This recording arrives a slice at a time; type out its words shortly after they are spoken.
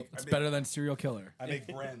It's better than serial killer. I make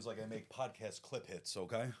brands like I make podcast clip hits,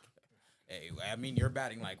 okay? Hey, I mean, you're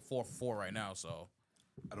batting like 4 for 4 right now, so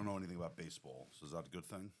I don't know anything about baseball, so is that a good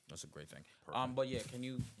thing? that's a great thing. Perfect. But yeah, can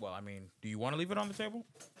you? Well, I mean, do you want to leave it on the table?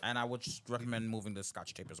 And I would just recommend moving the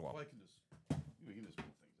Scotch tape as well. Well, we can just move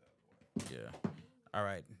things out of the way. Yeah. All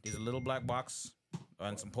right. There's a little black box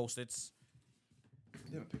and some Post-its.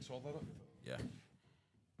 Damn, it picks all that up. Yeah.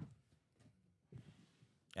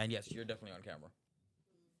 And yes, you're definitely on camera.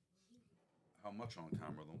 How much on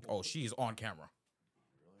camera though? Oh, she's on camera.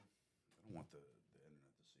 Really? I don't want the internet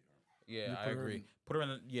to see her. Yeah, I agree. Put her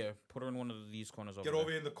in. Put her in one of these corners over Get there.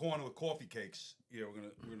 over in the corner with coffee cakes. Yeah, we're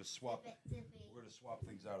gonna swap. We're gonna swap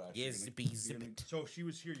things out. Actually, Yeah, zippy, zip it. So if she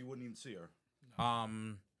was here, you wouldn't even see her.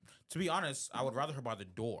 To be honest, I would rather her by the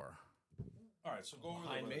door. All right, so go over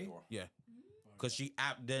Behind there by me? the door. Yeah. Because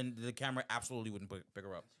then the camera absolutely wouldn't pick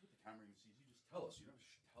her up. The camera even sees you. Just tell us. You don't have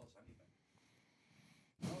to tell us anything.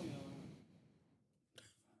 Oh yeah.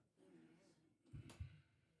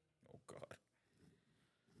 Oh God.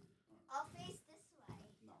 I'll face this way.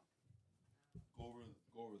 No.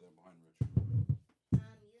 Go over there behind Rich. You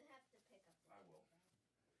have to pick up the I will.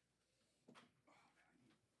 Oh man, I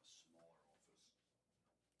need a smaller office.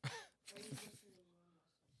 Or you just need more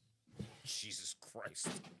muscles. Jesus Christ.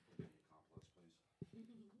 Complex, please.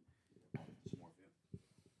 Some more for you.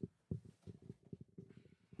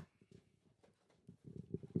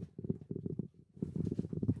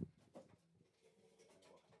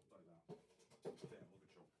 Damn, look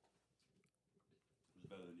at you. Who's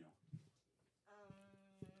better than you?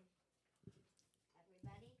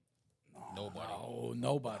 Everybody? Nobody. Oh,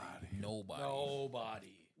 nobody. Nobody.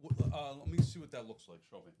 Nobody. Let me see what that looks like.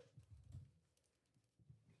 Show me.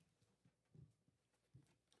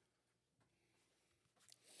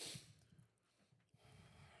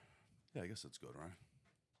 Yeah, I guess that's good, right?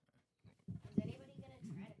 Is anybody gonna try to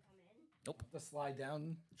come in? The slide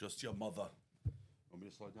down. Just your mother. Want me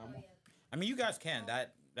to slide down Oh more? yeah. I mean, you guys can.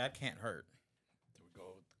 That can't hurt. Do we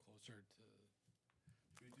go closer to?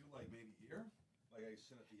 Can we do like maybe here? Like I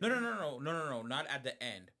sit at the No. Not at the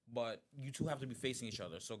end. But you two have to be facing each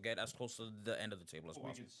other. So get as close to the end of the table as Or we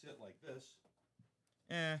possible. could sit like this.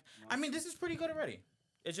 I mean, this is pretty good already.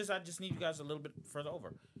 It's just I just need you guys a little bit further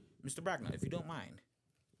over, Mr. Bragner, if you don't mind.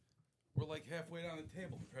 We're like halfway down the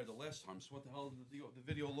table compared to last time. So what the hell did the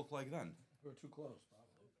video look like then? We were too close,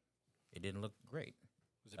 probably. It didn't look great.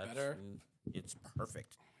 Was it better? It's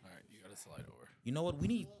perfect. All right, you gotta slide over. You know what? We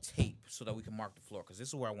need tape so that we can mark the floor because this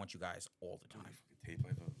is where I want you guys all the time. Tape.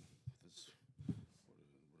 I thought this. What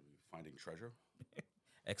are we finding treasure?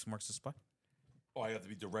 X marks the spot. Oh, I have to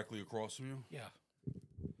be directly across from you. Yeah.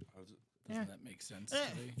 How's it? Doesn't that make sense? to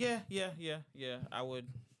me? Yeah. I would.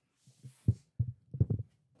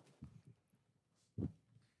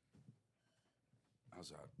 How's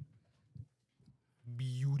that?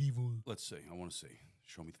 Beautiful. Let's see. I want to see.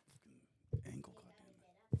 Show me the fucking angle.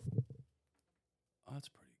 Goddamn it. Oh, that's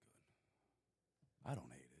pretty good. I don't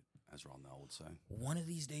hate it, as Ronell would say. One of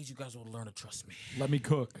these days, you guys will learn to trust me. Let me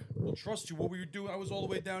cook. Well, trust you. What were you doing? I was all the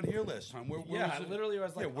way down here last time. Where Yeah, was I it? literally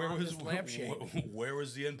was like where on was this lampshade. Where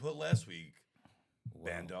was the input last week? Well,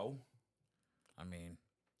 Bando. I mean,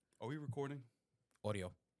 Are we recording?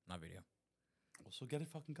 audio, not video. Well, so get it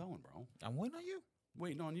fucking going, bro. I'm waiting on you.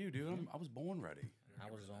 Waiting on you, dude. I was born ready. I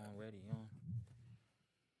was already on.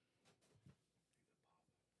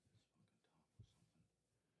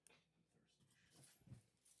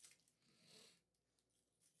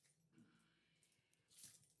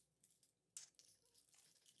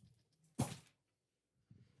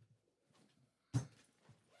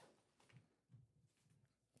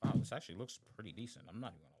 Wow, this actually looks pretty decent. I'm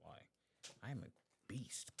not even gonna lie. I am a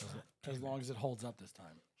beast. God As damn long it. as it holds up this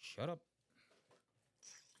time. Shut up.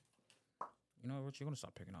 You know, Rich, you're gonna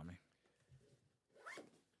stop picking on me.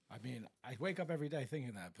 I mean, I wake up every day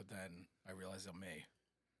thinking that, but then I realize I'm me.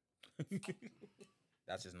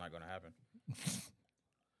 That's just not gonna happen.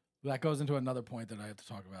 That goes into another point that I have to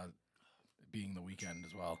talk about, it being the weekend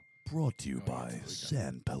as well. Brought to you Going by into the weekend.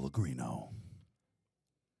 San Pellegrino,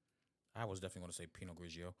 I was definitely gonna say Pinot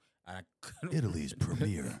Grigio, and I couldn't. Italy's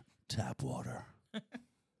premier tap water.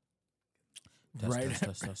 Test, Right.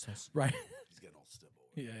 test. Right. He's getting all stiff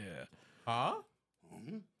over Yeah. Huh?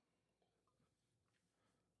 Mm-hmm.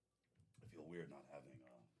 I feel weird not having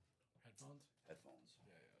Headphones? headphones.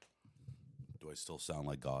 Do I still sound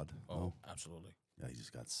like God? Oh, No? absolutely. Yeah, he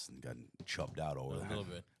just got chubbed out over A there. little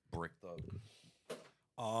bit. Bricked up.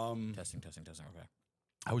 Testing. Okay.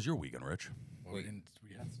 How was your weekend, Rich? Well,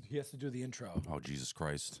 he has to do the intro. Oh, Jesus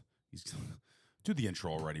Christ. He's do the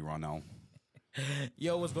intro already, Ronell.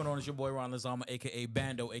 Yo, what's going on? It's your boy Ron Lazama, aka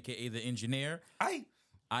Bando, aka the engineer. I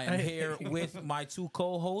I am here with my two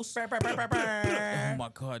co-hosts. Oh my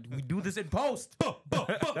God, we do this in post.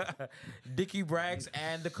 Dicky Braggs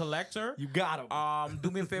and the Collector. You got him. Do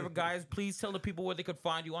me a favor, guys. Please tell the people where they could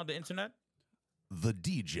find you on the internet. The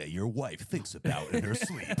DJ your wife thinks about in her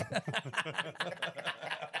sleep.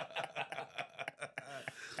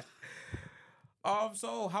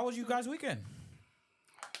 So how was you guys' weekend?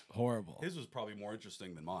 Horrible. His was probably more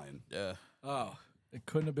interesting than mine. Yeah. Oh, it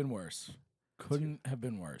couldn't have been worse. Couldn't have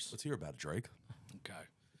been worse. Let's hear about it, Drake. Okay.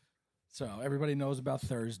 So everybody knows about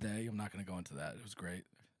Thursday. I'm not going to go into that. It was great.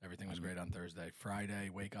 Everything was great on Thursday. Friday,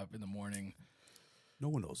 wake up in the morning. No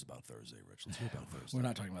one knows about Thursday, Rich. Let's hear about Thursday. We're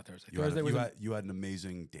not talking about Thursday. You, Thursday had, was you, a had, you had an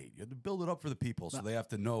amazing date. You had to build it up for the people so they have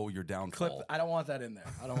to know your downfall. clip. I don't want that in there.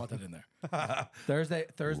 I don't want that in there. Thursday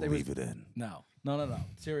Leave was it in. No.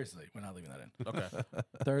 Seriously, we're not leaving that in. Okay.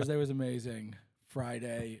 Thursday was amazing.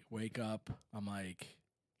 Friday, wake up. I'm like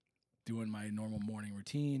doing my normal morning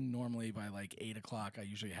routine. Normally by like 8 o'clock, I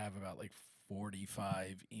usually have about like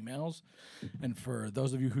 45 emails. And for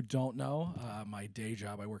those of you who don't know, my day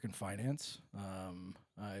job, I work in finance.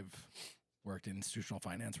 I've worked in institutional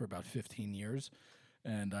finance for about 15 years,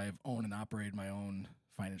 and I've owned and operated my own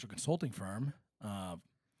financial consulting firm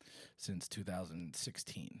since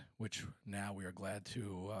 2016, which now we are glad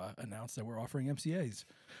to announce that we're offering MCAs.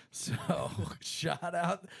 So shout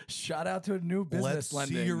out to a new business Let's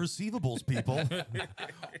lending. see your receivables, people.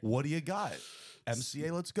 What do you got?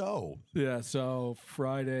 MCA, let's go. Yeah, so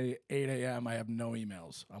Friday, 8 a.m., I have no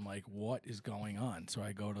emails. I'm like, what is going on? So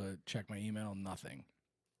I go to check my email, nothing.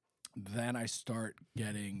 Then I start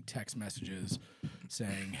getting text messages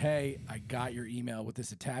saying, hey, I got your email with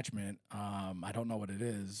this attachment. I don't know what it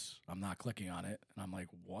is. I'm not clicking on it. And I'm like,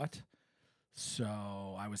 what?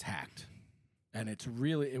 So I was hacked. And it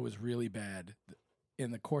was really bad. In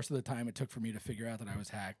the course of the time it took for me to figure out that I was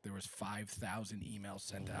hacked, there was 5,000 emails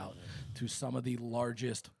sent out to some of the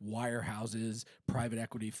largest wirehouses, private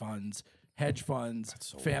equity funds, hedge funds,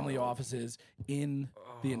 family offices in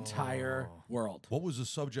the entire world. What was the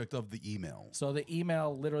subject of the email? So the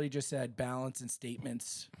email literally just said balance and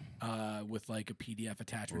statements with like a PDF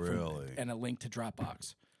attachment and a link to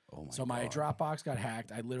Dropbox. Oh my So my God. Dropbox got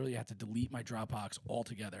hacked. I literally had to delete my Dropbox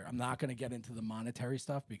altogether. I'm not going to get into the monetary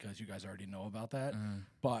stuff because you guys already know about that.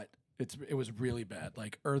 But it was really bad,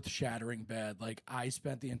 like earth-shattering bad. Like I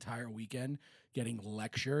spent the entire weekend getting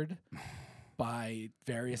lectured by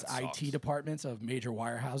various IT departments of major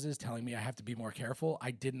wirehouses telling me I have to be more careful.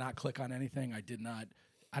 I did not click on anything.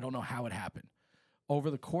 I don't know how it happened.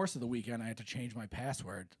 Over the course of the weekend, I had to change my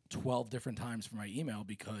password 12 different times for my email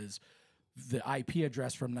because the IP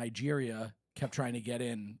address from Nigeria kept trying to get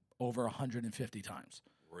in over 150 times.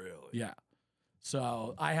 Really? Yeah.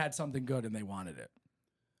 So I had something good and they wanted it.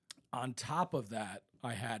 On top of that,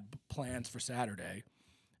 I had plans for Saturday,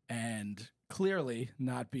 and clearly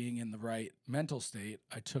not being in the right mental state,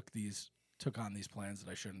 I took on these plans that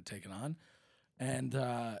I shouldn't have taken on. And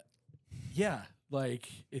yeah, like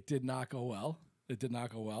it did not go well. It did not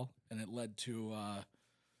go well. And it led to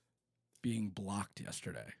being blocked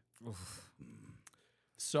yesterday.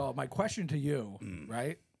 So my question to you,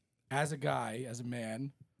 right? As a guy, as a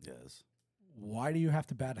man, Yes. why do you have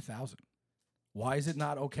to bat 1,000? Why is it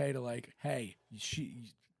not okay to like, hey,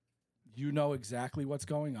 you know exactly what's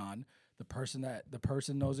going on. The person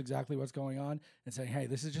knows exactly what's going on, and saying, hey,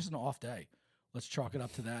 this is just an off day. Let's chalk it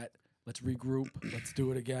up to that. Let's regroup. Let's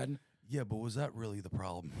do it again. Yeah, but was that really the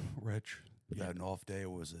problem, Rich? You had an off day,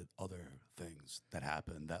 or was it other things that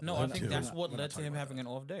happened? That No, led I think to- that's not- what we're not led to talking him about having an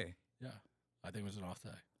off day. Yeah, I think it was an off day.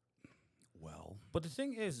 Well, But the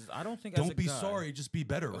thing is, I don't think as a don't be guy- sorry, just be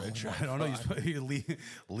better, Rich. my I don't know. You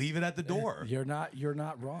leave it at the door. You're not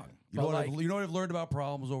wrong. You know, But you know what I've learned about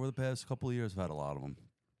problems over the past couple of years? I've had a lot of them.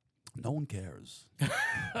 No one cares.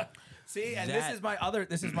 see, and That-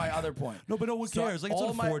 this is my other point. No, but no one So cares. Like it's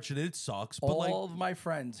all my- unfortunate. It sucks. But All like, of my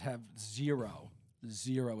friends have zero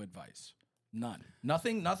advice. None.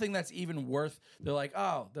 Nothing that's even worth. They're like,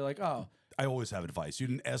 oh. I always have advice. You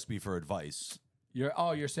didn't ask me for advice.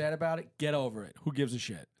 You're sad about it. Get over it. Who gives a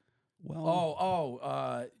shit?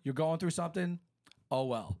 Well, You're going through something. Oh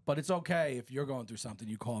well, but it's okay if you're going through something.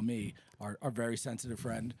 You call me, our very sensitive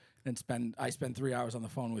friend, and I spend 3 hours on the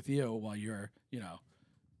phone with you while you're,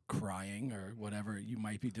 crying or whatever you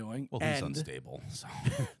might be doing. well, he's unstable. So.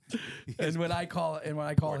 And when I call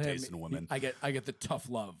Poor him, taste in women. I get the tough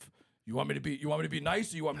love. You want me to be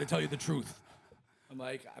nice, or you want me to tell you the truth? I'm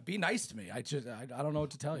like, be nice to me. I don't know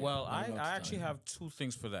what to tell you. Well, I don't know what to I tell actually you. have two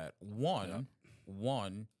things for that. One,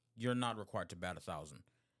 you're not required to bat 1,000.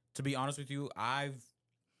 To be honest with you, I've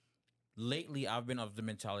been of the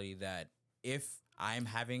mentality that if I'm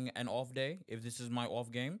having an off day, if this is my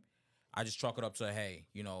off game, I just chalk it up to, hey,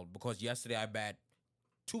 because yesterday I bat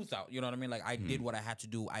 2,000. You know what I mean? Like I did what I had to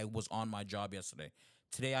do. I was on my job yesterday.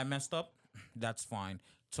 Today I messed up. That's fine.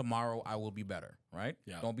 Tomorrow I will be better. Right?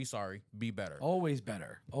 Yeah. Don't be sorry. Be better. Always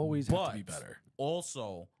better. Always have to be better.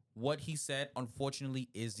 Also, what he said, unfortunately,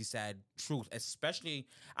 is the sad truth. Especially,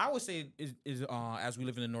 I would say, is as we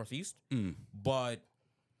live in the Northeast. But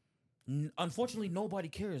unfortunately, nobody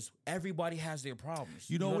cares. Everybody has their problems.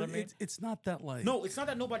 You know what I mean? It's not that like... No, it's not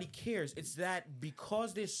that nobody cares. It's that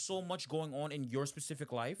because there's so much going on in your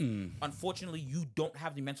specific life, unfortunately, you don't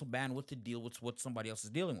have the mental bandwidth to deal with what somebody else is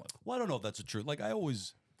dealing with. Well, I don't know if that's the truth. Like I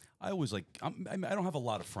always like I don't have a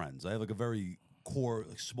lot of friends. I have like a very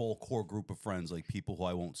small core group of friends, like people who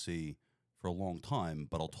I won't see for a long time,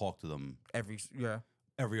 but I'll talk to them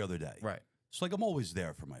every other day. Right. So like I'm always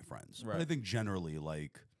there for my friends. Right. But I think generally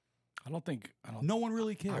like I don't. no one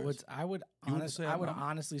really cares. I would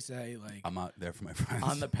honestly say like I'm not there for my friends.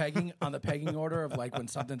 on the pegging order of like when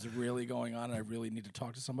something's really going on and I really need to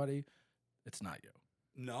talk to somebody, it's not you.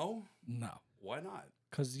 No? No. Why not?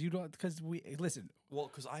 Because we listen. Well,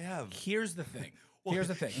 because I have. Here's the thing. Well, Here's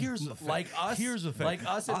the thing. Here's the thing. Like us. Here's the thing. Like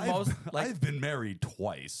us and most. Like I've been married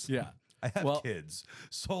twice. yeah. I have kids.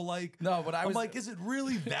 So like No, but I'm like, is it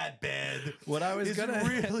really that bad? What I was is gonna-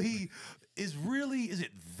 is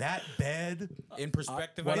it that bad? In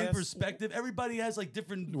perspective, what I In guess. perspective, everybody has like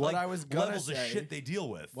different What like, I was gonna levels of say- shit they deal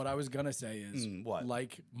with. What I was gonna say is, what?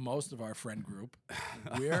 like most of our friend group,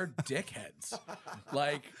 we're dickheads.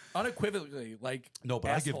 Like unequivocally, like No,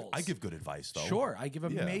 but assholes. I give good advice though. Sure, I give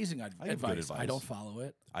amazing I give good advice. I advice. don't follow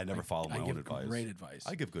it. I never follow my I own give advice. great advice.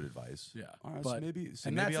 I give good advice. Yeah, All right. but- So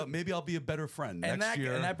and maybe that's- maybe I'll be a better friend and next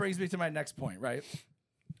year. And that brings me to my next point, right?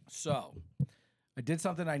 So, I did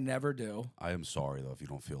something I never do. I am sorry though if you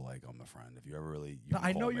don't feel like I'm a friend. If you ever really, No,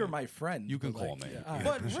 I know you're my friend. You can but, call like, me. yeah, You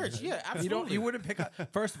all right. But Rich, yeah, absolutely. You don't. You wouldn't pick up.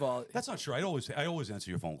 First of all, That's not true. I always answer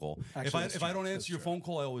your phone call. Actually, that's if I true. don't That's answer your true. phone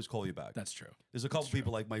call, I always call you back. that's true. There's a couple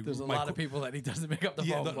people like my. There's a my lot co- of people that he doesn't pick up the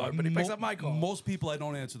Yeah, phone for, but he picks up my call. Most people I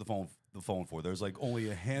don't answer the phone for. There's like only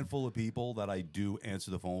a handful of people that I do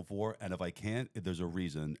answer the phone for, and if I can't, there's a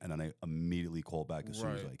reason, and then I immediately call back as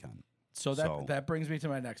soon as I can. So that brings me to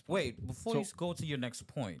my next point. Wait, before you go to your next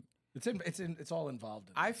point, It's all involved.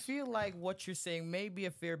 In I this. feel like what you're saying may be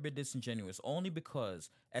a fair bit disingenuous, only because,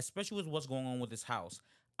 especially with what's going on with this house,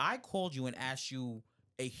 I called you and asked you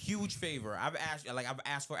a huge favor. I've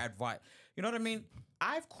asked for advice. You know what I mean?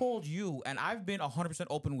 I've called you and I've been 100%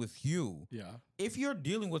 open with you. Yeah. If you're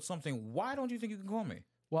dealing with something, why don't you think you can call me?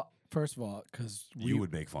 Well, first of all, because You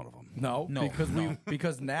would make fun of them. no, No,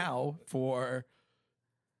 because now for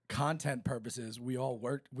content purposes, we all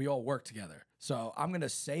work together. So I'm gonna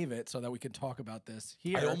save it so that we can talk about this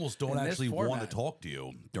here. I almost don't in this actually want to format. talk to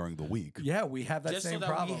you during the week. Yeah, we have that Just same so that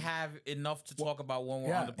problem. we have enough to talk about when we're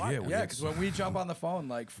yeah, on the podcast. yeah, because when we jump on the phone,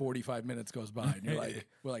 like 45 minutes goes by, and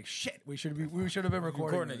we're like, shit, we should have been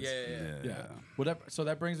recording. Recording it, this. yeah. Yeah. Whatever. So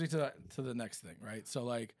that brings me to the next thing, right? So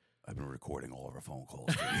like, I've been recording all of our phone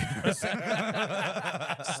calls for years.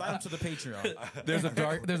 Sign up to the Patreon. there's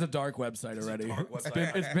a dark website already. dark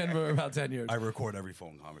It's been for about 10 years. I record every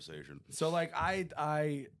phone conversation. So like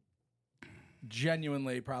I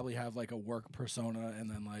genuinely probably have like a work persona and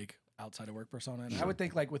then like outside of work persona. And I would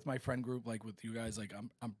think like with my friend group, like with you guys, like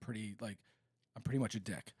I'm pretty much a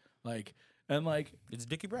dick. Like and like It's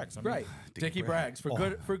Dicky Braggs. I mean, right. Dicky Braggs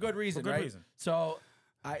for good reason, good right? reason. So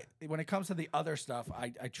when it comes to the other stuff,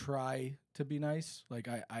 I try to be nice. Like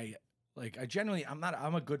I genuinely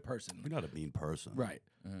I'm a good person. You're not a mean person. Right.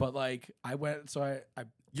 But like I went so I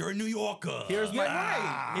You're a New Yorker. Here's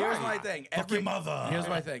my thing. Fuck your mother. Here's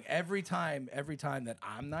my thing. Every time that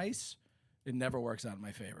I'm nice, it never works out in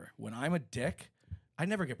my favor. When I'm a dick, I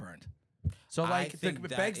never get burned. So like think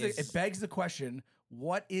it begs the question,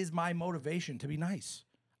 what is my motivation to be nice?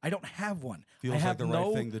 I don't have one. Feels I like have the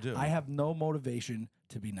right thing to do. I have no motivation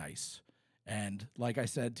to be nice. And like I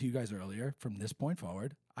said to you guys earlier, from this point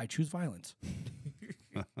forward, I choose violence.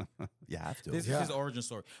 You have to. This is his origin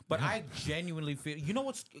story. But I genuinely feel,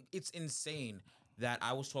 it's insane that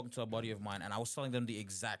I was talking to a buddy of mine and I was telling them the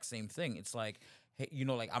exact same thing. It's like, hey,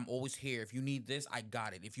 like I'm always here. If you need this, I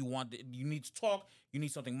got it. If you you need to talk, you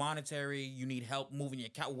need something monetary, you need help moving your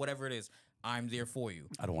account, whatever it is, I'm there for you.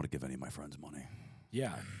 I don't want to give any of my friends money.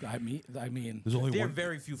 Yeah, I mean, There's only There are one.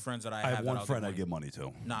 very few friends that I I have. have that one I'll friend I money. give money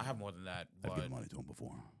to. No, I have more than that. I've But given money to him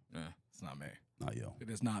before. it's not me. Not you. It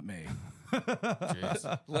is not me.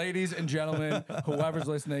 jeez. Ladies and gentlemen, whoever's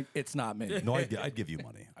listening, it's not me. No, I'd give you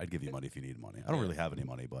money. I'd give you money if you need money. I don't really have any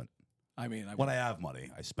money, but I mean, When I have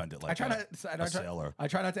money, I spend it like a sailor. I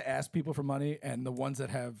try not to ask people for money, and the ones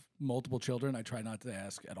that have multiple children, I try not to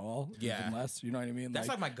ask at all. Yeah. Even less. You know what I mean? That's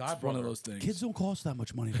like my god it's one of brother. those things. Kids don't cost that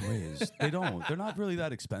much money to raise. They don't. They're not really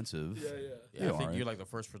that expensive. Yeah, I think aren't. you're like the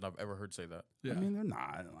first person I've ever heard say that. Yeah. I mean, they're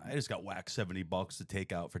not. I just got whacked $70 to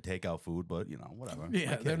take out for takeout food, but whatever.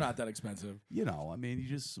 Yeah, My they're kid. not that expensive. I mean, you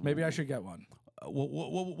just Maybe I should get one.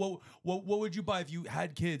 What would you buy if you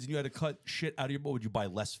had kids and you had to cut shit out of your? What would you buy?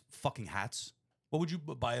 Less fucking hats? What would you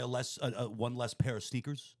buy? One less pair of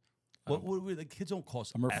sneakers? What the kids don't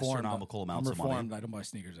cost I'm reformed. astronomical amounts I'm of money. reformed. I don't buy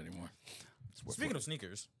sneakers anymore. Speaking of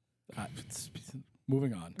sneakers,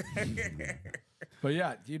 Moving on. But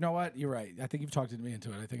yeah, you know what? You're right. I think you've talked me into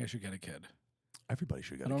it. I think I should get a kid. Everybody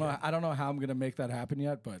should get. I don't know how I'm going to make that happen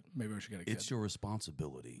yet, but maybe I should get a kid. It's your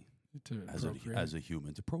responsibility to as a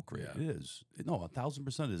human to procreate. Yeah. It is. No,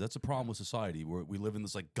 1,000% is. That's a problem with society. We live in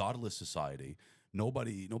this like godless society.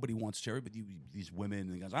 Nobody wants charity, but these women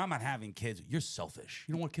and guys, I'm not having kids. You're selfish.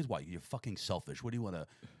 You don't want kids. Why? You're fucking selfish. What do you want to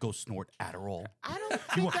go snort Adderall? I don't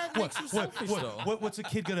think that makes you selfish though. What's a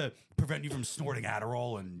kid gonna prevent you from snorting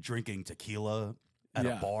Adderall and drinking tequila at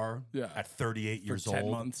a bar at 38 years old?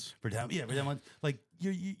 10 months. For 10 months. Like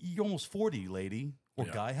you're almost 40, lady or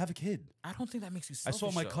guy. Have a kid. I don't think that makes you I selfish.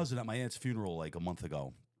 saw my though. cousin at my aunt's funeral like a month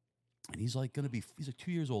ago, and he's like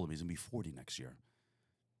 2 years older than me. He's gonna be 40 next year.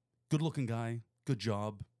 Good looking guy, good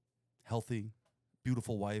job, healthy,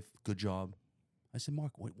 beautiful wife, good job. I said,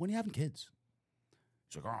 Mark, when are you having kids?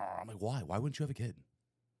 He's like, oh, I'm like, why? Why wouldn't you have a kid?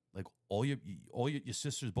 Like all your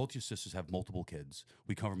sisters, both your sisters have multiple kids.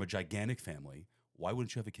 We come from a gigantic family. Why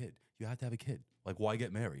wouldn't you have a kid? You have to have a kid. Like, why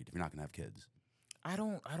get married if you're not gonna have kids? I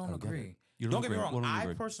don't agree. You Don't get me agree? wrong. What don't you I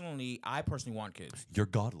agree? personally want kids. You're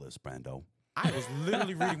godless, Brando. I was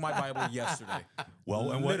literally reading my Bible yesterday. Well,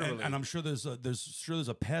 Literally. and I'm sure there's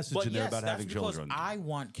a passage But in there yes, about that's having because children. I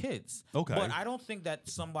want kids. Okay. But I don't think that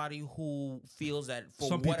somebody who feels that for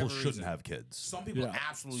Some people whatever shouldn't reason, have kids. Some people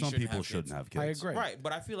absolutely Some shouldn't people have shouldn't kids. have kids. I agree. Right,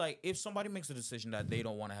 but I feel like if somebody makes a decision that they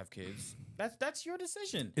don't want to have kids, that's your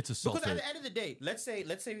decision. It's a because self- at the end of the day, let's say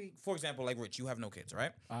for example, like Rich, you have no kids,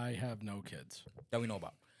 right? I have no kids. That we know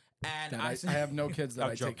about. And I have no kids that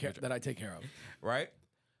I'm I joking, take care of. right?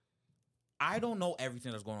 I don't know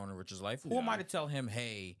everything that's going on in Rich's life. Who am I to tell him,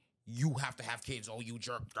 hey, you have to have kids? Oh, you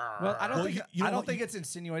jerk. Well, I don't Well, think you know I don't what? think it's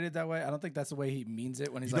insinuated that way. I don't think that's the way he means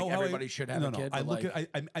it when he's You know like how everybody should have a kid. I but look like,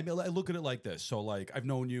 I look at it like this. So like I've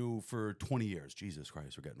known you for 20 years. Jesus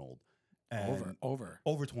Christ, we're getting old. And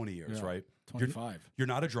over 20 years, Yeah, right? 25. You're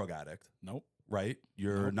not a drug addict, Nope. right?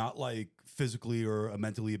 You're not like physically or a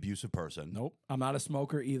mentally abusive person. Nope. I'm not a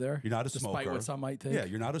smoker either. You're not a despite smoker. what some might think. Yeah,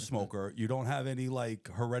 you're not a smoker. You don't have any like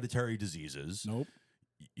hereditary diseases. Nope.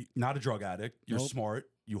 Not a drug addict. You're Nope. smart.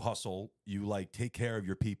 You hustle. You like take care of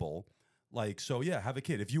your people. Like, so yeah, have a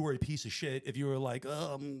kid. If you were a piece of shit, if you were like,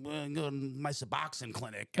 oh, I'm going to my Suboxone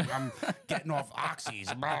clinic and I'm getting off oxys.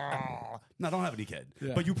 No, don't have any kid.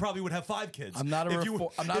 Yeah. But you probably would have 5 kids. I'm not a If you-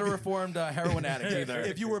 I'm not a reformed heroin addict either.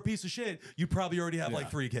 If you were a piece of shit, you probably already have like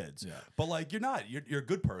 3 kids. Yeah. But like, you're not. You're a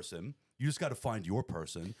good person. You just got to find your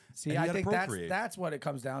person. See, and you I gotta think procreate. that's what it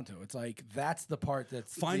comes down to. It's like that's the part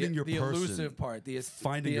that's Finding your the person. elusive part.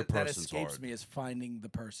 Finding your that person's escapes hard. me is finding the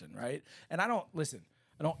person, right? And I don't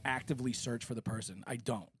actively search for the person. I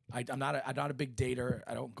don't. I'm not a big dater.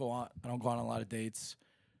 I don't go on a lot of dates.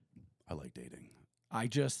 I like dating. I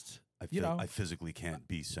just I physically can't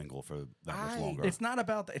be single for that much longer. It's not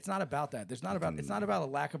about that. It's not about a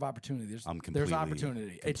lack of opportunity. There's completely-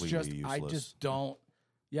 opportunity. It's just completely I useless. just don't.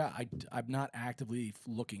 Yeah, I'm not actively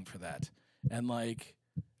looking for that. And like,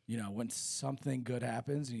 when something good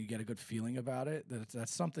happens and you get a good feeling about it,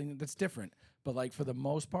 that's something that's different. But like for the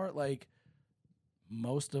most part, like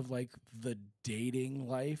most of like the dating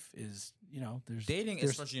life is, there's Dating,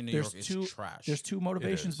 there's- especially in New there's York, is two, trash. There's 2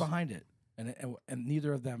 motivations is. behind it, and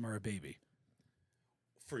neither of them are a baby.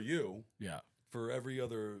 For you, Yeah. for every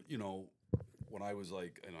other, when I was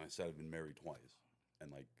like, and I said I've been married twice,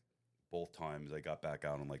 and like both times I got back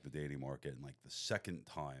out on like the dating market, and like the second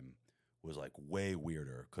time was like way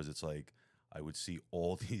weirder because it's like I would see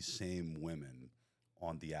all these same women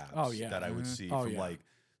on the apps that I would see from like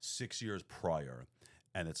 6 years prior,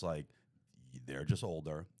 and it's like they're just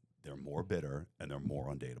older, they're more bitter, and they're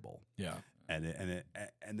more undateable. Yeah. And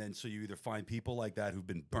then so you either find people like that who've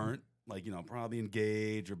been burnt, like probably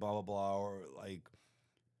engaged or blah blah blah, or like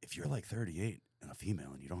if you're like 38 and a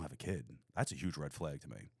female and you don't have a kid, that's a huge red flag to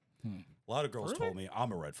me. A lot of girls told me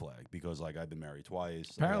I'm a red flag because like I've been married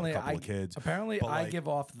twice. Apparently, I got a couple of kids. Apparently, but, I like, give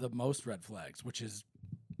off the most red flags, which is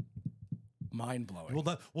mind blowing.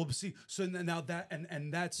 See, so now that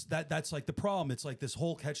and that's like the problem. It's like this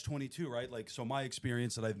whole catch-22, right? Like, so my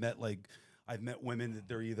experience that I've met women that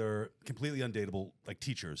they're either completely undateable, like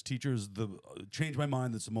teachers. Teachers, change my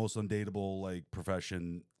mind. That's the most undateable like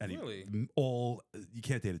profession. Really? You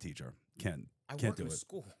can't date a teacher. Can't work do in it. a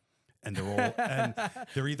school. And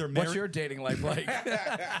they're either married. What's your dating life like?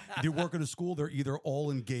 They work in a school. They're either all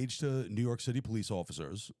engaged to New York City police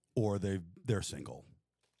officers, or they're single.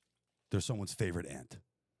 They're someone's favorite aunt,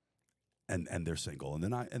 and they're single, and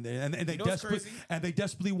they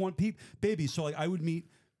desperately want babies. So like, I would meet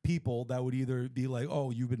people that would either be like, oh,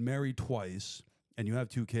 you've been married twice and you have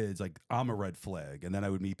 2 kids, like, I'm a red flag. And then I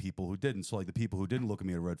would meet people who didn't. So like, the people who didn't look at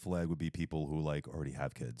me as a red flag would be people who like already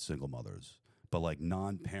have kids, single mothers. But like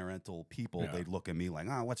non-parental people, they'd look at me like,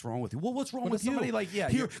 what's wrong with you? Well, what's wrong with you? Somebody like,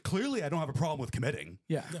 here, clearly I don't have a problem with committing.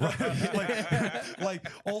 Yeah. Right?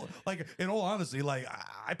 In all honesty, like,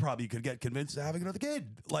 I probably could get convinced of having another kid.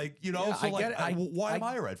 Like, you know, so like, why am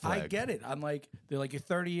I a red flag? I get it. I'm like, they're like, you're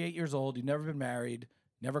 38 years old. You've never been married,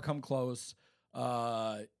 never come close.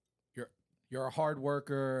 You're a hard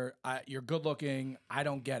worker. You're good looking. I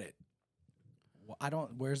don't get it. I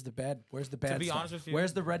don't. Where's the bad? To be stuff? Honest with you,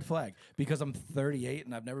 where's the red flag? Because I'm 38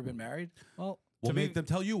 and I've never been married. Well, make them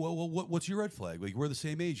tell you. Well, what's your red flag? Like, we're the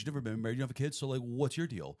same age. You've never been married. You have a kid. So like, what's your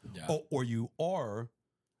deal? Yeah. Or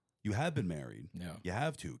you have been married. Yeah. You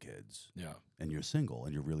have 2 kids. Yeah. And you're single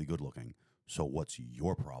and you're really good looking. So what's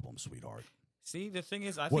your problem, sweetheart? See, the thing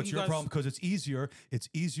is, what's your problem? Because it's easier. It's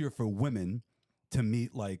easier for women to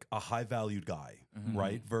meet like a high valued guy,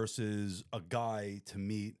 right? Versus a guy to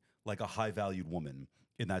meet like a high valued woman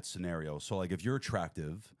in that scenario. So like, if you're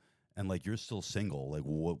attractive and like you're still single, like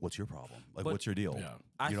what's your problem? Like, what's your deal?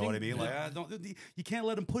 Yeah. You know what I mean? Like, you can't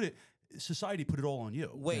let them society put it all on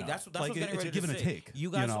you. Wait, that's like, what it's a give and a take.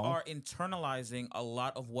 You guys are internalizing a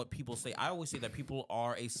lot of what people say. I always say that people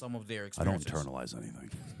are a sum of their experiences. I don't internalize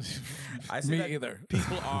anything. I say Me that either.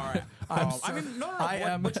 People are.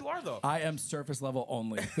 But you are though. I am surface level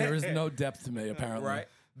only. There is no depth to me, apparently. Right?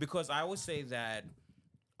 Because I always say that.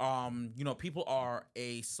 People are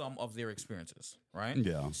a sum of their experiences, right?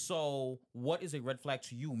 Yeah. So what is a red flag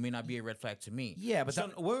to you may not be a red flag to me. Yeah,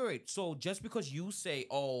 but wait. So just because you say,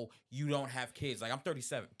 oh, you don't have kids, like I'm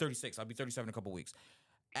 36, I'll be 37 in a couple weeks,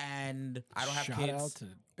 and I don't have kids. Shout out to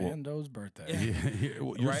Bando's birthday.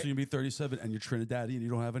 You're soon to be 37 and you're Trinidadian and you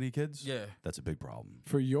don't have any kids? Yeah. That's a big problem.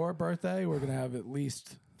 For your birthday, we're going to have at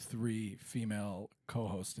least 3 female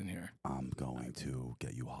co-hosts in here. I'm going to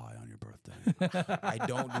get you high on your birthday. I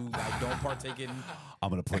don't partake in. I'm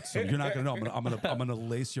gonna put some. You're not gonna know. I'm gonna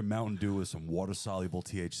lace your Mountain Dew with some water soluble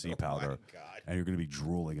THC powder, and you're gonna be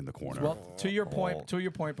drooling in the corner. Well, to your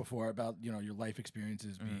point before about your life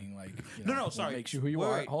experiences being like sorry, makes you who you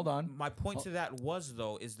are. Hold on. My point to that was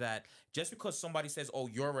though is that just because somebody says, "Oh,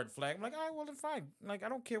 you're a red flag," I'm like, "All right, well then fine." Like I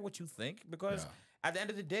don't care what you think because at the end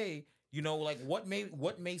of the day. Like what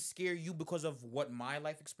may scare you because of what my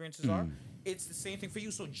life experiences are. It's the same thing for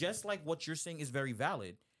you. So just like what you're saying is very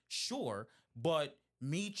valid, sure, but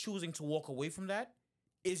me choosing to walk away from that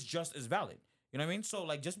is just as valid. You know what I mean? So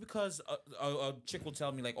like just because a chick will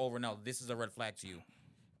tell me like, "Oh, Renell, this is a red flag to you."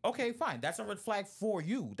 Okay, fine. That's a red flag for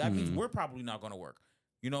you. That means we're probably not going to work.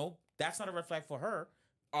 That's not a red flag for her.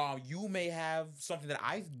 You may have something that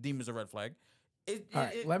I deem as a red flag. All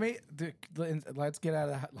right, let's get out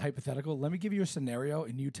of the hypothetical. Let me give you a scenario,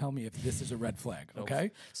 and you tell me if this is a red flag.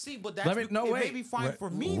 Okay? See, but that's it may be fine for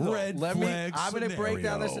me though. I'm going to break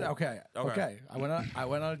down this. Okay. I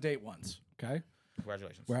went on a date once. Okay.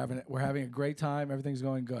 Congratulations. We're having a great time. Everything's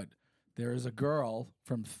going good. There is a girl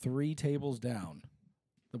from 3 tables down.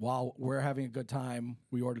 While we're having a good time,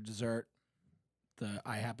 we ordered dessert.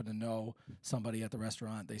 I happen to know somebody at the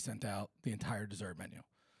restaurant. They sent out the entire dessert menu.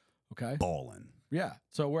 Okay. Ballin'. Yeah.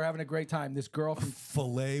 So we're having a great time. This girl from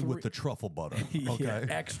filet with the truffle butter. Okay. Yeah,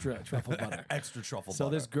 extra truffle butter. Extra truffle butter. So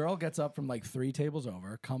this girl gets up from like 3 tables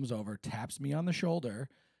over, comes over, taps me on the shoulder,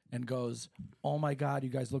 and goes, "Oh my God, you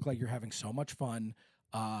guys look like you're having so much fun.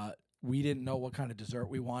 We didn't know what kind of dessert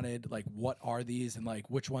we wanted. Like, what are these? And like,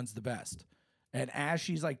 which one's the best?" And as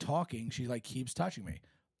she's like talking, she like keeps touching me.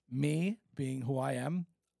 Me being who I am,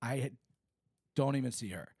 I don't even see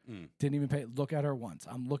her. Didn't even look at her once.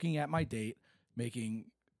 I'm looking at my date, making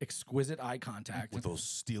exquisite eye contact with those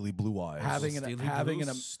steely blue eyes, having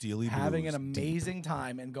an amazing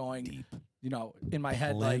time, and going deep. In my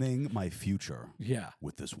head, planning my future. Yeah,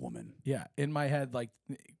 with this woman. Yeah, in my head, like,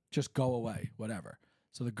 just go away, whatever.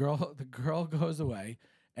 So the girl goes away,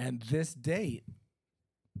 and this date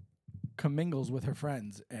commingles with her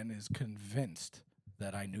friends and is convinced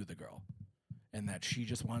that I knew the girl. And that she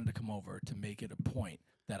just wanted to come over to make it a point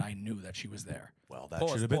that I knew that she was there. Well, that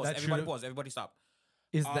Pause, should have been. pause. That Everybody should pause. Everybody stop.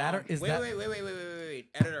 Is that or is wait, that? wait.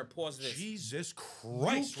 Editor, pause this. Jesus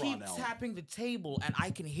Christ, You keep Ronell. tapping the table and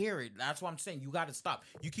I can hear it. That's what I'm saying. You got to stop.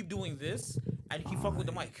 You keep doing this and you keep fucking with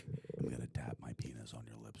the mic. I'm gonna dab my penis on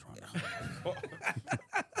your lips, Ronell.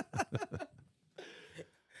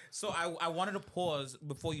 So I wanted to pause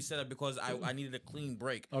before you said that because I needed a clean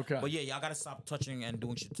break. Okay. But yeah, y'all got to stop touching and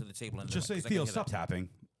doing shit to the table. And Just say, 'cause I can Theo, hear stop that. tapping.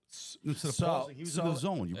 Instead of So- pausing, he was in the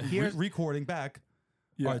zone. You here's- recording back.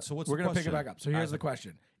 Yeah. All right, so what's We're the gonna pick it question? back up. So here's the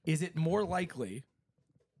question: is it more likely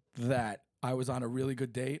that I was on a really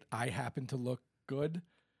good date, I happened to look good,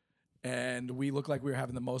 and we look like we were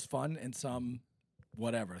having the most fun, and some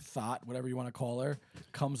whatever thought, whatever you want to call her,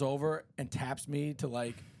 comes over and taps me to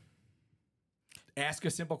like ask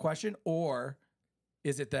a simple question, or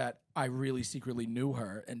is it that I really secretly knew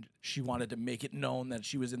her and she wanted to make it known that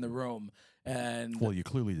she was in the room? And Well, you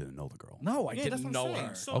clearly didn't know the girl. no, I Yeah, that's didn't what I'm know saying.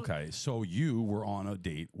 her. So- Okay, so you were on a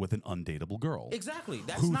date with an undateable girl. Exactly.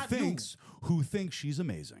 That's who not thinks she's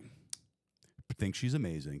amazing. Thinks she's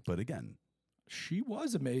amazing, but again, She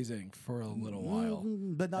was amazing for a little while.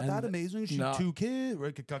 but not And that amazing. She no. 2 kids,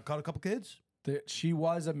 right? Caught a couple kids. She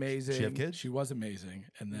was amazing. She have kids? She was amazing,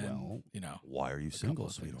 and then Well, you know, Why are you a couple single,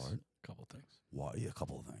 of things. sweetheart? Couple things. Why? Yeah, a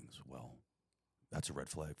couple of things. Well, that's a red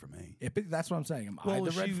flag for me. That's what I'm saying. Am I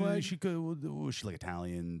the red flag? She could. Was she like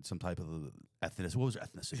Italian? Some type of ethnicity? What was her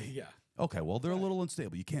ethnicity? Yeah, Okay, well they're a little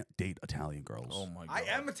unstable. You can't date Italian girls. Oh my god. I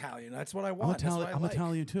am Italian. That's what I I'm want. That's Italian. what I I'm like.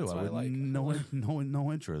 Italian too. That's I what would I like.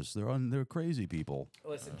 no interest. They're crazy people.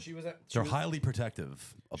 Listen, she was. They're highly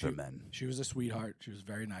protective of their men. She was a sweetheart. She was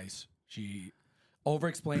very nice. She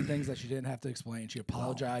over-explained things that she didn't have to explain. She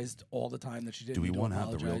apologized all the time that she didn't. Do we need to want to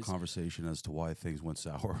have the real apologize. conversation as to why things went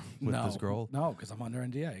sour with No, this girl? No, because I'm under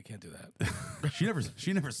NDA. I can't do that.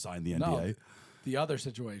 She never signed the NDA. No, the other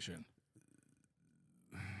situation.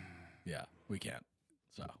 Yeah, we can't.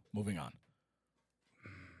 So moving on.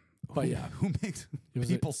 But yeah, Who makes was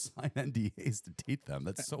people sign NDAs to date them?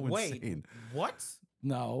 That's so Wait. insane. What?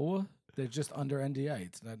 no, they're just under NDA.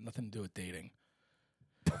 It's not nothing to do with dating.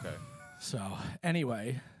 Okay. So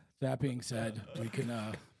anyway, that being said, we can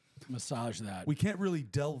massage that. We can't really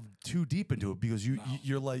delve too deep into it because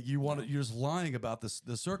you're like you're just lying about the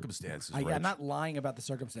circumstances. I'm Rich. not lying about the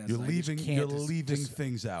circumstances. You're I just leaving. can't You're dis- leaving dis-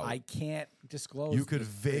 things out. I can't disclose. You could the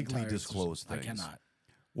vaguely entire disclose I things. cannot.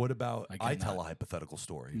 What about I tell cannot. a hypothetical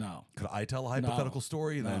story? No. Could I tell a hypothetical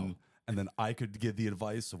story and No. then I could give the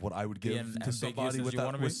advice of what I would give ambiguous to somebody as with you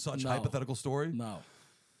wanna be? with such No. hypothetical story? No.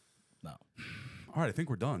 No. All right, I think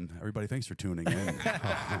we're done. Everybody, thanks for tuning in.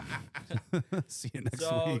 See you next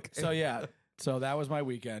week. So yeah. So that was my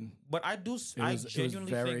weekend. But I was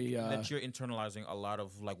genuinely very, think that you're internalizing a lot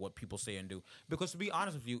of like what people say and do. Because to be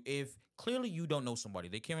honest with you, if clearly you don't know somebody,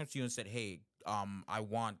 they came up to you and said, "Hey, I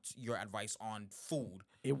want your advice on food."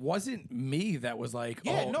 It wasn't me that was like,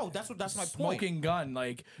 Yeah, oh, no, that's my point. smoking gun.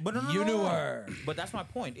 Like, But no, you knew no. her. But that's my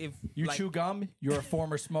point. If You like, chew gum. You're a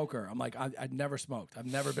former smoker. I'm like, I'd never smoked. I've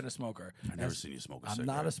never been a smoker. I've never seen you smoke a I'm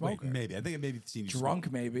cigarette. not a Wait, smoker. maybe. I think I maybe seen you Drunk,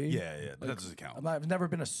 smoke. maybe. Yeah, but that doesn't count. I've never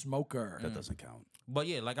been a smoker. That doesn't count. But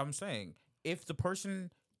yeah, like I'm saying, if the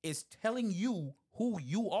person is telling you who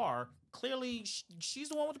you are, clearly she's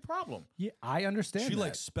the one with the problem. Yeah, I understand. She that.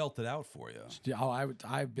 like spelt it out for you. Yeah,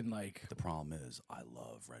 I've been like, The problem is, I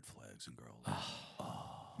love red flags and girls.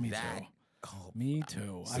 me That- too. Oh, Me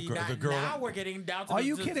too. see, gr- now, the girl- now we're getting down to Are the,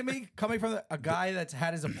 you to- kidding me? Coming from a guy that's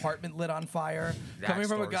had his apartment lit on fire. That Coming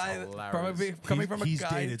from a story's guy. hilarious. Coming from a He's guy.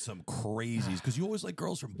 dated some crazies because you always like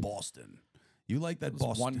girls from Boston. You like that There's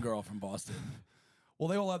Boston. one girl from Boston. Well,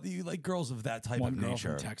 they all have you like girls of that type One of girl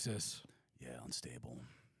nature. from Texas, Yeah, unstable.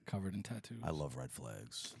 covered in tattoos. I love red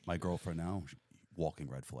flags. My girlfriend now, walking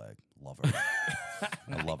red flag. Love her.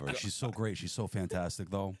 I love her. She's so great. She's so fantastic,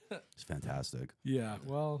 though. She's fantastic. Yeah.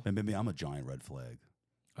 Well, And maybe I'm a giant red flag.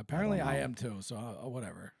 apparently I know. am too. So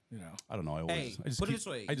whatever. You know. I don't know. Hey, I just put keep, it this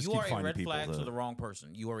way: I just you keep are a finding red people flag to the wrong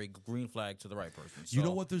person. You are a green flag to the right person. You know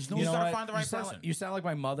So what? There's no. You know gotta what? find the right you sound person. Like, you sound like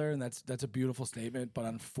my mother, and that's a beautiful statement. But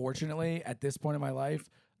unfortunately, at this point in my life,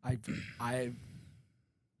 I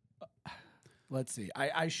let's see.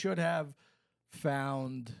 I should have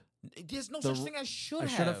found. There's no The- such thing as should I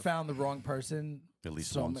have. should have found the wrong person. At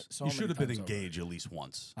least so once. so you many should have been times over. engaged at least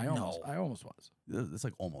once. I almost was. It's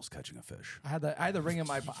like almost catching a fish. I had the ring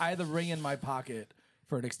in my pocket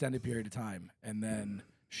for an extended period of time, and then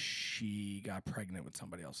she got pregnant with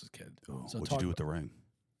somebody else's kid. What'd you do with the ring?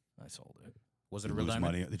 I sold it. Was it Did a you real lose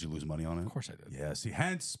diamond? money? Did you lose money on it? Of course I did. Yeah. See,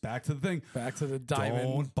 hence back to the thing. Back to the diamond.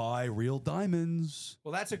 Don't buy real diamonds.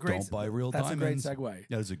 Well, that's a great. Don't buy real that's diamonds. a great segue.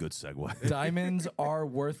 Yeah, that's a good segue. Diamonds are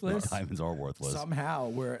worthless. Diamonds are worthless. Somehow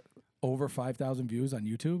we're over 5,000 views on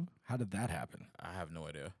YouTube. How did that happen? I have no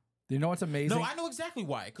idea. You know what's amazing? No, I know exactly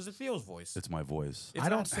why. Because it's Theo's voice. It's my voice. It's I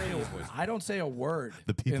don't not Theo's voice. I don't say a word.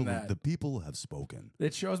 The people. in that. The people have spoken.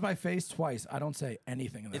 It shows my face twice. I don't say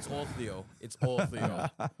anything in that. It's all Theo. It's all Theo.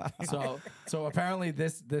 So apparently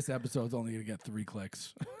this episode's only gonna get 3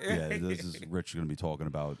 clicks. Yeah, this is Rich going to be talking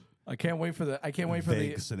about I can't wait for the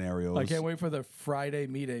vague scenarios. I can't wait for the Friday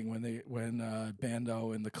meeting when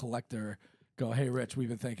Bando and the collector go, hey Rich, we've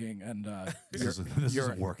been thinking, and This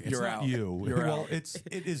isn't working. It's you're not out. you. You're Well, out.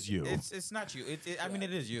 it is you. It's not you. I mean,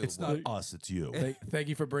 it is you. It's not us. It's you. Thank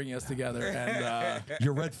you for bringing us together. And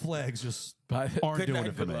Your red flags just by, aren't Good doing night,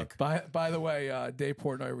 it for good me. luck. by the way, Dave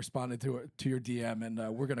Portnoy responded to your DM,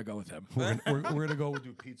 and we're gonna go with him. We're gonna go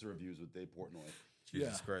do pizza reviews with Dave Portnoy.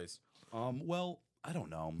 Jesus Christ. Well, I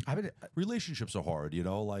don't know. I mean, Relationships are hard, you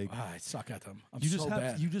know. Like I suck at them. I'm you just so have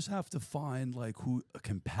bad. you just have to find like who a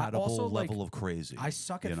compatible also, like, level of crazy. I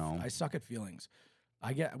suck at I suck at feelings.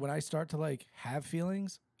 I get when I start to like have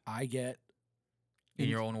feelings, I get In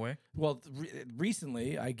your own way? well.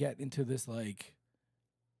 Recently, I get into this like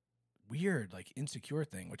weird like insecure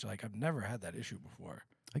thing, which like I've never had that issue before.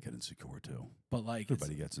 I get insecure too. But like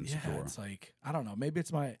Everybody gets insecure. Yeah, it's like I don't know. Maybe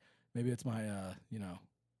it's my you know,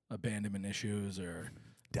 abandonment issues or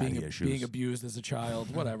Daddy being issues. being abused as a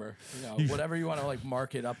child, whatever. You know, You should- whatever you want to like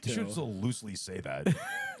mark it up to. You should so loosely say that.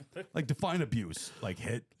 Like define abuse. Like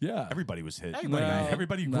hit. Yeah. Everybody was hit. Everybody.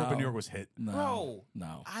 Everybody who grew up in No. New York was hit. No, Bro,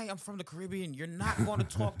 no. I am from the Caribbean. You're not going to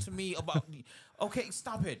talk to me about. Okay,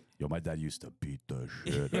 stop it. Yo, my dad used to beat the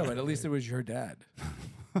shit. Yeah, but at least it was your dad.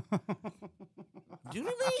 Do you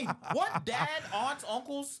know what I mean? What? Dad, aunts,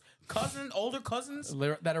 uncles, older cousins,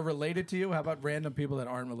 That are related to you. How about random people that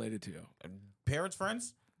aren't related to you? parents,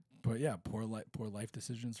 friends? But yeah, poor life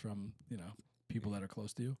decisions from people that are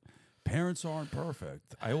close to you. Parents aren't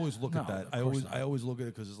perfect. I always look at No, that. of I course always not. I always look at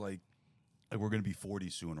it because it's like we're gonna be 40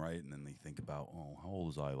 soon, right? And then they think about, oh, how old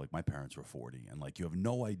was I? Like my parents were 40, and like you have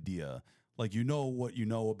no idea. Like you know what you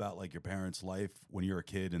know about like your parents' life when you're a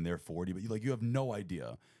kid and they're 40, but you have no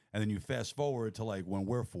idea. And then you fast forward to like when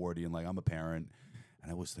we're 40 and like I'm a parent. And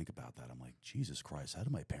I always think about that. I'm like, Jesus Christ, how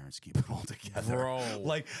did my parents keep it all together? Bro.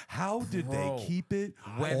 Like, how did Bro. they keep it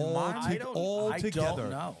When all, mine- I don't together?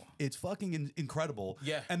 know. It's fucking incredible.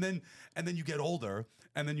 Yeah. And then you get older,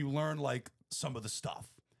 and then you learn like some of the stuff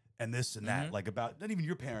and this and that, like about not even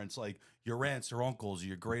your parents, like your aunts or uncles, or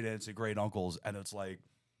your great aunts and great uncles, and it's like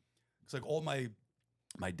all my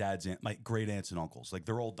dad's my great aunts and uncles, like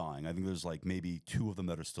they're all dying. I think there's like maybe 2 of them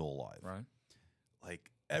that are still alive. Right.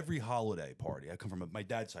 Like every holiday party, I come from my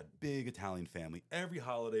dad's side, big Italian family. Every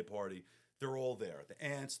holiday party, they're all there. The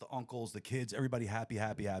aunts, the uncles, the kids, everybody happy,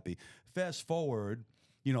 happy, happy. Fast forward,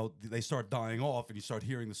 they start dying off and you start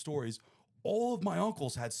hearing the stories. All of my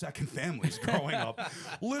uncles had second families growing up.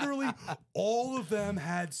 Literally, all of them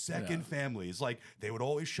had second families. Like they would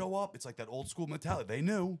always show up. It's like that old school mentality. They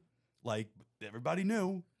knew, like everybody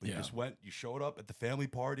knew. But you just went, you showed up at the family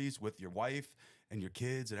parties with your wife and your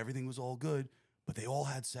kids and everything was all good. But they all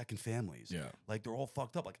had second families. Yeah. Like they're all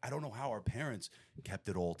fucked up. Like I don't know how our parents kept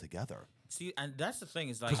it all together. See, and that's the thing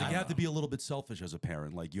is like, Because you have to be a little bit selfish as a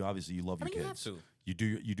parent. Like you obviously love I your mean, you have kids. to.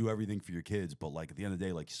 You do everything for your kids, but like at the end of the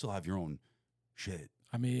day, like you still have your own shit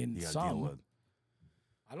I mean, you gotta deal with.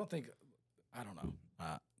 I don't think. I don't know.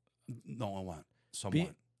 No, I want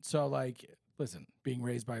somewhat. So like, listen, being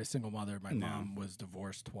raised by a single mother, my mom was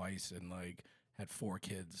divorced twice and like had 4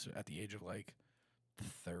 kids at the age of like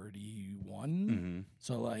 31. Mm-hmm.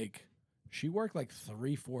 So like, she worked like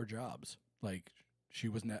 3-4 jobs. Like she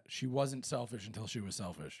wasn't selfish until she was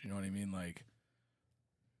selfish. You know what I mean? Like,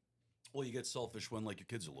 Well, you get selfish when like your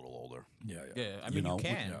kid's a little older. yeah. Yeah, I You mean, know, you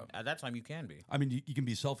can. yeah. At that time, you can be. I mean, you can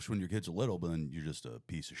be selfish when your kid's a little, but then you're just a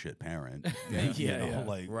piece of shit parent. Yeah, You know, yeah.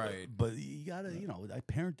 Like, Right. But you gotta,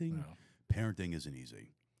 parenting isn't easy.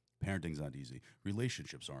 Parenting's not easy.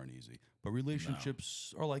 Relationships aren't easy, but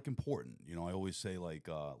relationships are like important. I always say like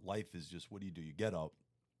life is just, what do? You get up,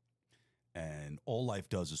 and all life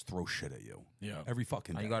does is throw shit at you. Yeah. Every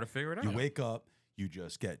fucking Now day. you got to figure it out. You wake up, you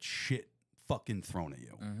just get shit fucking thrown at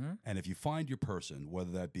you. Mm-hmm. And if you find your person,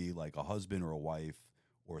 whether that be like a husband or a wife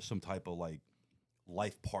or some type of like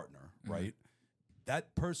life partner, right?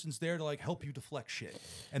 That person's there to like help you deflect shit,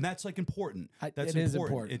 and that's like important. That's it is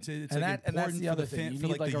important. It's and like and that's important the for other the thing. You for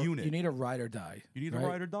need like the a, unit. You need a ride or die. You need a right?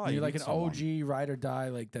 ride or die. You need You like need an someone. OG ride or die,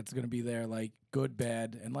 like that's gonna be there, like good,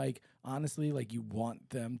 bad, and like honestly, like you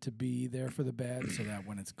want them to be there for the bad, so that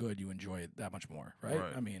when it's good, you enjoy it that much more, right?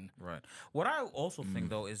 Right. I mean, Right. What I also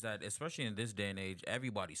think though is that especially in this day and age,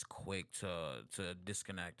 everybody's quick to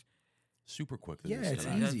disconnect. super quick. Yeah, it's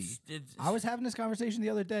Instagram. easy. I was having this conversation the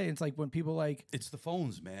other day. It's like when people like It's the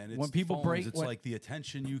phones, man. It's when the people phones. break- it's when- like the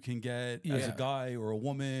attention you can get as Yeah. a guy or a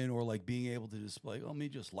woman, or like being able to just like, let me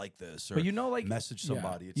just like this, or But you know, like message yeah,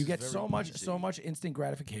 somebody. It's you get very so much, easy. so much instant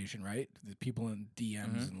gratification, right? The people in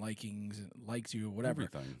DMs and likings and likes you, whatever.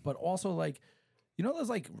 Everything. But also, like, you know, those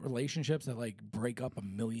like relationships that like break up a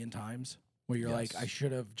million times, where you're like, Yes. I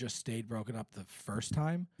should have just stayed broken up the first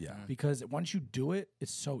time. Yeah. Because once you do it,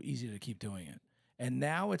 it's so easy to keep doing it. And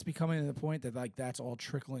now it's becoming to the point that like that's all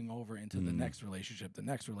trickling over into the next relationship, the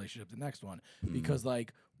next relationship, the next one. Because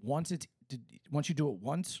like once you do it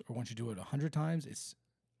once or once you do it 100 times, it's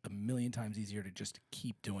a million times easier to just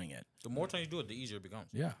keep doing it. The more time you do it, the easier it becomes.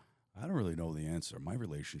 Yeah. I don't really know the answer. My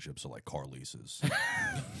relationships are like car leases.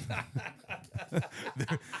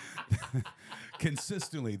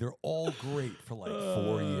 Consistently, they're all great for like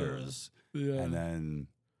 4 years. Yeah. And then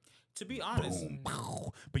To be honest,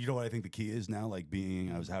 boom. But you know what I think the key is now? Like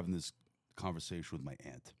I was having this conversation with my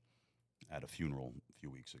aunt at a funeral a few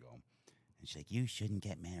weeks ago. And she's like, you shouldn't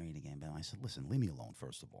get married again, Bill. I said, listen, leave me alone,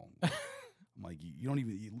 first of all. I'm like, you don't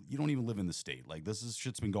even live in the state. Like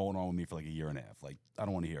shit's been going on with me for like a year and a half. Like, I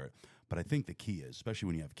don't want to hear it. But I think the key is, especially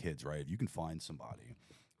when you have kids, right? If you can find somebody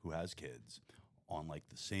who has kids on like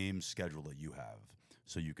the same schedule that you have,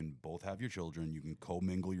 so you can both have your children, you can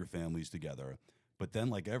commingle your families together. But then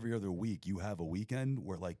like every other week, you have a weekend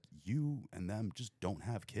where like you and them just don't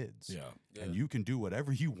have kids. Yeah. And you can do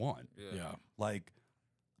whatever you want. Yeah. Like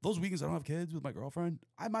those weekends I don't have kids with my girlfriend,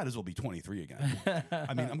 I might as well be 23 again.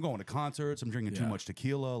 I mean, I'm going to concerts, I'm drinking too Yeah. much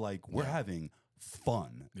tequila, like we're having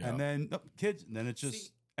fun. Yeah. And then kids, and then it's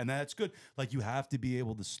just and that's good. Like you have to be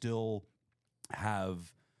able to still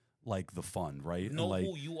have like the fun, right? know and, like,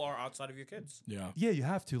 who you are outside of your kids. Yeah. yeah, you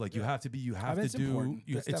have to. Like you have to be. You have mean, to it's do. important.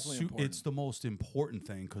 It's definitely important. It's the most important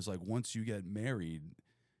thing because like once you get married,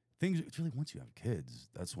 things. It's really once you have kids,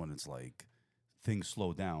 that's when it's like things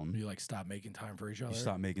slow down. You like stop making time for each other. You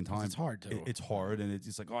stop making 'Cause time. It's hard to. It's hard, and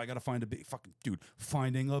it's like, oh, I gotta find a big fucking dude.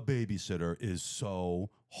 Finding a babysitter is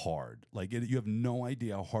so hard. Like you have no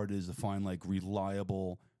idea how hard it is to find like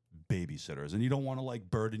reliable babysitters, and you don't want to like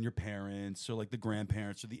burden your parents or like the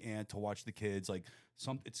grandparents or the aunt to watch the kids. Like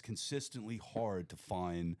it's consistently hard to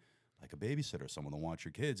find like a babysitter, someone to watch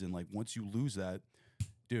your kids, and like once you lose that,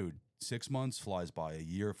 dude. 6 months flies by, a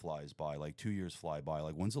year flies by, like 2 years fly by.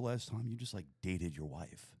 Like, when's the last time you just like dated your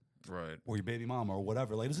wife? Right. Or your baby mama or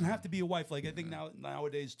whatever. Like, it doesn't have to be a wife. Like, I think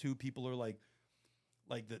nowadays too, people are like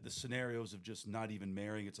the scenarios of just not even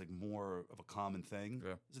marrying. It's like more of a common thing.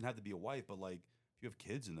 Yeah. It doesn't have to be a wife, but like if you have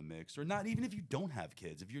kids in the mix, or not even if you don't have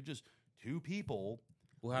kids, if you're just two people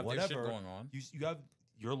Who have whatever, their shit going on. you have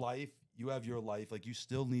your life. You have your life. Like, you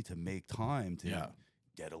still need to make time to. Yeah.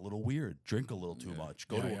 Get a little weird, drink a little too much,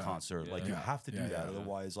 go Yeah, to a yeah. concert. Yeah, like yeah. you have to do Yeah, that. yeah.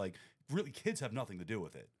 Otherwise, like really, kids have nothing to do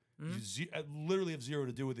with it. You literally have zero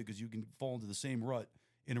to do with it because you can fall into the same rut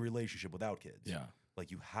in a relationship without kids. Yeah.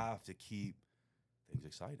 Like you have to keep things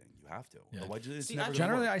exciting. You have to. Yeah. Otherwise, it's See, never gonna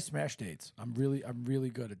Generally, work. I smash dates. I'm really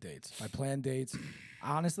good at dates. I plan dates.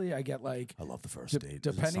 Honestly, I get like I love the first de- date.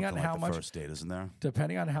 There's depending on something like how the much- first date, isn't there?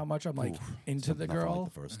 depending on how much I'm like Oof, into the nothing girl.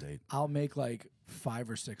 like the first date. I'll make like 5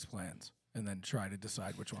 or 6 plans and then try to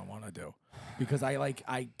decide which one I want to do, because I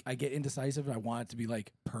get indecisive and I want it to be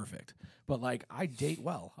like perfect. But like I date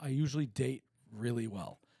well. I usually date really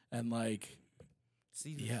well, and like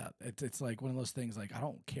See, yeah, it's like one of those things. Like I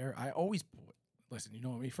don't care. I always listen. You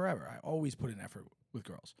know me forever. I always put in effort with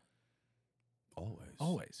girls. Always.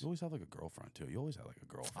 Always. You always have like a girlfriend too. You always have like a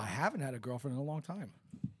girlfriend. I haven't had a girlfriend in a long time.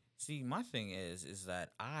 See, my thing is that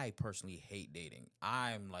I personally hate dating.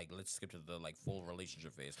 I'm like, let's skip to the like full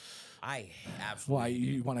relationship phase. I absolutely Why hate you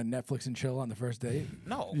dating. want to Netflix and chill on the first date?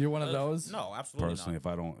 No, You're one of those? No, absolutely Personally, if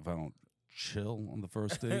I don't chill on the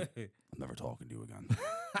first date, not. I'm never talking to you again.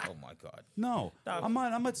 Oh my god. No,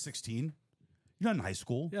 I'm at 16. You're not in high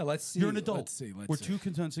school. Yeah, let's see. You're an adult. Let's see. We're two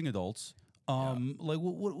consenting adults. Like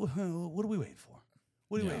what are we waiting for?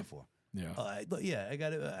 What are you Yeah. waiting for? Yeah. I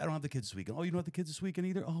don't have the kids this weekend. Oh, you don't have the kids this weekend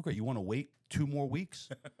either? Oh, great. You want to wait 2 more weeks?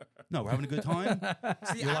 No, we're having a good time.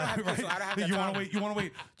 See, I don't have kids, so I don't have that You want time. to wait? You want to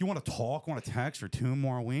wait? You want to talk? Want to text for 2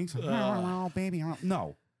 more weeks? Oh, baby.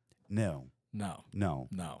 No. No. No.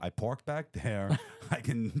 No. I parked back there. I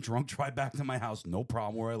can drunk drive back to my house. No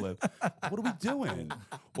problem where I live. What are we doing?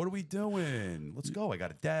 What are we doing? Let's go. I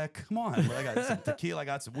got a deck. Come on. I got some tequila. I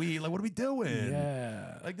got some weed. Like, what are we doing?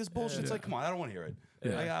 Yeah. Like, this bullshit's like, come on. I don't want to hear it.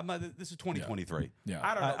 Yeah. Like, I'm not, this is 2023. Yeah.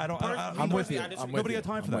 I don't know. I don't. I'm with you. I disagree. I'm with Nobody you. got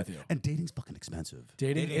time for I'm that. with you. And dating's fucking expensive.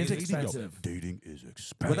 Dating Dating is is expensive. Dating is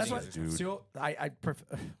expensive, But that's what, dude. so I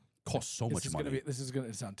Costs so much money. This is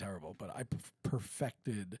gonna sound terrible, but I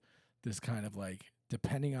perfected this kind of like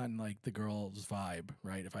depending on like the girl's vibe,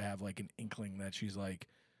 right? If I have like an inkling that she's like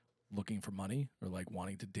looking for money or like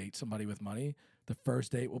wanting to date somebody with money, the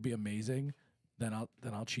first date will be amazing. Then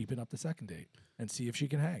I'll cheapen up the second date and see if she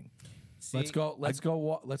can hang. See, Let's go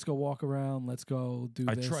walk around. Let's go do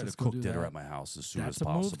I this. try to let's go cook do dinner that. at my house as soon That's as a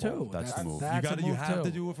move, possible. too. That's the move. That's a You move, have too.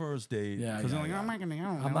 to do a first date. Yeah, Because yeah, they're like, yeah. I'm not gonna,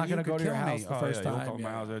 I'm not gonna go to your house the first You'll time, come to my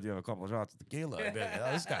yeah. house after you have a couple of shots of tequila.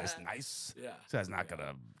 This guy's nice. Yeah. This guy's not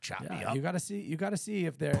gonna chop me Yeah, up. you gotta see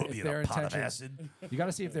if their Put me if in their a pot of intentions. acid. You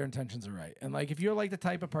gotta see if their intentions are right. And like if you're like the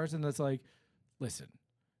type of person that's like, listen,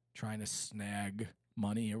 trying to snag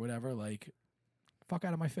money or whatever, like, fuck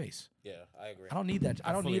out of my face. Yeah, I agree. I don't need that.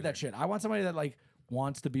 I don't fully need that agree. shit. I want somebody that like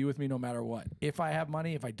wants to be with me no matter what. If I have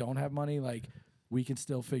money, if I don't have money, like we can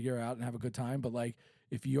still figure out and have a good time. But like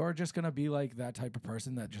if you're just gonna be like that type of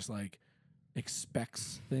person that just like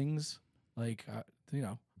expects things, like you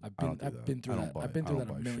know, I've I don't do I've that. been through I don't that. buy- I've been I through don't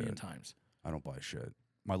that a buy million shit. times. I don't buy shit.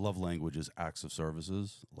 My love language is acts of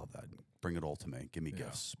services. Love that. Bring it all to me. Give me Yeah.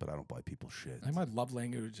 gifts, but I don't buy people shit. I think my love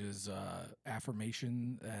language is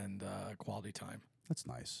affirmation and quality time. That's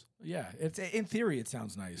nice. Yeah, it's in theory it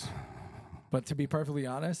sounds nice, but to be perfectly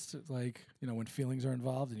honest, like you know when feelings are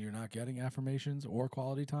involved and you're not getting affirmations or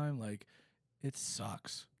quality time, like it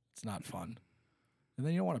sucks. It's not fun, and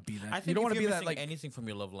then you don't want to be that. I think you don't if want to you're be that missing like anything from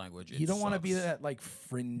your love language. you it don't want to be sucks. that like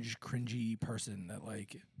fringe, cringy person that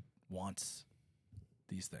like wants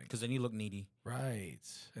these things. Because then you look needy. Right,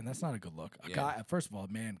 and that's not a good look. A Yeah. guy, first of all, a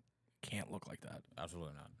man can't look like that.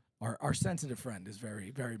 Absolutely not. Our sensitive friend is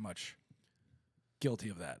very, very much guilty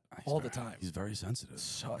of that all the time. He's very sensitive.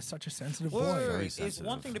 Such a sensitive boy. Very It's one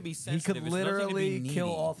sensitive. thing to be He sensitive. could it's another thing to be literally kill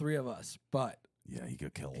needy. all three of us, but Yeah, he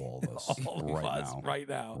could kill all of us all right of us now. right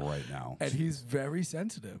now. Right now. And he's very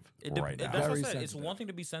sensitive. Right now. That's what I Very said. It's sensitive. one thing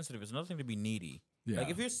to be sensitive. It's another thing to be needy. Yeah. Like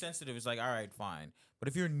if you're sensitive, it's like all right, fine. But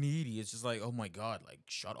if you're needy, it's just like oh my god, like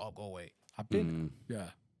shut up, go away. I've been, yeah.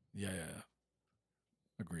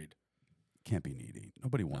 Agreed. Can't be needy.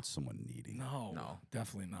 Nobody wants someone needy. No,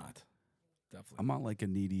 definitely not. Definitely. I'm not like a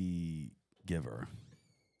needy giver.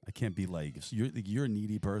 I can't be like you're a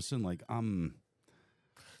needy person. Like I'm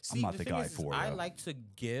not the thing guy is for I you. like to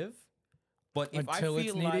give, but if Until I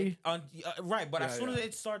it's feel needy? like right, but as Yeah, soon as yeah.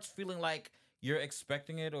 it starts feeling like you're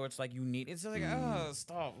expecting it or it's like you need, it's like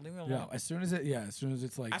stop, leave me alone. Yeah, as soon as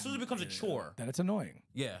it's like As soon as it becomes a chore. then it's annoying.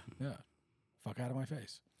 Yeah. Yeah. Fuck out of my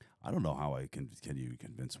face. I don't know how can you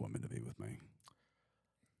convince women to be with me.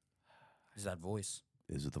 Is that voice?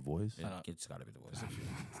 Is it the voice? It's got to be the voice.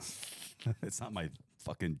 It's not my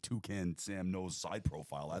fucking toucan Sam Nose side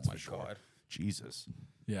profile. That's for sure. God. Jesus.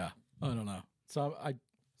 Yeah. I don't know. So I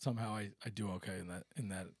do okay in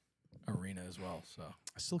that arena as well. So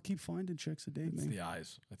I still keep finding chicks to date it's me. the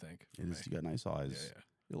eyes, I think. for It is. me. You got nice eyes. Yeah.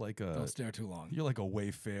 You're like Don't stare too long. you're like a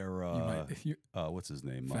Wayfair. You What's his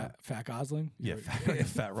name? Fat Gosling? Yeah,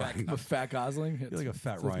 fat Ryan. A fat Gosling? It's, like a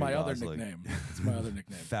fat it's Ryan my other Gosling. nickname. It's my other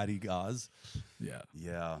nickname. Fatty Goz. Yeah.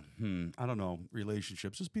 Yeah. I don't know.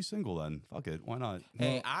 Relationships. Just be single then. Fuck it. Why not?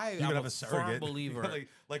 Hey, You I'm could a have a surrogate. firm believer.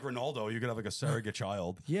 like Ronaldo, you could have like a surrogate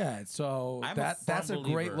child. Yeah, so I'm a that's a firm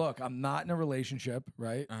great believer. look. I'm not in a relationship,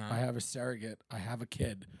 right? Uh-huh. I have a surrogate. I have a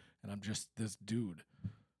kid, and I'm just this dude.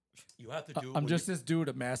 You have to do. I'm just this dude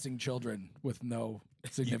amassing children with no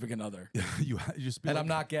significant other, you just be and like- I'm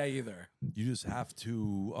not gay either, You just have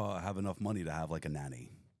to have enough money to have like a nanny,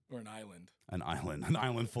 or an island. an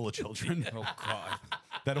island full of children Oh God.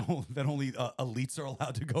 that only elites are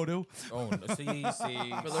allowed to go to. Oh, no. see,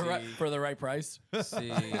 For the right price.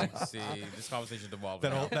 see. This conversation devolved.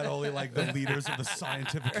 now. That only like the leaders of the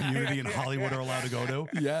scientific community in Hollywood are allowed to go to.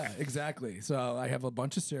 Yeah, exactly. So I have a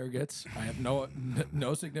bunch of surrogates. I have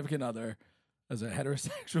no significant other. As a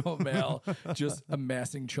heterosexual male, just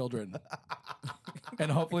amassing children, and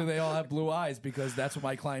hopefully they all have blue eyes because that's what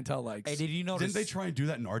my clientele likes. Hey, did you notice? Didn't they try and do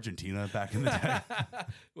that in Argentina back in the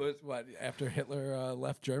day? What after Hitler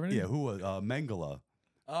left Germany? Yeah, who was Mengele?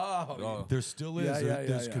 Oh, There still is. Yeah,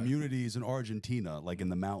 There's yeah. communities in Argentina, like in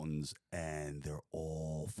the mountains, and they're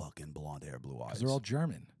all fucking blonde hair, blue eyes. they're all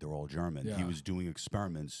German. They're all German. Yeah. He was doing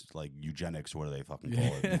experiments like eugenics. What do they fucking call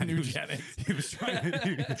it? Yeah, He was- eugenics. He was trying.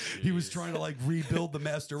 He was trying to like rebuild the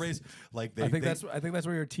master race. Like I think that's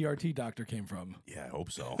where your TRT doctor came from. Yeah, I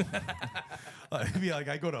hope so.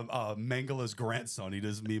 I go to Mengele's grandson. He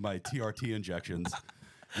does me my TRT injections.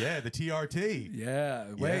 Yeah, the TRT. Yeah.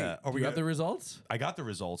 Wait. Yeah. Are Do we you have gonna- the results? I got the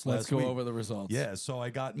results Let's last go week. over the results. Yeah, so I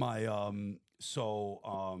got my And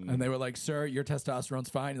they were like, "Sir, your testosterone's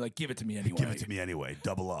fine." You're like, "Give it to me anyway." give it to me anyway.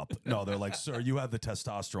 Double up. No, they're like, sir, you have the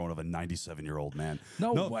testosterone of a 97-year-old man.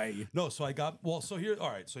 No way. No, so I got So here's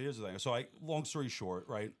the thing. So long story short,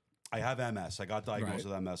 right? I have MS. I got diagnosed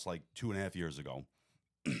with MS like 2.5 years ago.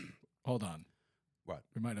 Hold on. What?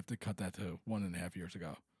 We might have to cut that to 1.5 years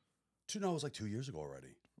ago. No, it was like 2 years ago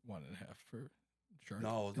already. 1.5 for insurance,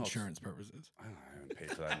 No, insurance purposes. I haven't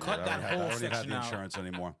paid for that. Cut I that don't whole even have section the out. insurance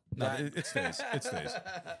anymore. No, it stays. It stays.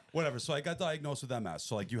 Whatever. So I got diagnosed with MS.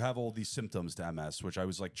 So like you have all these symptoms to MS, which I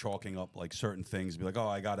was like chalking up like certain things, be like, oh,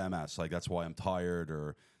 I got MS. Like that's why I'm tired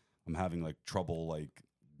or I'm having like trouble like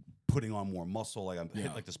putting on more muscle. Like I'm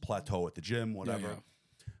hit like this plateau at the gym, whatever.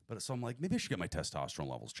 Yeah. But so I'm like, maybe I should get my testosterone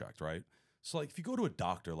levels checked, right? So like if you go to a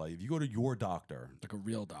doctor, like if you go to your doctor, Like a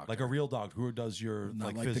real doctor. like a real doctor who does your Not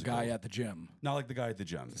like like the physical, guy at the gym. not like the guy at the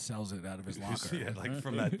gym. Sells it out of his locker. Yeah, like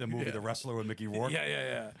from the movie The Wrestler with Mickey Rourke.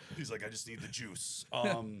 Yeah. He's like, I just need the juice.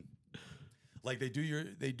 Like they do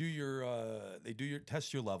your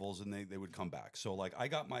test your levels and they would come back. So like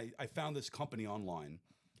I found this company online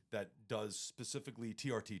that does specifically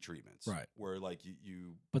TRT treatments. Right. Where like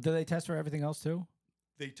you But do they test for everything else too?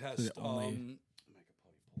 they test they only- I could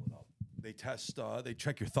probably pull it up. They test they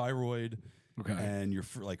check your thyroid Okay. and your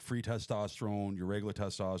like free testosterone, your regular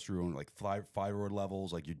testosterone, like thyroid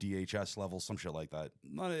levels, like your DHS levels, some shit like that.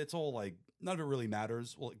 It's all like none of it really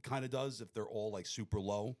matters. Well, it kind of does if they're all like super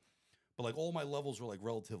low, but like all my levels were like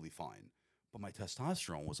relatively fine. But my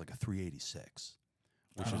testosterone was like a 386,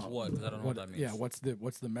 which is What? 'Cause I don't know what that means. Yeah, what's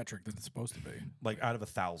the metric that it's supposed to be? like out of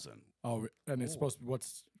 1,000. Oh, and it's supposed to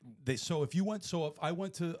what's If I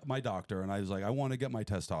went to my doctor and I was like, I want to get my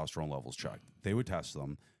testosterone levels checked, they would test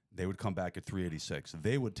them. They would come back at 386.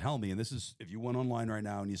 They would tell me, and this is if you went online right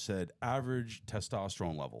now and you said average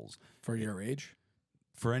testosterone levels for your age?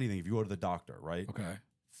 for anything, if you go to the doctor, right? Okay.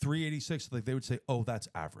 386, like they would say, oh, that's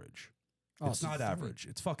average. Oh, It's so not three. average.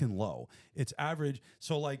 It's fucking low. It's average.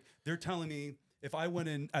 So like they're telling me if I went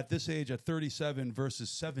in at this age at 37 versus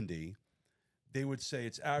 70, they would say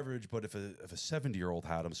it's average, but if a 70-year-old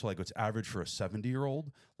had them, so like it's average for a 70-year-old,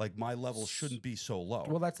 like my levels shouldn't be so low.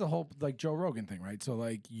 Well, that's the whole like Joe Rogan thing, right? So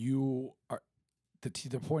like you are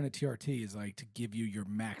the point of TRT is like to give you your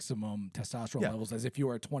maximum testosterone Yeah. levels as if you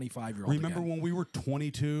were a 25-year-old. Remember when we were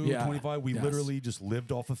 22, Yeah. 25, we Yes. literally just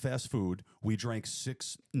lived off of fast food. We drank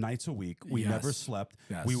 6 nights a week. We never Yes. slept.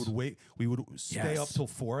 Yes. We would stay up Yes. till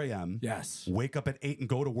 4 a.m. Yes. Wake up at 8 and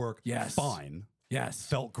go to work. Yes. Fine. Yes.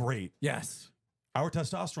 Felt great. Yes. Our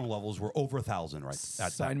testosterone levels were over 1,000 right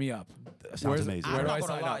at Sign me up. That sounds amazing. Where I'm do not I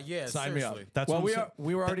gonna sign lie, up? yeah, sign me seriously. up. That's well, what I'm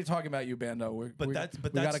we were already talking about you, Bando. We got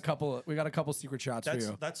a couple secret shots for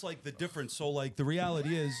you. That's like the difference. So like the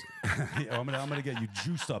reality is, yeah, I'm gonna get you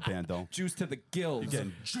juiced up, Bando. Juice to the gills. You're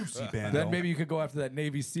getting juicy, Bando. Then maybe you could go after that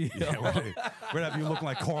Navy SEAL. Yeah, we're gonna have you looking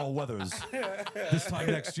like Carl Weathers this time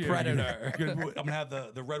next year. Predator. I'm gonna have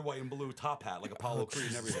the red, white, and blue top hat like Apollo Creed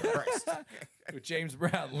and everything. With James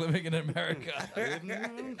Brown living in America.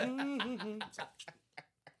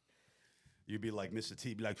 You'd be like Mr.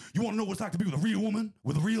 T, be like, you want to know what it's like to be with a real woman,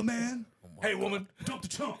 with a real man? Hey, woman, jump the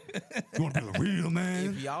chump. You want to be with a real man?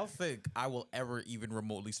 If y'all think I will ever even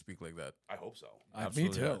remotely speak like that, I hope so. Me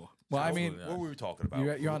Absolutely too. not. Well, I mean, Absolutely What were we talking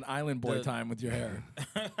about? you're on island boy The- time with your hair.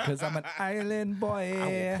 Because I'm an island boy. I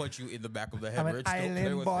will punch you in the back of the head. I'm an Rich. Don't play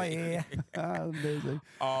island with boy. me.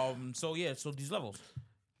 Amazing. So these levels.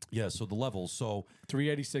 Yeah, so the levels. So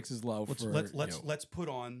 386 is low for let's put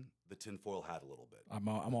on the tinfoil hat a little bit. I'm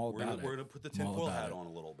all We're about it. gonna put the I'm all tinfoil about hat it. on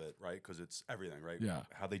a little bit, right? Because it's everything, right? Yeah.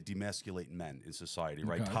 How they demasculate men in society,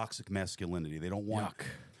 right? Okay. Toxic masculinity. They don't want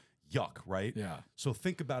yuck, right? Yeah. So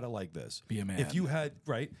think about it like this: Be a man. If you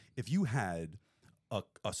had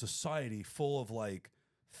a society full of like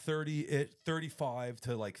 35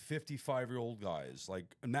 to like 55-year-old guys, like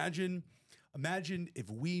imagine if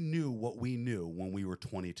we knew what we knew when we were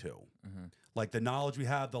 22. Like the knowledge we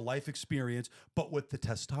have, the life experience, but with the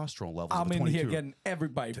testosterone levels. I'm of in 22. here getting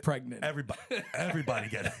everybody pregnant.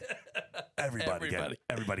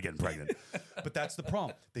 Everybody getting pregnant. But that's the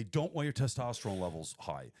problem. They don't want your testosterone levels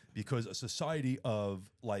high because a society of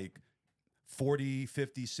like 40,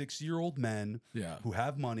 50, 60-year-old men Yeah. who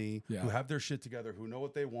have money, Yeah. who have their shit together, who know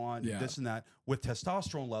what they want, Yeah. this and that, with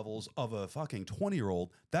testosterone levels of a fucking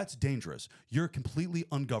 20-year-old, that's dangerous. You're completely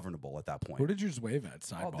ungovernable at that point. Who did you just wave at?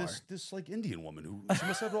 Oh, Sidebar. this like Indian woman who she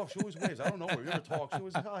must have it off. She always waves. I don't know her. We never talk. She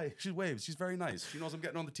always hi. She waves. She's very nice. She knows I'm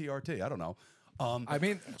getting on the TRT. I don't know. I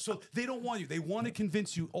mean, So they don't want you. They want to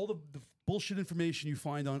convince you all the bullshit information you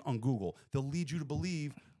find on Google. They'll lead you to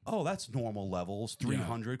believe, oh, that's normal levels,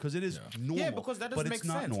 300, because it is normal. Yeah, because that doesn't but make it's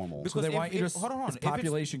not sense. normal. Because so they if- want you if- to. hold on, It's if it's-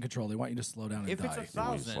 population control. They want you to slow down and if die. it's a They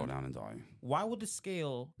want you to 1,000, slow down and die. why would the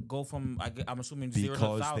scale go from? I'm assuming 0 to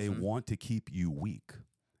Because 1,000. they want to keep you weak.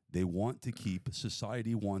 They want to keep,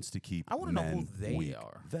 society wants to keep I wanna know who men they weak.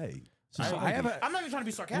 are. They. I'm not even trying to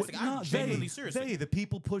be sarcastic. I'm genuinely serious. The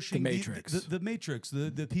people pushing The Matrix. the Matrix,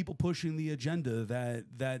 the people pushing the agenda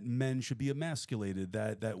that men should be emasculated,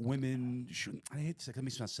 that women should. I hate to say, let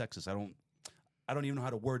me sound sexist. I don't even know how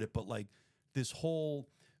to word it, but like this whole,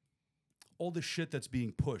 all the shit that's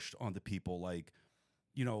being pushed onto people, like,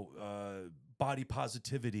 you know, body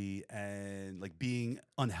positivity and like being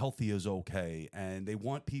unhealthy is okay, and they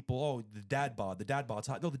want people. Oh, the dad bod's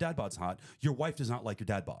hot. No, the dad bod's hot. Your wife does not like your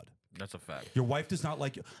dad bod. That's a fact. Your wife does not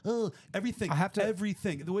like you. Everything.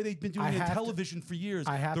 Everything. The way they've been doing it in television for years.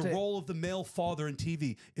 The role of the male father in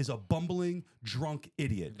TV is a bumbling, drunk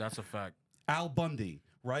idiot. That's a fact. Al Bundy,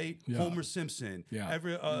 right? Yeah. Homer Simpson.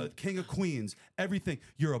 Yeah. King of Queens. Everything.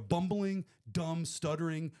 You're a bumbling, dumb,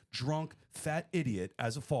 stuttering, drunk, fat idiot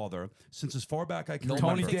as a father since as far back I can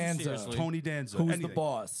Tony remember. Danza. Tony Danza. Who's Anything. the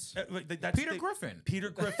boss? Peter Griffin. Peter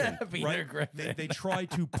Griffin. Peter right? Griffin. They try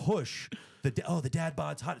to push the dad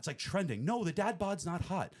bod's hot. It's like trending. No, the dad bod's not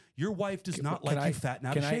hot. Your wife does not like you fat and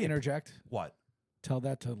out of shape. Can I interject? What? Tell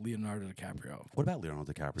that to Leonardo DiCaprio. What about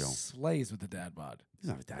Leonardo DiCaprio? Slays with the dad bod. He's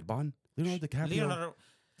not a dad bod. Leonardo DiCaprio.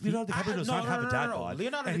 Leonardo DiCaprio does not have a dad bod.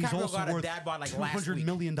 Leonardo and he's DiCaprio also got a worth dad bod like last $200 week.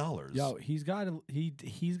 million. Yo, he's got a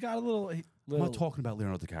little. I'm not talking about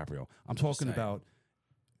Leonardo DiCaprio. I'm talking saying. about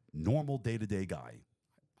normal day-to-day guy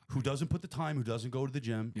who doesn't put the time, who doesn't go to the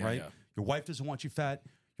gym, right? Yeah. Your wife doesn't want you fat.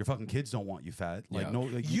 Your fucking kids don't want you fat. Like Yeah. no,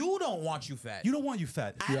 like, You don't want you fat. you don't want you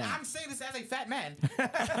fat. I'm saying this as a fat man.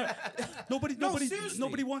 Nobody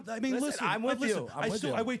seriously. wants. I mean, listen. I'm with listen, you. I'm with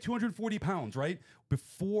you. I weigh 240 pounds, right?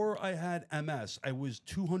 Before I had MS, I was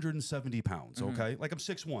 270 pounds. Okay, like I'm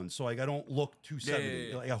 6'1", so like I don't look 270.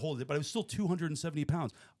 Yeah. Like I hold it, but I was still 270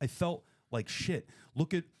 pounds. I felt like shit.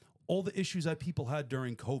 Look at all the issues that people had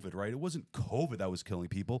during COVID, right? It wasn't COVID that was killing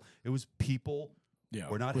people. It was people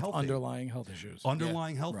were not with healthy. underlying health issues.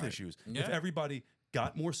 Underlying health Right. issues. Yeah. If everybody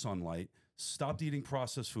got more sunlight, stopped eating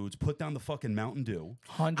processed foods, put down the fucking Mountain Dew.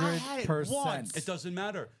 100%. once. It doesn't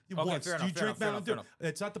matter. Okay, Once. fair Do you enough, fair drink enough, fair Mountain Dew? enough.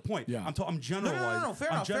 It's not the point. Yeah. I'm generalizing. No, fair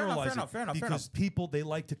I'm enough, fair enough, generalizing fair enough, fair because people, they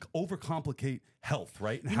like to overcomplicate health,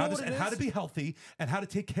 right? And You how know what it how to is? be healthy and how to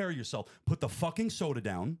take care of yourself. Put the fucking soda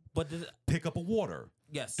down. But Pick up a water.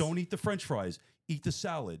 Yes. Don't eat the French fries. Eat the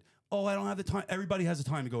salad. Oh, I don't have the time. Everybody has the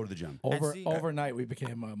time to go to the gym. Overnight, we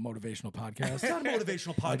became a motivational podcast. It's not a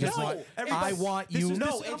motivational podcast. just want- I want you-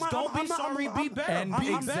 don't be sorry, be better. And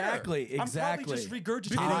I'm exactly, better. I'm probably just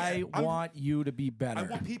regurgitating. I want you to be better. I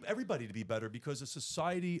want everybody to be better because a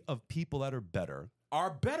society of people that are better, Are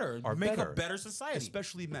better. Are Make better. a better society.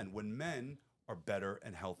 especially men. When men are better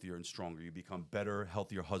and healthier and stronger, you become better,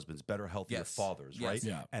 healthier husbands, better, healthier Yes. fathers, Yes. right?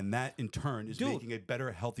 Yeah. And that in turn is Dude, making a better,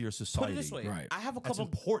 healthier Put society. it this way. Right. I have a That's couple.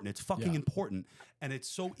 important. It's fucking Yeah. important. And it's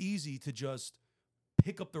so easy to just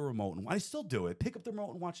pick up the remote. And I still do it. Pick up the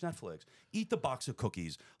remote and watch Netflix. Eat the box of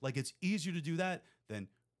cookies. Like, it's easier to do that than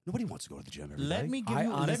nobody wants to go to the gym every day. Let me give I you.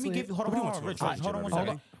 Let me honestly- give you. Hold Nobody on, wants to go Rich. to the Hold gym on one every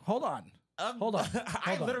second. day. Hold on. Hold on.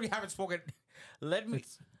 I literally haven't spoken. Let me.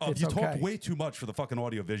 Oh, It's you okay. talk way too much for the fucking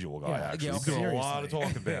audio visual guy, Yeah, actually. yeah, You're doing a lot of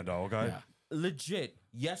seriously. talking, Bando, okay? Yeah. Legit.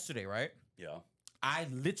 Yesterday, right? Yeah. I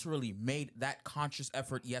literally made that conscious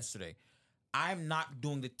effort yesterday. I'm not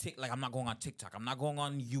doing the I'm not going on TikTok. I'm not going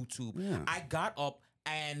on YouTube. Yeah. I got up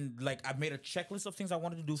and like I made a checklist of things I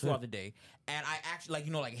wanted to do throughout the day, and I actually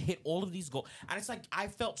hit all of these goals. And it's like I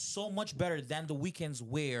felt so much better than the weekends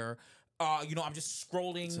where. I'm just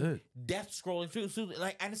scrolling, death scrolling through,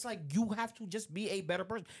 and it's like you have to just be a better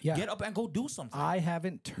person. Yeah. Get up and go do something. I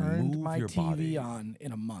haven't turned Move my your TV body. on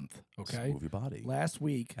in a month. Okay. Move your body. Last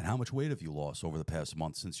week. And how much weight have you lost over the past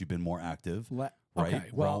month since you've been more active? Right? Okay,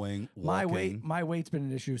 well, Rowing, my walking. weight's been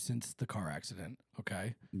an issue since the car accident.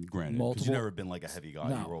 Okay. Granted, because multiple- you've never been like a heavy guy.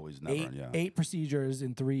 No. You were always never, eight procedures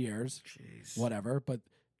in 3 years. Jeez. Whatever. But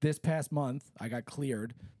this past month, I got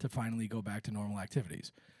cleared to finally go back to normal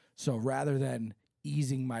activities. So rather than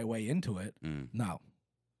easing my way into it, no,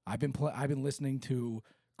 I've been listening to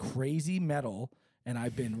crazy metal, and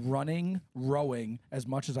I've been rowing as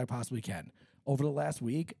much as I possibly can. Over the last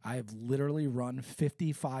week, I've literally run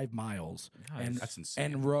 55 miles and That's insane.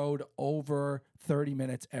 and rode over 30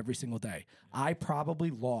 minutes every single day. I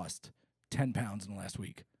probably lost 10 pounds in the last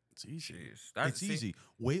week. It's easy. Jeez. It's easy.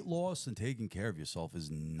 Weight loss and taking care of yourself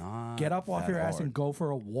is not. Get up off that your ass hard. and go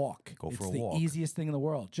for a walk. Go for it's a the walk. easiest thing in the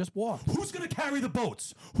world. Just walk. Who's gonna carry the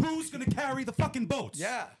boats? Who's gonna carry the fucking boats?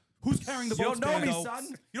 Yeah. Who's carrying the You boats? don't know me, Bando? son.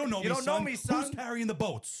 You don't know You me, don't know son. me, son. Who's carrying the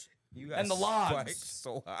boats? You And the logs. spiked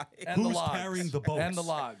so high. And the Who's logs. carrying the boats? And the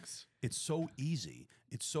logs. It's so easy.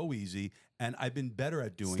 It's so easy, and I've been better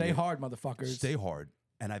at doing it. Stay hard, motherfuckers. Stay hard,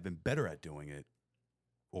 and I've been better at doing it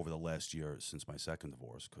over the last year since my second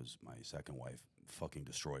divorce, because my second wife fucking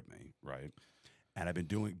destroyed me, right? and I've been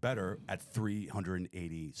doing better at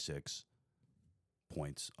 386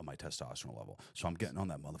 points of my testosterone level. So I'm getting on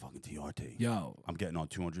that motherfucking TRT. Yo, I'm getting on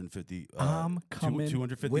 250. I'm coming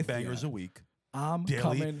 250 with bangers ya. a week. I'm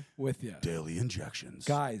coming with you. Daily injections.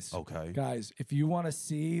 Guys, Okay. Guys, if you want to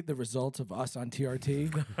see the results of us on TRT,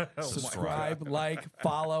 subscribe, like,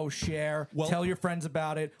 follow, share, tell your friends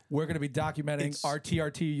about it. We're going to be documenting our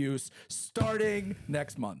TRT use starting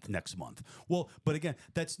next month. Well, but again,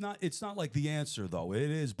 it's not like the answer though. It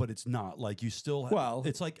is, but it's not. Like you still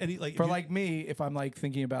it's like any like for like me, if I'm like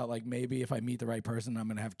thinking about like maybe if I meet the right person, I'm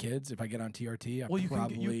going to have kids. If I get on TRT, I probably will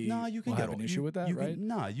have an issue with that, right?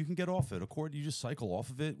 You can get off it. You just cycle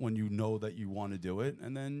off of it when you know that you want to do it,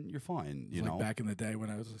 and then you're fine. You know, back in the day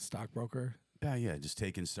when I was a stockbroker. Yeah, just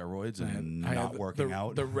taking steroids and not working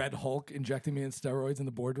out. The Red Hulk injecting me in steroids in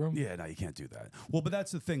the boardroom. Yeah, no, you can't do that. Well, but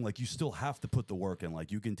that's the thing. Like, you still have to put the work in.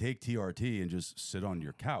 Like, you can take TRT and just sit on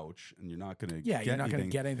your couch, and you're not gonna you're not gonna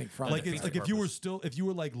get anything from like it. It's like if you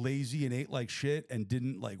were like lazy and ate like shit and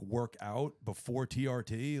didn't like work out before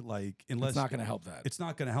TRT, like unless it's not gonna help that. It's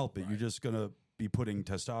not gonna help it. Right. You're just gonna be putting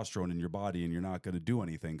testosterone in your body, and you're not gonna do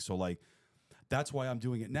anything. So like. That's why I'm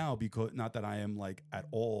doing it now, because not that I am like at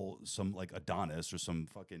all some like Adonis or some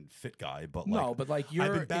fucking fit guy, but like no, but like you're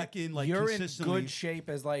I've been back in like you're in good shape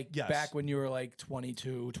as like back when you were like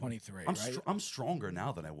 22, 23. I'm stronger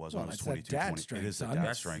now than I was when I was 22. Dad strength, it is the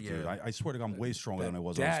dad strength, dude. I swear to God, I'm way stronger than I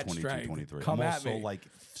was when I was 22, 23. Come I'm at also me. like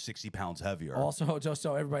 60 pounds heavier. Also, just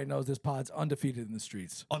so everybody knows, this pod's undefeated in the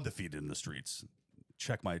streets. Undefeated in the streets.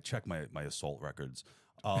 Check my assault records.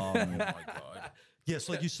 Oh my God. Yes,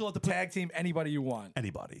 like you still have to tag team anybody you want.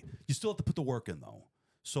 Anybody. You still have to put the work in though.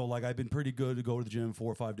 So like I've been pretty good to go to the gym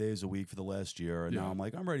 4 or 5 days a week for the last year, and now I'm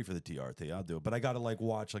like I'm ready for the TRT. I'll do it, but I got to like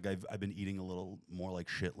watch. Like I've been eating a little more like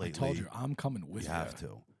shit lately. I told you I'm coming with you. You have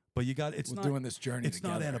to. But you got we're not doing this journey. It's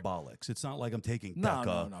together. Not anabolics. It's not like I'm taking no,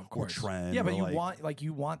 of course. Or Tren. Yeah, but you like,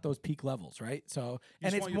 want those peak levels, right? So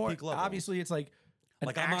and it's more obviously it's like.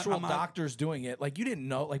 Like actual doctors doing it. Like you didn't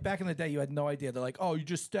know. Like back in the day, you had no idea. They're like, oh, you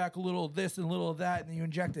just stack a little of this and a little of that, and then you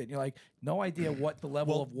inject it. And you're like, no idea what the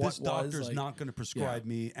level of what this doctor's was. Not going to prescribe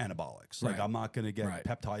me anabolics. Like I'm not going to get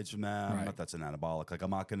peptides from that. Not that's an anabolic. Like I'm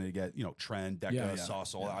not going to get Tren, Deca,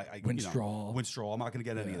 Sosol, Winstrol. I'm not going to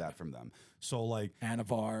get any of that from them. So like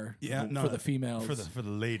Anavar, for the females, for the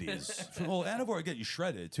ladies. Well, Anavar will get you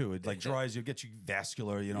shredded too. It like dries you, get you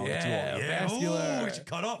vascular. vascular. Ooh, get you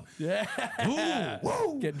cut up. Yeah,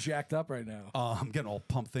 woo, getting jacked up right now. I'm getting all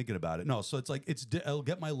pumped thinking about it. No, so it's like it'll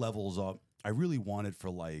get my levels up. I really want it for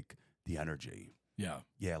like the energy.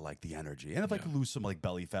 Yeah, like the energy. And if I could lose some like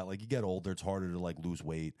belly fat, like you get older, it's harder to like lose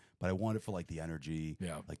weight. But I want it for like the energy,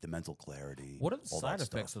 like the mental clarity. What are the side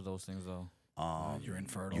effects of those things though? You're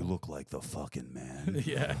infertile. You look like the fucking man.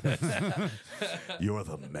 Yeah. You're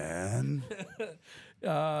the man.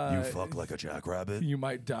 You fuck like a jackrabbit. You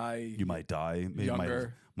might die. Maybe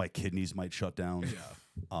younger. My kidneys might shut down.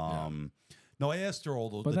 No, I asked her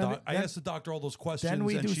all those. I asked the doctor all those questions. Then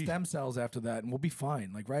we do stem cells after that, and we'll be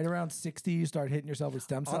fine. Like right around 60, you start hitting yourself with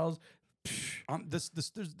stem cells.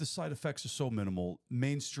 The side effects are so minimal.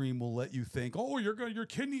 Mainstream will let you think, oh, your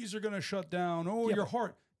kidneys are gonna shut down. Oh, your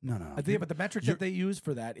heart. No. But the metric that they use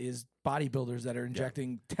for that is bodybuilders that are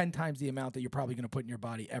injecting 10 times the amount that you're probably going to put in your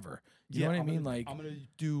body ever. You know what I mean? Like I'm going to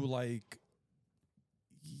do like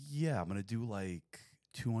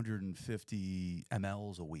 250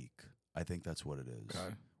 mLs a week. I think that's what it is,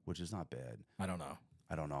 which is not bad. I don't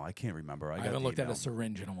know. I can't remember. I haven't looked at a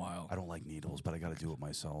syringe in a while. I don't like needles, but I got to do it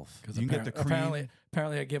myself. Because you can get the cream.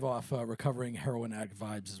 Apparently, I give off recovering heroin addict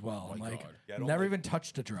vibes as well. I'm like, never even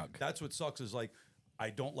touched a drug. That's what sucks is like, I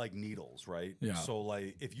don't like needles, right? Yeah. So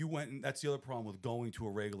like, if you went, and that's the other problem with going to a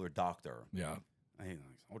regular doctor. Yeah.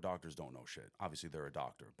 Doctors don't know shit. Obviously, they're a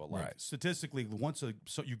doctor, but like statistically,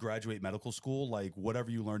 so you graduate medical school, like whatever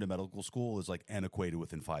you learned in medical school is like antiquated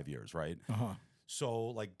within 5 years, right? So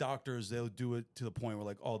like doctors, they'll do it to the point where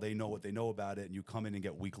like, oh, they know what they know about it, and you come in and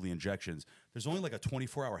get weekly injections. There's only like a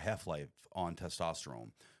 24-hour half-life on testosterone.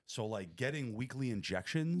 So like getting weekly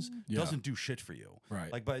injections doesn't do shit for you.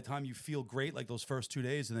 Right. Like by the time you feel great, like those first 2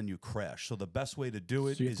 days, and then you crash. So the best way to do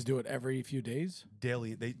it is you have to do it every few days?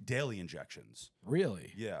 Daily injections.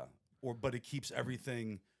 Really? Yeah. But it keeps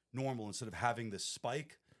everything normal instead of having this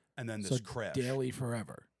spike and then this crash. Daily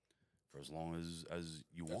forever. For as long as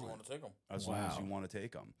you want. Want to take them. As long as you want to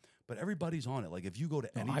take them. But everybody's on it. Like if you go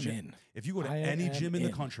to any gym, in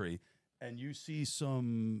the country and you see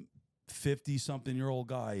some 50-something-year-old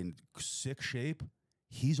guy in sick shape,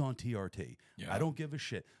 he's on TRT. I don't give a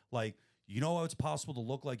shit. Like, you know how it's possible to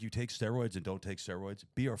look like you take steroids and don't take steroids?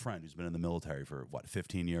 Be our friend who's been in the military for,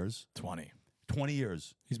 15 years? 20. 20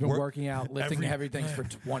 years. He's been working out, lifting heavy things for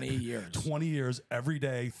 20 years. 20 years, every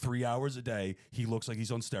day, 3 hours a day. He looks like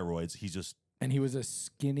he's on steroids. He's just And he was a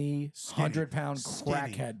skinny 100-pound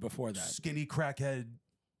crackhead before that. Skinny crackhead.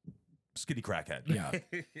 Yeah.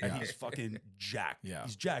 And he's fucking jacked. Yeah.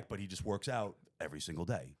 He's jacked, but he just works out every single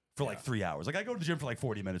day for like 3 hours. Like I go to the gym for like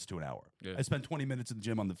 40 minutes to an hour. Yeah. I spend 20 minutes in the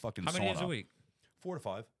gym on the fucking How many sauna. days a week? 4 to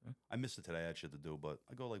 5. I missed it today. I had shit to do, but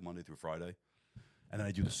I go like Monday through Friday. And then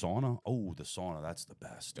I do the sauna. Oh, the sauna. That's the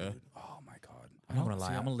best, dude. Yeah. Oh, my God. I'm not gonna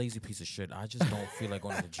lie, I'm a lazy piece of shit. I just don't feel like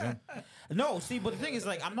going to the gym. No, see, but the thing is,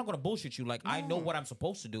 like, I'm not gonna bullshit you. Like, I know what I'm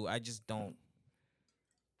supposed to do. I just don't.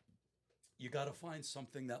 You got to find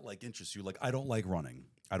something that, like, interests you. Like, I don't like running.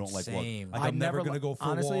 I don't like Same. Like, I'm never going to go for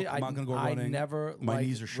honestly, a walk. I'm not going to go I running. never My liked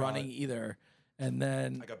knees are shot. running either. And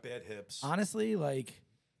then, I got bad hips. honestly, like,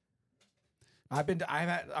 I've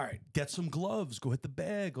had, all right. Get some gloves. Go hit the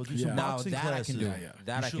bag. Go do Yeah. some Now boxing that classes. I can do. Yeah.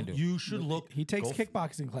 That I can do. You should look. He takes go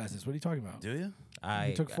kickboxing classes. What are you talking about? Do you?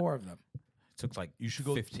 He took 4 of them. Took like You should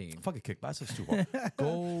go. 15. Fucking kickboxing. That's too hard.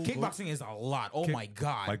 Go. Kickboxing is a lot. Oh my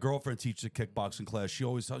god. My girlfriend teaches a kickboxing class. She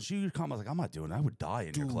always tells. She would come. I was like, I'm not doing it. I would die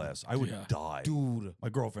in your class. I would Yeah. die, Dude. My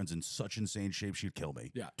girlfriend's in such insane shape. She'd kill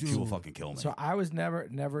me. Yeah. She will fucking kill me. So I was never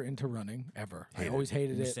into running ever. I always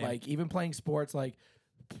hated it. Same. Like even playing sports, like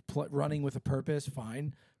running with a purpose,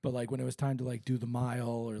 fine. But like when it was time to like do the mile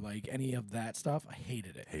or like any of that stuff, I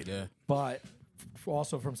hated it. Yeah. But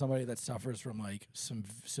also from somebody that suffers from like some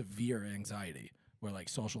severe anxiety, where like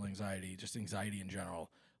social anxiety, just anxiety in general,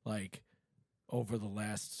 like over the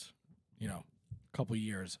last, couple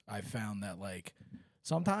years, I've found that like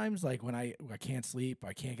sometimes like when I can't sleep,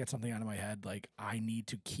 I can't get something out of my head, like I need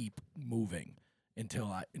to keep moving until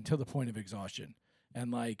the point of exhaustion. And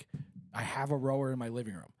like I have a rower in my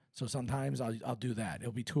living room. So sometimes I'll do that.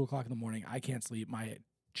 It'll be 2:00 in the morning. I can't sleep. My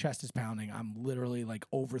chest is pounding. I'm literally like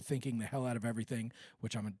overthinking the hell out of everything,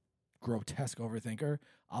 which I'm a grotesque overthinker.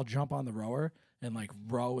 I'll jump on the rower and like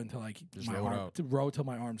row until like row till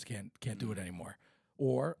my arms can't do it anymore.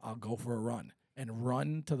 Or I'll go for a run and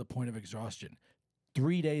run to the point of exhaustion.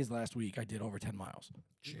 3 days last week, I did over 10 miles.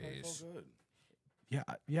 Jeez.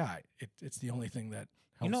 Yeah. It's the only thing that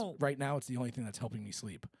helps. Right now, it's the only thing that's helping me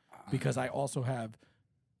sleep because I also have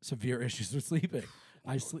severe issues with sleeping.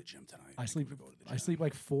 I sleep gym tonight. I sleep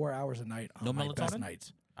like 4 hours a night on No my best melatonin?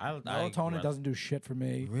 nights. Melatonin doesn't do shit for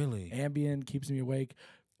me. Really? Ambien keeps me awake.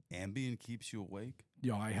 Ambien keeps you awake.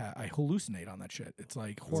 I hallucinate on that shit. It's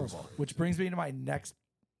like horrible. Which brings me to my next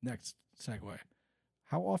segue.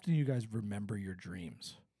 How often do you guys remember your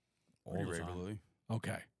dreams? Pretty regularly.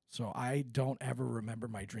 Okay. So I don't ever remember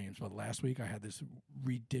my dreams, but last week I had this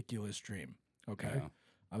ridiculous dream. Okay. Yeah.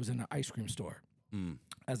 I was in an ice cream store.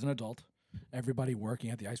 As an adult, everybody working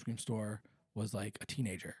at the ice cream store was like a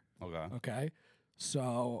teenager. Okay. Okay.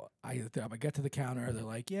 So I get to the counter. They're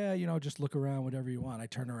like, yeah, just look around, whatever you want. I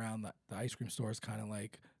turn around. The ice cream store is kind of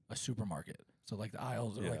like a supermarket. So like the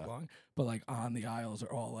aisles are like long, but like on the aisles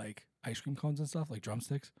are all like ice cream cones and stuff, like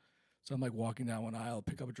drumsticks. So I'm like walking down one aisle,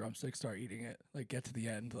 pick up a drumstick, start eating it, like get to the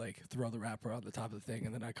end, like throw the wrapper on the top of the thing,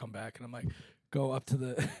 and then I come back and I'm like, go up to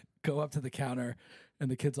the counter, and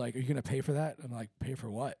the kid's like, "Are you gonna pay for that?" I'm like, "Pay for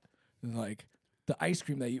what?" And they're like, "The ice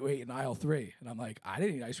cream that you ate in aisle 3." And I'm like, "I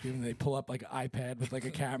didn't eat ice cream." And they pull up like an iPad with like a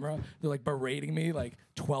camera. They're like berating me like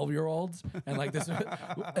 12-year-olds and like this,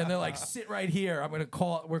 and they're like, "Sit right here.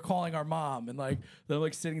 We're calling our mom." And like they're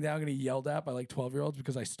like sitting down getting yelled at by like 12-year-olds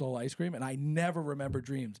because I stole ice cream. And I never remember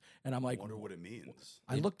dreams. And I'm like, I wonder what it means.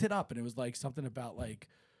 I looked it up and it was like something about like,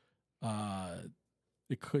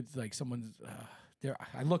 it could like someone's there.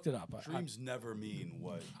 I looked it up. Dreams never mean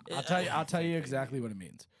what. I'll tell you exactly what it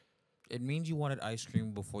means. It means you wanted ice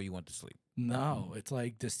cream before you went to sleep. No, it's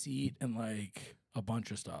like deceit and like a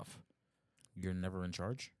bunch of stuff. You're never in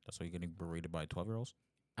charge. That's why you're getting berated by 12-year-olds.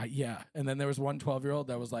 Yeah, and then there was one 12-year-old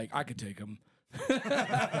that was like, I could take him.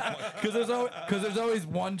 Because there's always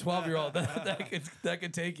one 12-year-old that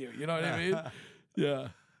could take you. You know what I mean? Yeah,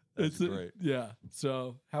 That's great. Yeah.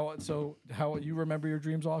 So how you remember your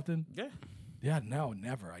dreams often? Yeah. Yeah, no,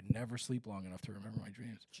 never. I never sleep long enough to remember my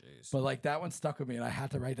dreams. Jeez. But like that one stuck with me, and I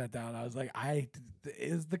had to write that down. I was like,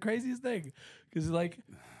 is the craziest thing because like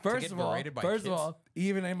first of all,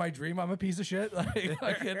 even in my dream, I'm a piece of shit. Like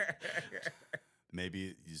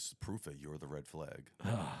Maybe it's proof that you're the red flag.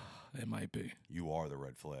 it might be. You are the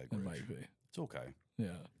red flag. It Rich. might be. It's okay. Yeah.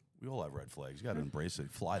 We all have red flags. You got to embrace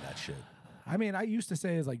it. Fly that shit. I mean, I used to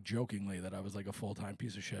say as like jokingly that I was like a full-time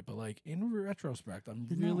piece of shit, but like in retrospect, I'm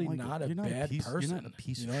really not a bad person. You're not a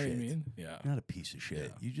piece you know of what shit. I mean? Yeah. You're not a piece of shit.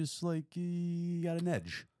 Yeah. You just like you got an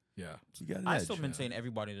edge. Yeah. You got an I edge. still maintain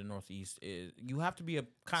everybody in the Northeast is. You have to be a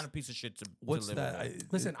kind of piece of shit to What's live that? over.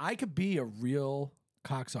 Listen, I could be a real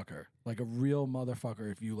cocksucker, like a real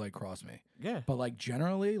motherfucker if you like cross me. Yeah. But like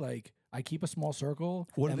generally, like I keep a small circle,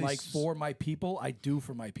 What do and they like s- for my people, I do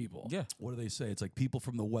for my people. Yeah. What do they say? It's like people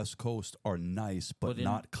from the West Coast are nice but But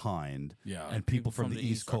not kind. Yeah. And people from the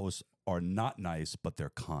East Coast are not nice but they're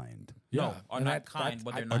kind. Yeah. No, are And not that- kind, that-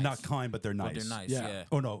 but I- they're Or nice. not kind but they're nice. But they're nice. Yeah. Yeah.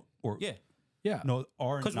 Oh no. Or Yeah. Yeah. no,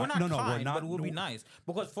 are Because we're not no, kind, we're not. but we'll be no, nice.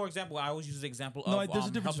 Because, for example, I always use the example No, of there's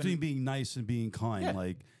a difference helping- between being nice and being kind. Yeah.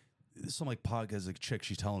 Like some like podcast, like chick,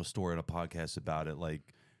 she's telling a story on a podcast about it. Like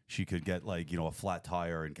she could get like a flat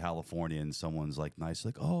tire in California, and someone's like nice,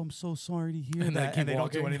 like, oh, I'm so sorry to hear And they that, keep and they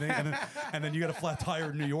don't do walking. anything. And then you get a flat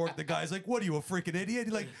tire in New York. The guy's like, what are you, a freaking idiot?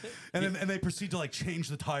 Like, and they proceed to like change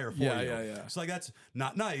the tire for Yeah, you. yeah, yeah. So like that's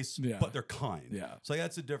not nice, Yeah. but they're kind. Yeah. So like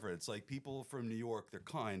that's the difference. Like people from New York, they're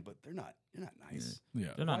kind, but they're not. You're not nice. Yeah.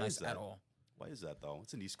 They're not Why nice is that? at all. Why is that though?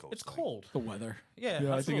 It's an East Coast. It's thing. cold. The weather. Yeah, I think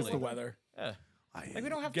it's the absolutely. weather. Yeah. I- Like we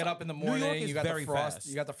don't have Get to, up in the New York morning. is You got very the frost. fast.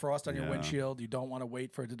 You got the frost on your Yeah. windshield. You don't want to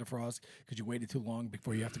wait for it to defrost because you waited too long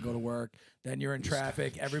before you have to go to work. Then you're in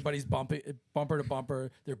traffic. Everybody's bumping bumper to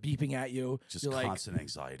bumper. They're beeping at you. Just you're like, constant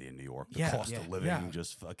anxiety in New York. The Yeah, cost yeah, of living, yeah.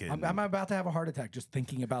 just fucking. I'm about to have a heart attack just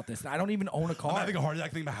thinking about this. And I don't even own a I'm car. having a heart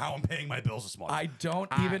attack thinking about how I'm paying my bills this month. I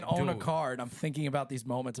don't even I own a do. car, and I'm thinking about these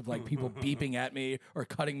moments of like people beeping at me or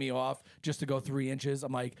cutting me off just to go 3 inches.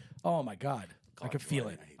 I'm like, oh my god, I can feel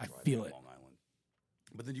it. hate I driving feel in it. Long Island.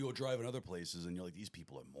 But then you go drive in other places, and you're like, these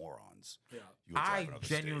people are morons. Yeah. You go drive I in other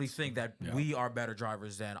genuinely states. think that we are better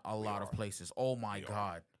drivers than a lot of places. Oh my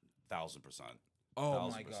god. 1,000%. Oh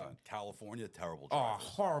my 1,000%. god. California, terrible Oh, drivers.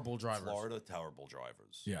 horrible drivers. Florida, terrible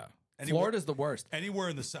drivers. Yeah. Anywhere- Florida's the worst. Anywhere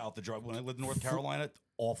in the South, the drive. When I lived in North Carolina,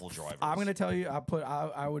 awful drivers. I'm going to tell you,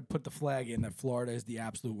 I would put the flag in that Florida is the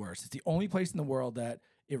absolute worst. It's the only place in the world that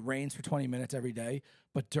it rains for 20 minutes every day.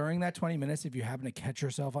 But during that 20 minutes, if you happen to catch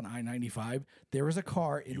yourself on I-95, there is a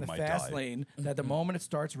car in You the might fast die. lane that the moment it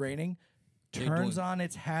starts raining, They're turns doing- on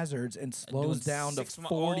its hazards and slows doing down to 6 mi-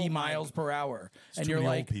 40 oh my miles per hour. And too you're many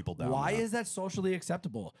old like, people down why there. is that socially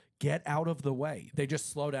acceptable? Get out of the way. They just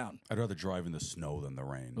slow down. I'd rather drive in the snow than the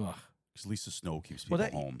rain. Ugh. Because at least the snow keeps people Well,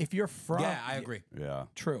 that, home. if you're from, Yeah, I agree. Yeah.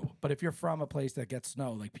 True, but if you're from a place that gets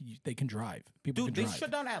snow, like they can drive. People Dude, can they drive.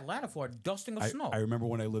 shut down Atlanta for a dusting of snow. I remember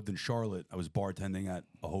when I lived in Charlotte, I was bartending at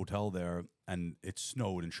a hotel there, and it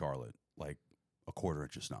snowed in Charlotte, like a quarter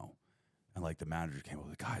inch of snow. And like the manager came over,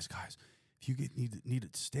 like, guys, if you need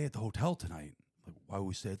to stay at the hotel tonight, like why would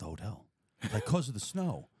we stay at the hotel? Like because of the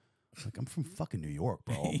snow. Like I'm from fucking New York,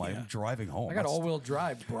 bro. I'm driving home. I got That's- all-wheel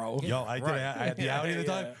drive, bro. Yo, I had the Audi at the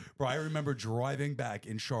time, Yeah. bro. I remember driving back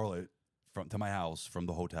in Charlotte to my house from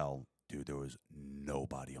the hotel. Dude, there was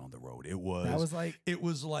nobody on the road. It was it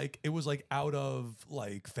was like out of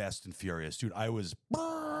like Fast and Furious, dude. I was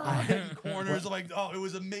hitting corners. I'm like, oh, it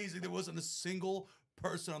was amazing. There wasn't a single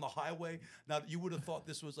person on the highway. Now you would have thought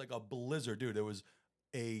this was like a blizzard, dude. There was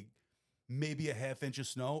maybe a half inch of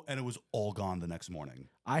snow, and it was all gone the next morning.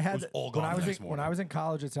 I It had was all when gone I the was next when morning. I was in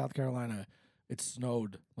college at South Carolina, it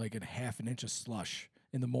snowed like a half an inch of slush.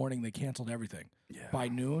 In the morning, they canceled everything. Yeah. By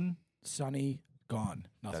noon, sunny, gone,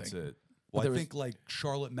 nothing. That's it. But Well, there I was- think like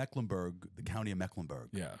Charlotte, Mecklenburg, the county of Mecklenburg.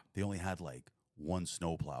 Yeah. They only had like one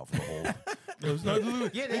snowplow for the whole.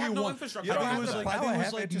 Yeah, they have no infrastructure. I think They it don't was, have I that. think it was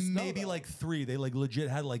half like inch of snow, maybe though. like three. They like legit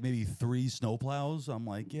had like maybe 3 snowplows. I'm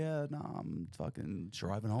like, yeah, no, I'm fucking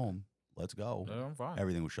driving home. Let's go. Yeah, I'm fine.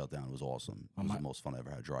 Everything was shut down. It was awesome. It was the most fun I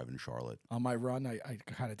ever had driving in Charlotte. On my run, I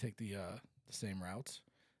kind of take the same routes,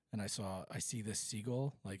 and I see this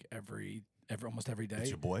seagull like almost every day. It's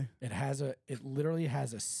your boy, It literally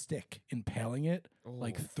has a stick impaling it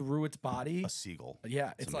like through its body. a seagull.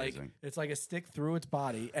 Yeah, It's amazing. it's like a stick through its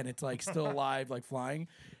body, and it's like still alive, like flying,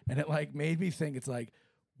 and it like made me think. It's like,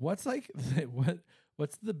 what's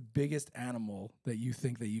the biggest animal that you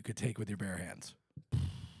think that you could take with your bare hands?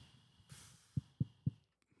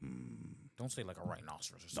 Don't say like a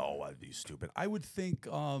rhinoceros or something. No, I'd be stupid. I would think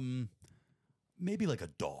maybe like a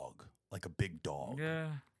dog, like a big dog. Yeah.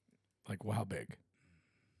 Like, well, how big?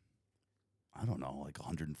 I don't know, like a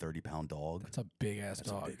 130-pound dog. That's a big ass That's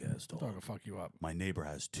a dog. big-ass dog. Dog will fuck you up. My neighbor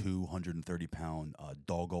has 230-pound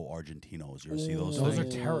doggo Argentinos. You ever see those Those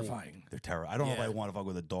things? are terrifying. They're terrible. I don't know if Yeah. I want to fuck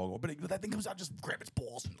with a dog, but that thing comes out, just grab its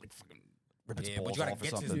balls and like fucking rip its Yeah, but balls you gotta off or get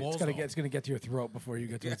to his something. balls. It's gonna get to your throat before you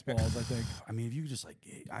get to its balls. I think. I mean, if you just like,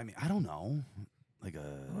 I don't know, like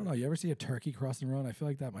I don't know. You ever see a turkey crossing the road? I feel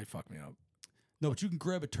like that might fuck me up. No, but you can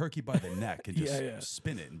grab a turkey by the neck and just Yeah.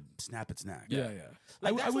 spin it and snap its neck. Yeah.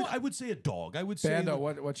 Like, that's what- I would say a dog. I would say Bando,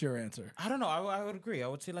 what's your answer? I don't know. I would agree. I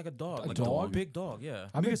would say like a dog. Like dog? big dog, yeah.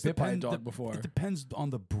 I've been Because bit by a depend- dog de- before. It depends on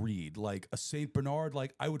the breed. Like a Saint Bernard,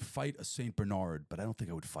 like I would fight a Saint Bernard, but I don't think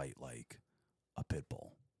I would fight like a pit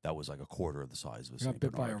bull. That was like a quarter of the size of a I got Saint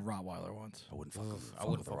bit by a Bernard. Rottweiler once. I wouldn't fuck with I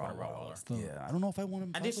wouldn't with fuck with a Rottweiler. Still- Yeah, I don't know if I want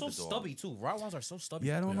him. And they're so stubby too. Rottweilers are so stubby.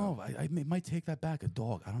 Yeah, I don't know. I might take that back. A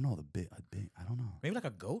dog. I don't know. I don't know. Maybe like a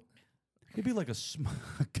goat. Maybe like a small.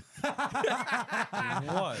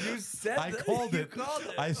 What? You said I called it.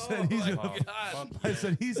 I said he's. I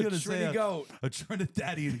said he's gonna say Trini goat. a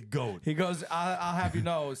Trinidadian goat. He goes, I'll have you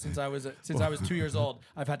know, since I was 2 years old,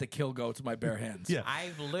 I've had to kill goats with my bare hands. Yeah,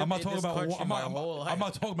 I've lived I'm not in talking this about. country I'm my not, whole life. I'm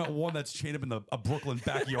not talking about one that's chained up in a Brooklyn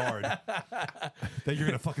backyard that you're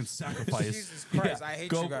gonna fucking sacrifice. Jesus Christ, I hate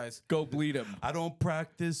Go, you guys. go bleed him. I don't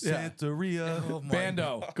practice Yeah. Santeria, Oh my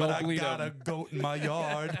Bando, go but I bleed got a him. goat in my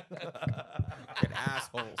yard. Fucking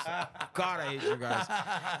assholes. God, I hate you guys.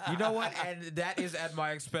 You know what? And that is at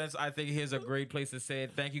my expense. I think here's a great place to say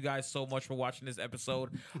it. Thank you guys so much for watching this episode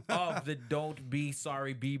of the Don't Be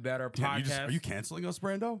Sorry, Be Better Damn, podcast. are you canceling us,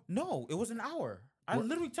 Brando? No, it was an hour. I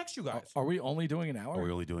literally text you guys. Are we only doing an hour? Are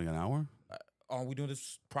we only doing an hour? Are we doing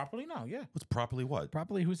this properly now? Yeah. What's properly what?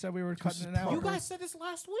 Probably who said we were cutting an hour? You guys said this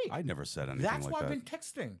last week. I never said anything That's like why that. I've been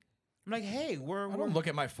texting. I'm like, hey, we're I don't look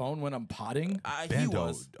at my phone when I'm potting. he Bando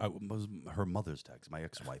was. was her mother's text. My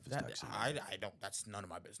ex-wife is That, texting. I don't. That's none of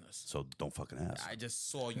my business. So don't fucking ask. I just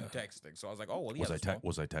saw you texting, so I was like, oh well, yeah. was I let's know.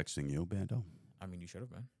 was I texting you, Bando? I mean, you should have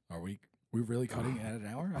been. Are we really cutting at an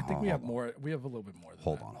hour? I think we have more. We have a little bit more. Than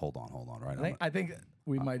Hold that. on. Right. I think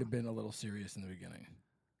we might have been a little serious in the beginning.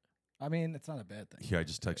 I mean, it's not a bad thing. Here, I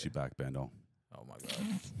just text you back, Bando. Oh my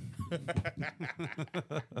god.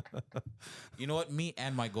 You know what? Me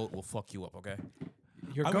and my goat will fuck you up. Okay.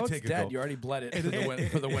 Your I would goat's take a dead. goat. You already bled it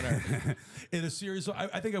for the winner. In a series,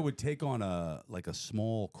 I think I would take on a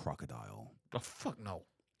small crocodile. Oh fuck no.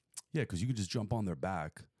 Yeah, because you could just jump on their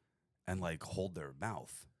back and like hold their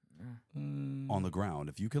mouth on the ground.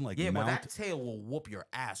 If you can like Yeah, mount, but that tail will whoop your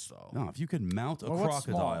ass though. no, if you can mount a Well, what's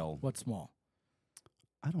crocodile, small? What's small?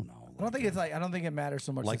 I don't know. I don't think it's like. I don't think it matters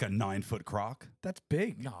so much. like a 9-foot croc. That's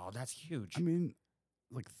big. No, that's huge. I mean,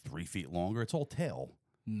 like 3 feet longer. It's all tail.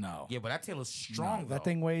 No. Yeah, but that tail is strong. That though.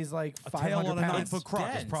 thing weighs like A tail 500 on a pounds. 9-foot croc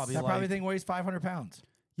is dense. probably That like probably thing weighs 500 pounds.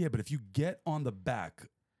 yeah. But if you get on the back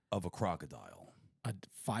of a crocodile, A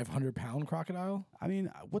 500-pound crocodile? I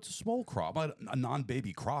mean, what's a small croc? A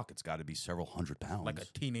non-baby croc, it's got to be several hundred pounds. like a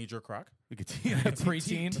teenager croc. Like a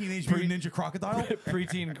Preteen. teenage mutant ninja crocodile.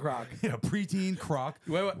 Preteen croc. Yeah, a preteen croc.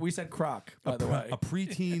 Wait, we said croc, by the way. A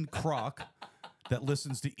preteen croc that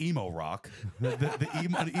listens to emo rock,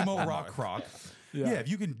 an emo rock croc. Yeah. If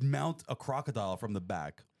you can mount a crocodile from the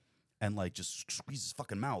back and like just squeeze his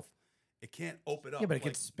fucking mouth, it can't open up. Yeah, but it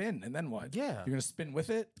like, can spin, and then what? Yeah. You're going to spin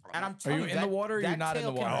with it? And I'm Are telling you in that, the water or you're that not in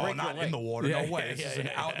tail the can water? Oh, break not your in the leg. water. Yeah, No way. yeah, This is yeah, an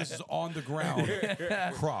yeah. out. This is on the ground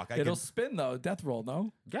croc. It'll spin, though. Death roll,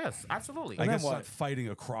 no? Yes, absolutely. I then guess what? not fighting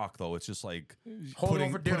a croc though. It's just like Hold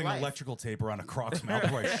on for dear putting life. electrical tape around a croc's mouth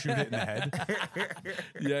before I shoot it in the head.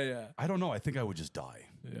 Yeah. I don't know. I think I would just die.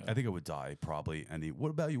 Yeah. I think I would die probably. And what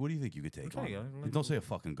about you? What do you think you could take on? Okay, Don't say a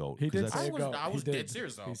fucking goat. He 'cause did that's- say a goat. I was He dead did.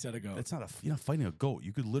 serious, though. He said a goat. That's not you're not fighting a goat.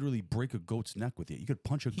 You could literally break a goat's neck with it. You could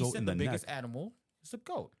punch a He goat said in the the biggest neck. animal is a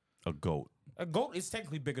goat. A goat. A goat is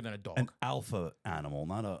technically bigger than a dog. An alpha animal,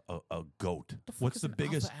 not a goat. fuck What's is the an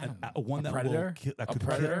biggest alpha animal? one A that predator? will kill, that A could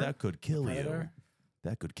predator? that could kill you. Predator?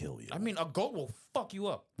 That could kill you. I mean, a goat will fuck you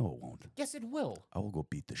up. no, it won't. Yes, it will. I will go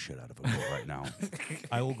beat the shit out of a goat right now.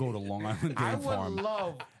 I will go to Long Island I Game would Farm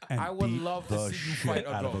love. and I would beat love the to see you shit fight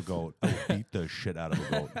out a of a goat. goat. I will beat the shit out of a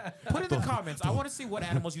goat. Put in the comments. I want to see what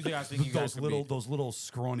animals you guys think you guys could beat. those little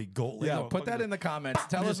scrawny goat legs. Yeah, put that in the comments.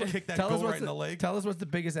 Tell us. just kick that tell us goat what's right in the leg. Tell us what's the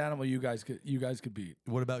biggest animal you guys could beat.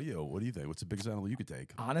 What about you? What do you think? What's the biggest animal you could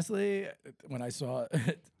take? Honestly, when I saw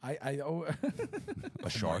it, A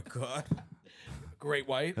shark, God. great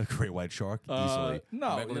white. a great white shark, easily.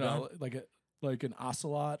 No, you Megalodon? know, like an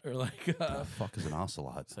ocelot or like What a the fuck is an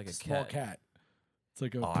ocelot? It's like a small cat. It's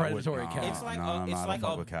like a Oh, I would- predatory nah, cat. It's like nah, a- it's nah, I like don't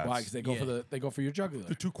fuck a- with cats. Why? Because they go for your jugular.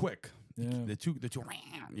 They're too quick. Yeah. They're too.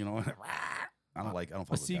 You know. I don't fuck A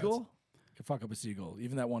with seagull? Can fuck up a seagull.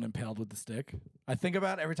 Even that one impaled with the stick. I think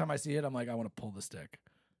about it every time I see it. I'm like, I want to pull the stick.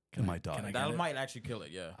 It might die. Can I That get it? might actually kill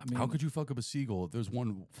it. Yeah. I mean, How could you fuck up a seagull if there's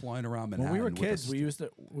one flying around Manhattan? when we were with a kids, we stick? used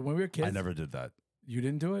to. When we were kids, I never did that. You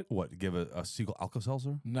didn't do it? What? Give a seagull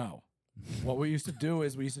Alka-Seltzer? No. What we used to do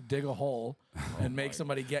is we used to dig a hole and make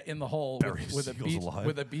somebody get in the hole Bury with a seagulls beach alive.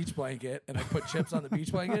 with a beach blanket, and I put chips on the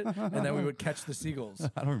beach blanket, and then we would catch the seagulls.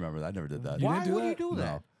 I don't remember that. I never did that. You Why didn't do would that? you do that?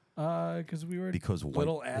 No. Because we were Because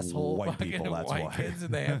little asshole white fucking people, that's white why. kids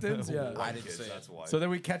in the Hamptons. Yeah, I didn't say That's why. So then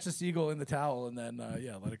we catch the seagull in the towel and then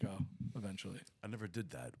let it go eventually. I never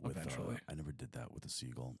did that with. Eventually. I never did that with a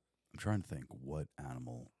seagull. I'm trying to think what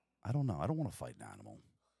animal. I don't know. I don't want to fight an animal.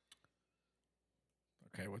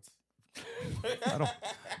 Okay, what's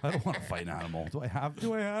I don't want to fight an animal. Do I have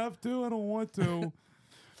to? I don't want to.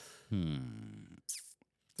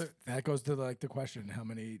 that goes to the question: how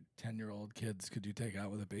many 10-year-old kids could you take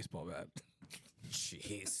out with a baseball bat?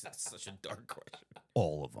 Jeez, that's such a dark question.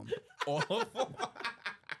 All of them. All of them.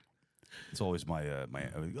 It's always my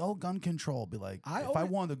gun control. Be like, if I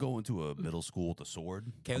wanted to go into a middle school with a sword,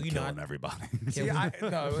 I'm killing everybody. See,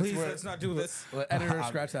 please let's not do this. Editor,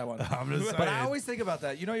 scratch that one. I'm just But I saying. always think about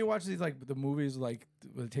that. You know, you watch these the movies that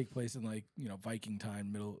take place in Viking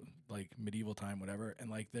time, medieval time, whatever, and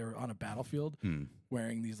they're on a battlefield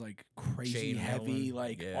wearing these crazy Chain heavy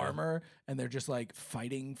helmet. armor, and they're just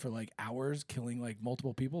hours, killing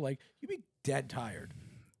multiple people. You'd be dead tired.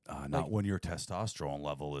 Not when your testosterone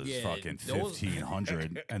level is Yeah, fucking those-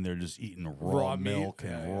 1,500 and they're just eating Raw raw meat. milk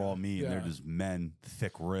and Yeah, raw meat. And they're yeah. just men,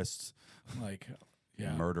 thick wrists,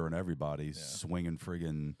 Yeah. murdering everybody, swinging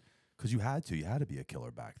friggin'. Because you had to be a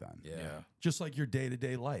killer back then. Yeah. Just like your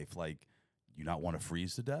day-to-day life. You not want to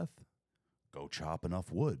freeze to death? Go chop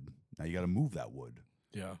enough wood. Now you got to move that wood.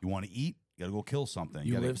 Yeah. You want to eat? You got to go kill something.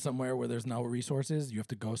 You gotta- live somewhere where there's no resources. You have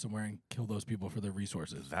to go somewhere and kill those people for their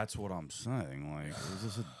resources. That's what I'm saying.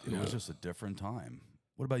 It was just a different time.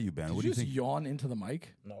 What about you, Ben? Did What do you you just think? yawn into the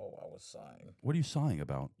mic? No, I was sighing. What are you sighing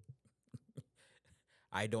about?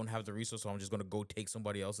 I don't have the resource, so I'm just gonna go take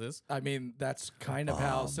somebody else's. I mean, that's kind of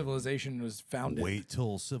how civilization was founded. Wait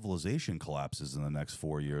till civilization collapses in the next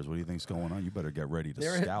 4 years. What do you think's going on? You better get ready to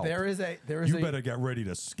scalp. There is you a better get ready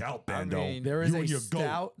to scalp, Bando. mean, there is You a and your goat.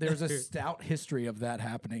 stout there's a stout history of that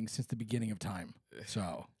happening since the beginning of time.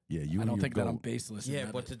 So Yeah, you I and don't your think that I'm goat. baseless. in Yeah,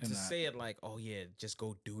 that- but to in that. say it oh yeah, just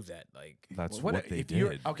go do that. That's Well, what they if you're-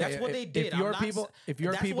 did. okay, That's what they did. If I'm your not people, s- if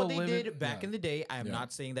your that's people what they live did back in the day. I am Yeah.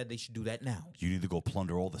 not saying that they should do that now. You need to go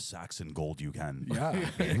plunder all the Saxon gold you can.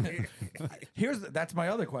 Yeah. That's my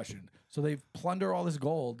other question. So they plunder all this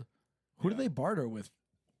gold. Who do they barter with?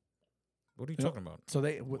 What are you talking about? So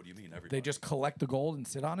they What do you mean, everybody? they just collect the gold and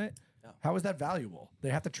sit on it? How is that valuable? They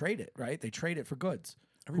have to trade it, right? They trade it for goods.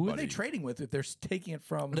 Who are Everybody. they trading with if they're taking it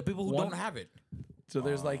from The people who one- don't have it. So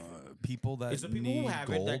there's people that It's the people who need have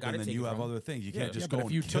it gold, that gotta and then take you it have from. other things. You Yeah. can't just but go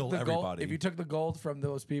if you and kill took the gold, everybody. if you took the gold from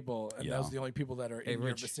those people and Yeah. those are the only people that are Hey, in your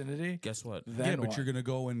Rich, vicinity, Guess what? then yeah, but what? you're gonna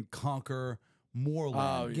go and conquer more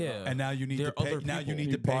land. yeah. And now you need There to are pay. other Now you people. need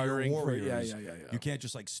Be to pay your bartering for- warriors. yeah. You can't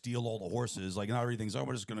just steal all the horses. Not everything's. Oh,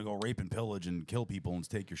 we're just gonna go rape and pillage and kill people and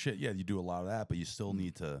take your shit. Yeah, you do a lot of that, but you still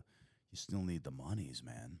need to. You still need the monies,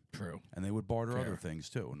 man. True. And they would barter Fair. other things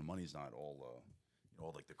too. And the money's not all,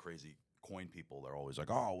 the crazy coin people. They're always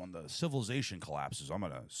oh, when the civilization collapses,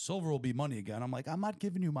 silver will be money again. I'm like, I'm not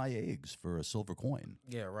giving you my eggs for a silver coin.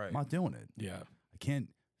 Yeah, right. I'm not doing it. Yeah. I can't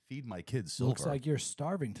feed my kids silver. Looks like you're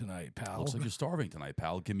starving tonight, pal. Looks like you're starving tonight,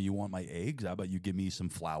 pal. You want my eggs? How about you give me some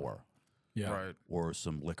flour yeah. Right. or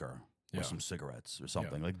some liquor Yeah. or some cigarettes or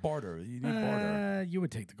something like barter? You need barter. You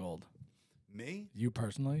would take the gold. Me? You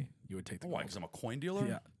personally, you would take the Why? gold. Because I'm a coin dealer.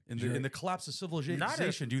 Yeah. In the collapse of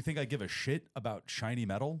civilization, do you think I give a shit about shiny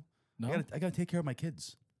metal? No, I gotta take care of my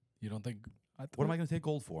kids. you don't think? What am I gonna take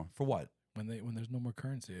gold for? For what? When there's no more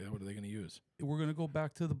currency, what are they going to use? We're gonna go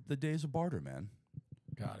back to the days of barter, man.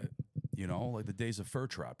 Got it. Like the days of fur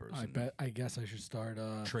trappers. and I guess I should start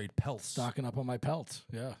trade pelts. stocking up on my pelts.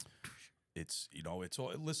 Yeah. It's it's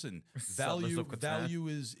all. Listen, Settlers value of Catan. value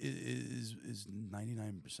is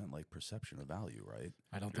 99% perception of value, right?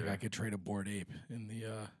 I don't think I could trade a bored ape in the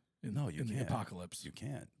No, you in can't. the apocalypse. You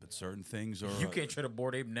can't. But certain things are. You can't trade a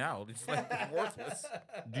board ape now. It's worthless.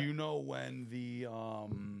 Do you know when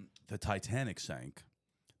the Titanic sank,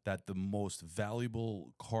 that the most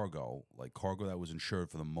valuable cargo that was insured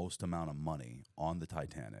for the most amount of money on the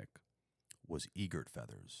Titanic, was egret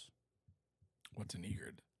feathers? What's an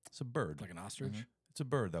egret? It's a bird. Like an ostrich? It's a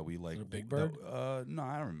bird that we like. it a big that- bird? No,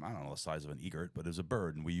 I don't know the size of an egret, but it was a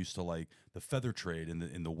bird, and we used to the feather trade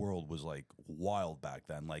in the world was wild back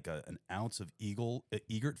then. An ounce of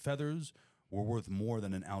egret feathers were worth more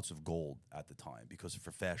than an ounce of gold at the time because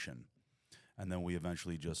for fashion. And then we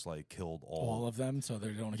eventually just killed All of them, so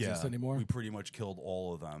they don't exist anymore. We pretty much killed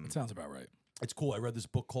all of them. It sounds about right. It's cool. I read this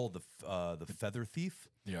book called the Feather Thief.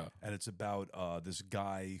 Yeah. And it's about this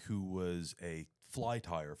guy who was a fly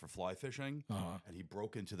tyer for fly fishing, and he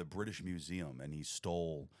broke into the British Museum and he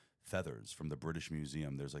stole feathers from the British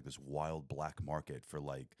Museum. There's this wild black market for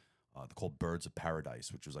they're called birds of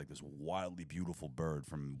paradise, which was this wildly beautiful bird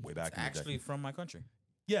from way back It's in the actually day. from my country.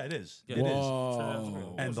 Yeah, it is. Yeah. It is.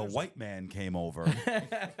 Whoa. And the white man came over,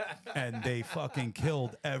 and they fucking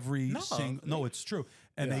killed every single. No, it's true.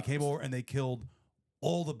 And they came over and they killed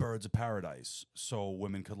all the birds of paradise, so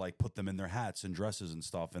women could like put them in their hats and dresses and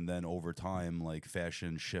stuff. And then over time, like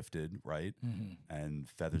fashion shifted, right? And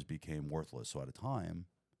feathers became worthless. So at a time,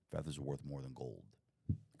 feathers were worth more than gold.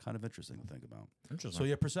 Kind of interesting to think about. Interesting. So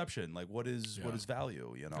yeah, perception. Like what is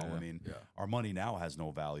value? You know, I mean, our money now has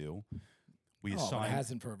no value. We But assign it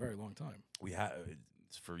hasn't for a very long time. we have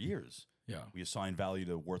for years. Yeah. We assign value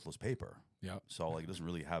to worthless paper. Yeah. So like it doesn't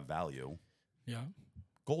really have value. Yeah.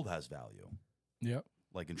 Gold has value, Yeah.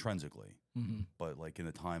 like intrinsically. But like in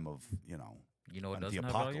a time of, You know what the doesn't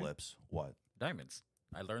have value? apocalypse, what? Diamonds.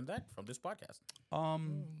 I learned that from this podcast.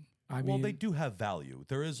 I Well, mean, they do have value.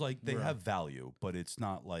 There is like they have value, but it's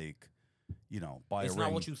not like, buy It's a not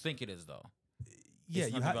ring. what you think it is, though. Yeah,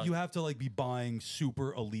 it's you not have about- you have to like be buying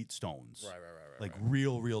super elite stones. Right. Like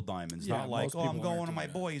real diamonds. Yeah, Not like, most oh, I'm people going aren't to my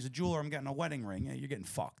doing that. boy, he's a jeweler, I'm getting a wedding ring. Yeah, you're getting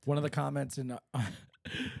fucked. one of the comments in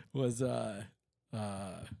was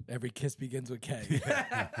every kiss begins with K.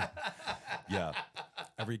 Yeah.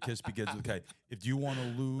 Every kiss begins with K. If you want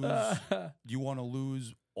to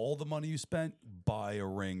lose all the money you spent, buy a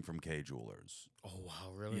ring from K Jewelers. Oh,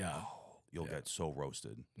 wow, really? Yeah. You'll get so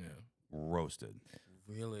roasted. Yeah. Roasted.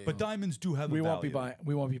 Really? But diamonds do have a We value.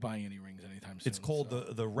 won't be buying any rings anytime soon. It's called so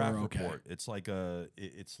the RAF we're okay. report. It's like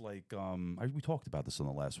we talked about this on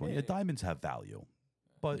the last one. Yeah, diamonds have value.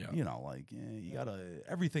 But you gotta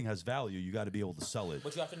everything has value. You gotta be able to sell it.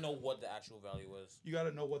 But you have to know what the actual value is. You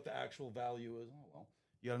gotta know what the actual value is. Oh well.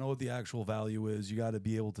 You gotta know what the actual value is. You gotta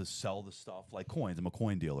be able to sell the stuff like coins. I'm a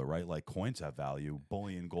coin dealer, right? Like coins have value.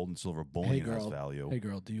 Bullion, gold and silver bullion has value. Hey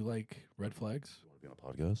girl, do you like red flags? You want to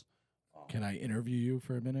be on a podcast? Can I interview you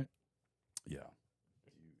for a minute? Yeah.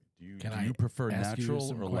 Do you Can I prefer ask you natural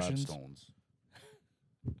some or questions? lab stones?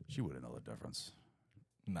 She wouldn't know the difference.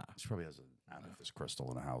 Nah. She probably has an amethyst crystal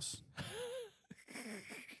in the house.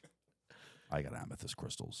 I got amethyst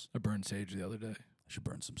crystals. I burned sage the other day. I should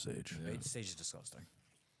burn some sage. Sage is disgusting.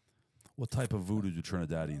 What type of voodoo do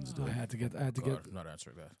Trinidadians do? I had to get. I'm not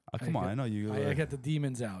answering that. Come on, I know you. I get the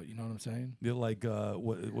demons out. You know what I'm saying? You're like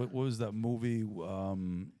what was that movie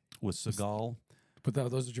with Seagal? But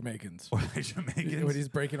those are Jamaicans. Or they Jamaicans? When he's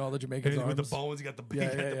breaking all the Jamaicans' arms. With the bones, you got the Yeah, you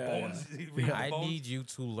got yeah, the yeah, bones. yeah. You read the I bones? need you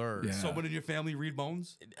to learn. Yeah. Someone in your family read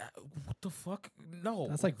bones? What the fuck? No.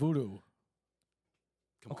 That's like voodoo.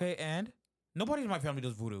 Okay, and nobody in my family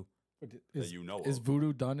does voodoo. Is, you know is of.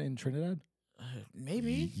 voodoo done in Trinidad?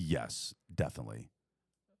 Maybe. Yes, definitely.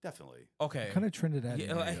 Definitely. Okay. What kind of Trinidad?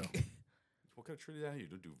 Yeah, are you? What kind of Trinidad? You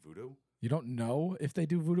don't do voodoo? You don't know if they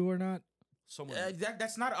do voodoo or not? Someone.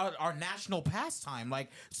 that's not our national pastime. Like,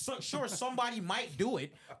 sure, somebody might do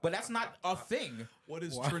it, but that's not a thing. What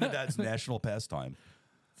is Trinidad's national pastime?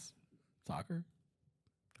 Soccer?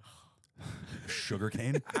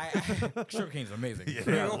 Sugarcane? Sugarcane's amazing.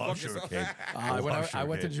 Yeah, I love sugarcane. I went to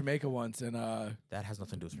sugarcane. Jamaica once and That has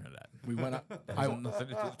nothing to do with Trinidad. we went out. That has nothing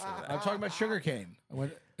to do with Trinidad. I'm talking about sugarcane. I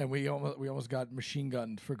went and we almost got machine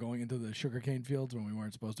gunned for going into the sugarcane fields when we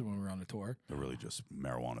weren't supposed to when we were on a tour. They're really just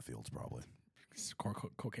marijuana fields, probably.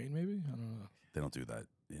 Cocaine, maybe? I don't know. They don't do that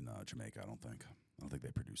in Jamaica, I don't think. I don't think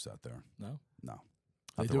they produce that there. No, No.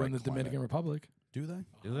 they Not do right in the climate. Dominican Republic. Do they?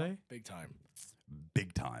 Do they? Big time,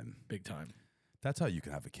 Big time. big time. That's how you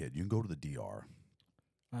can have a kid. You can go to the DR.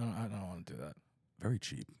 I don't want to do that. Very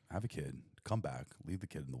cheap. Have a kid. Come back. Leave the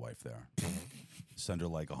kid and the wife there. Send her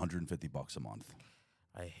like $150 a month.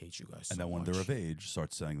 I hate you guys so And then when much. they're of age,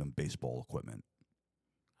 start sending them baseball equipment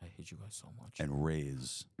I hate you guys so much. and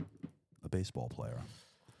raise a baseball player.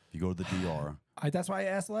 If you go to the DR, That's why I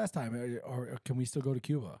asked last time. Or can we still go to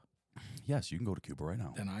Cuba? yes, you can go to Cuba right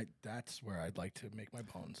now. Then that's where I'd like to make my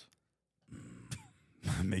bones.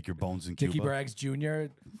 Make your bones in Dicky Cuba. Braggs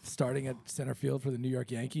Jr. starting at center field for the New York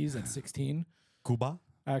Yankees at 16. Cuba?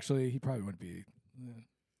 Actually, he probably wouldn't be.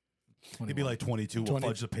 He'd be like 22. We'll 20.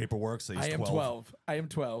 fudge the paperwork. Say he's I am 12. I am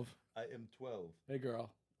 12. I am 12. Hey, girl.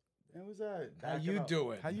 How was that? How you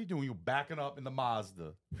doing? How you doing? You backing up in the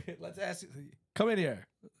Mazda. Let's ask you. Come in here.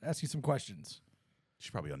 Ask you some questions. She's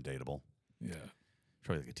probably undateable. Yeah. She's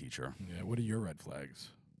probably like a teacher. Yeah. What are your red flags?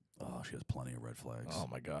 Oh, she has plenty of red flags. Oh,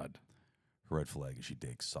 my God. Her red flag is she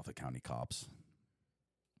dates Suffolk County cops.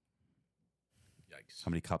 Yikes. How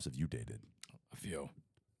many cops have you dated? A few.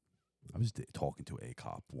 I was talking to a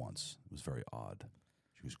cop once. It was very odd.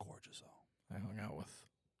 She was gorgeous, though. I hung out with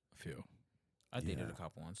a few. I dated Yeah. a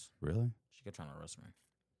cop once. Really? She kept trying to arrest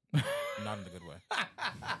me. Not in the good way.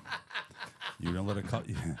 You didn't let her cuff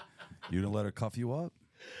you? You didn't let her cuff you up?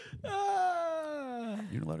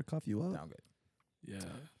 You didn't let her cuff you up? No, I'm good. Yeah.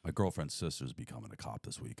 My girlfriend's sister's becoming a cop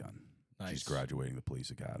this weekend. Nice. She's graduating the police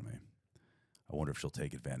academy. I wonder if she'll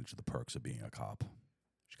take advantage of the perks of being a cop.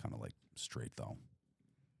 She's kind of like straight though,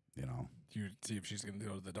 you know. Do you see if she's gonna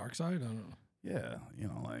go to the dark side? I don't know. Yeah, you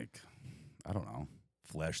know, like I don't know,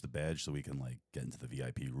 flash the badge so we can like get into the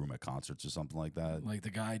VIP room at concerts or something like that. Like the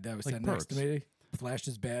guy that was Like sitting next to perks. me flashed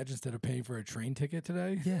his badge instead of paying for a train ticket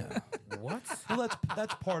today. Yeah. What? Well,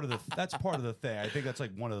 that's part of the thing. I think that's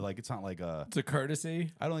like one of the, like it's not like a. It's a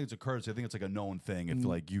courtesy. I don't think it's a courtesy. I think it's like a known thing. If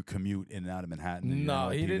like you commute in and out of Manhattan. and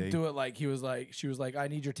No, you're he NYPD. didn't do it like he was like she was like, I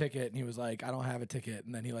need your ticket, and he was like, I don't have a ticket,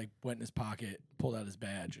 and then he like went in his pocket, pulled out his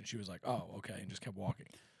badge, and she was like, oh, okay, and just kept walking.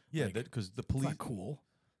 Yeah, like, because the It's police. not cool.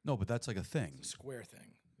 No, but that's like a thing. It's a square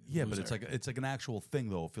thing. Yeah, but Loser. it's like an actual thing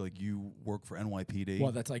though. I feel like you work for NYPD.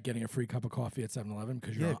 Well, that's like getting a free cup of coffee at 7-Eleven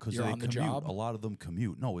because yeah, you're on the commute. job. A lot of them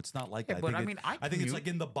commute. No, it's not like Yeah, that. but think I think it's commute. like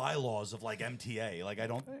in the bylaws of like MTA. Like I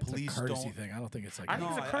don't. It's a Police courtesy don't. thing. I don't think it's like. I think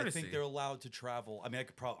No, it's a I courtesy. think they're allowed to travel. I mean,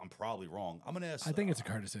 I'm probably wrong. I'm gonna ask. I think it's a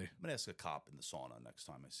courtesy. I'm gonna ask a cop in the sauna next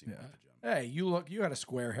time I see him Yeah. at the gym. Hey, you got a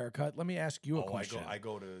square haircut. Let me ask you a question. I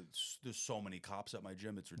go to. There's so many cops at my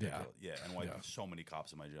gym. It's ridiculous. Yeah, and Yeah. so many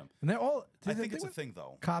cops at my gym. And they're all. I think it's a thing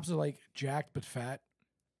though. Cops are like jacked but fat.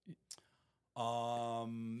 The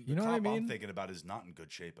You know what I cop mean? I'm thinking about is not in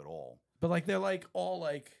good shape at all. But like they're like all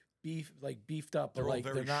like beefed up. They're but all like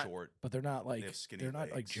very they're not. short. But they're not like have skinny they're not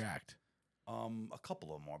like legs. jacked. A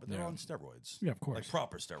couple of them are, but they're Yeah. on steroids. Yeah, of course. Like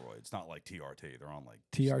proper steroids, not like TRT. They're on like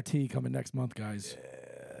TRT coming next month, guys.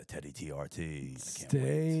 Yeah, Teddy TRT. I can't wait.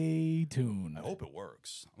 Stay tuned. I hope it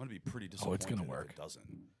works. I'm gonna be pretty Oh, disappointed it's gonna if work. it doesn't.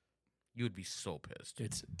 You would be so pissed.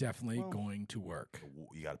 It's definitely Well, going to work.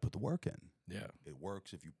 You got to put the work in. Yeah. It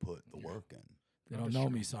works if you put the work in. They don't know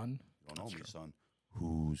me, son. You don't know me, son.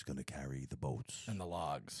 Who's gonna carry the boats And the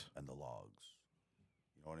logs. and the logs?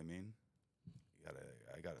 You know what I mean?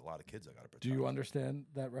 I got a lot of kids I got to protect. Do you understand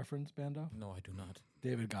that reference, Bando? No, I do not.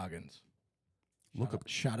 David Goggins. Look up.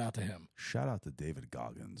 Shout out to him. Shout out to David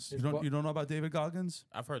Goggins. His You don't know about David Goggins?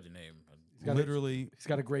 I've heard the name. got a- Literally, He's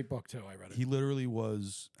got a great book too. I read it. he literally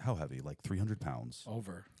was how heavy? Like 300 pounds.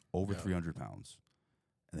 Over. Over Yeah. 300 pounds.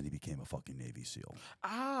 And then he became a fucking Navy SEAL.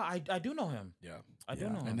 I do know him. Yeah. I do Yeah.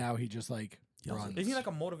 know him. And now he just like Yells at runs. Is he like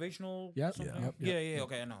a motivational? Yep, something? yep, Yeah, yep. yeah.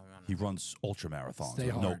 Okay, I know. He runs ultra marathons Stay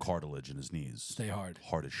with no hard. cartilage in his knees. Stay hard.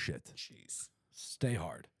 Hard as shit. Jeez. Stay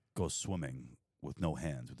hard. Goes swimming with no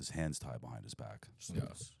hands, with his hands tied behind his back. Yeah.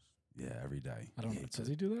 Yeah, every day. I don't He know. hates Does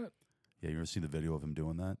it. he do that? Yeah, you ever seen the video of him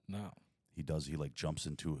doing that? No. He like jumps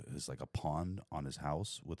into his like a pond on his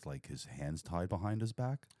house with like his hands tied behind his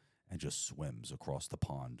back and just swims across the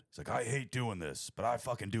pond. He's like, I hate doing this, but I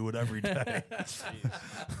fucking do it every day.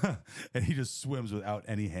 And he just swims without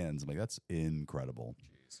any hands. I'm like, that's incredible.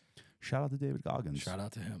 Jeez. Shout out to David Goggins. Shout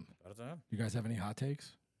out to him. Shout out to him. You guys have any hot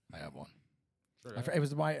takes? I have one. Sure. It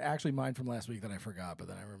was actually mine from last week that I forgot, but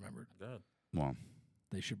then I remembered. Good. Well,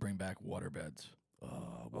 They should bring back water beds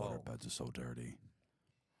water Oh. beds are so dirty.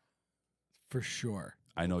 for sure.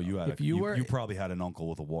 I know you had. If you were- you probably had an uncle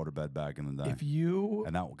with a waterbed back in the day, If you,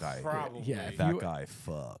 and that guy, Probably. yeah, if that you, guy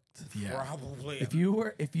fucked. yeah. Probably. If you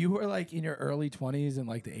were like in your early 20s and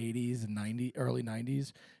like the 80s and early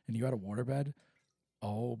 90s, and you had a waterbed,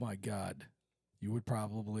 oh my god, you would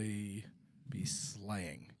probably be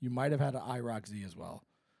slaying. You might have had an IROC Z as well,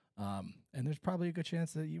 and there's probably a good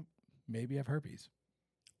chance that you maybe have herpes.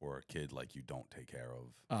 Or a kid like you don't take care of.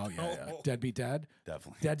 Oh yeah. Deadbeat dad.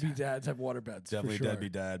 Definitely. Deadbeat dads have waterbeds. Definitely for sure.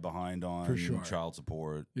 deadbeat dad behind on For sure. child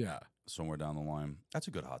support Yeah, somewhere down the line. That's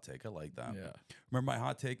a good hot take. I like that. yeah. Remember my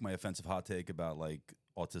hot take, my offensive hot take about like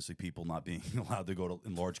autistic people not being allowed to go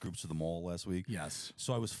in large groups to the mall last week? Yes.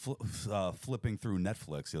 So I was flipping through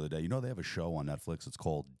Netflix the other day. You know they have a show on Netflix. It's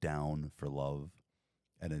called Down for Love,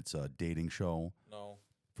 and it's a dating show No.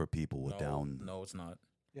 for people with Down. No, it's not.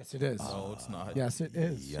 Yes, it is. No, it's not. Yes, it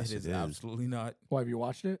is. Yes, it is it is. absolutely not. Why have you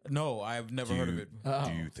watched it? No, I've never Do heard you, of it. Oh.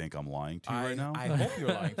 do you think I'm lying to you right now? I hope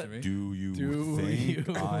you're lying to me. Do you Do think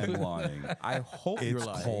you? I'm lying? I hope you're It's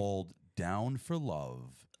lying. called Down for Love,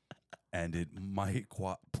 and it might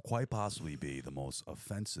quite possibly be the most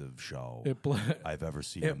offensive show It I've ever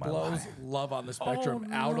seen it in my blows life. love on the spectrum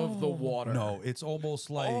Oh, out of the no. water. No, it's almost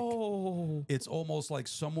like Oh. it's almost like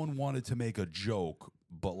someone wanted to make a joke,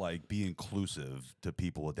 but like be inclusive to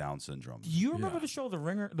people with Down syndrome. Do you remember Yeah. the show The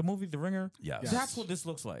Ringer, the movie The Ringer? Yes. That's what this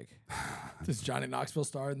looks like. Does Johnny Knoxville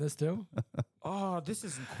star in this too? Oh, this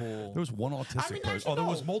isn't cool. There was one autistic mean, person. actually, Oh, there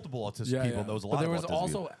was no. multiple autistic people. There was a But lot there of was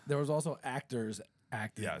autistic also actors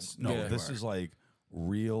acting. Yes. No, Yeah. this is like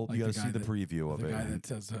real. Like you got the to guy see the that- preview of The it. guy and- that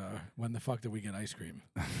says, "When the fuck did we get ice cream?"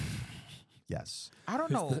 Yes. I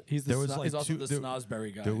don't know. He's There was, he's like, also two- the there-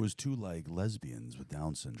 snozberry guy. There was two like lesbians with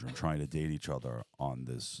Down syndrome trying to date each other on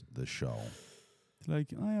this show.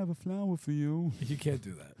 Like, I have a flower for you. You can't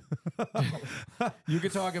do that. You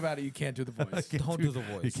can talk about it. You can't do the voice. Don't do the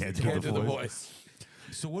voice. You can't You can't do do the voice. voice.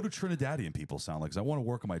 So what do Trinidadian people sound like? Because I want to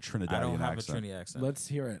work on my Trinidadian I don't have accent. a Trini accent. Let's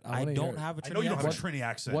hear it. I wanna hear don't it. have a I Trini know you don't have a accent. Trini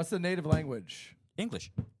accent. What's the native language?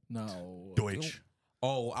 English. No. Deutsch?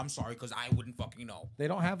 Oh, I'm sorry, because I wouldn't fucking know. They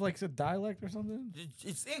don't have like a dialect or something?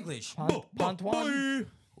 It's English. Pontois?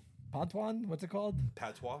 Pontois? What's it called?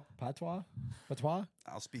 Patois? Patois? Patois?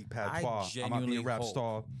 I'll speak I patois. I'm not being a rap hope,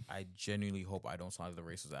 star. I genuinely hope I don't sound like the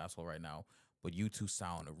racist asshole right now. But you two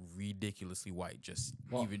sound ridiculously white. Just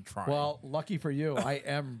even trying. Well, lucky for you, I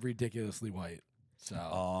am ridiculously white. So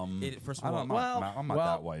First I of all, don't, I'm not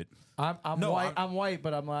that white. I'm No, white. I'm white,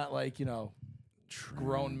 but I'm not like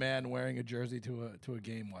grown man wearing a jersey to a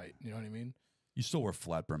game white. You know what I mean? You still wear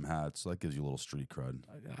flat brim hats, so that gives you a little street cred.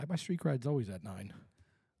 My street cred's always at 9.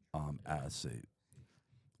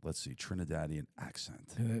 Let's see, Trinidadian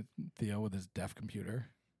accent. Theo with his deaf computer.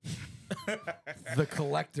 The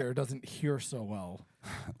collector doesn't hear so well.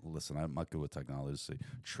 Listen, I'm not good with technology. Let's see,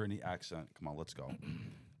 Trini accent. Come on, let's go.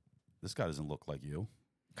 This guy doesn't look like you.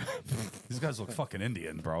 These guys look fucking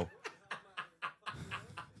Indian, bro.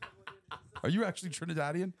 Are you actually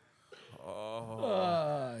Trinidadian?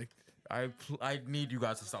 I need you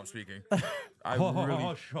guys to stop speaking. I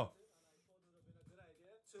really. Sure.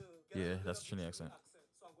 Yeah, that's a Trini accent.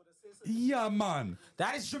 Yeah, man.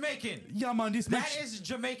 That is Jamaican. Yeah, man. This That is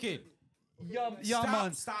Jamaican. yeah, Stop,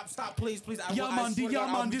 man. stop, please. Yeah, I man, swear to yeah, God, I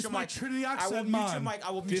will man, mute this your my mic. Trini I will accent, mute your man. mic.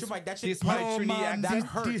 I will mute your mic. That shit this my Yo, Trini man, accent. that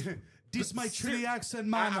hurt. This my Trini accent,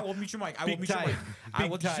 man. I will mute your mic. I Big will mute your time. mic. I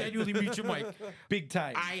Big will time. genuinely mute your mic. Big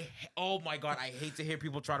time. Oh my God, I hate to hear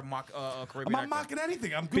people try to mock I'm Caribbean not accent. mocking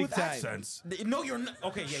anything. I'm good Big with time. accents. No, you're not.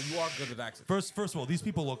 Okay, yeah, you are good with accents. First of all, these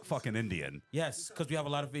people look fucking Indian. Yes, because we have a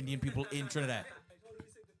lot of Indian people in Trinidad.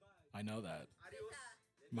 I know that.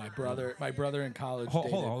 My brother in college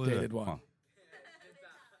dated one. Huh.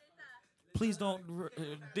 Please don't,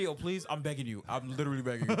 Theo. Please, I'm begging you. I'm literally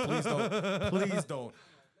begging you. Please don't. Please don't.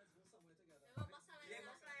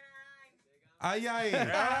 Aye,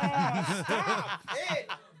 aye. Stop it,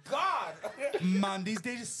 God. Man, these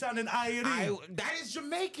days just sounding irie. That is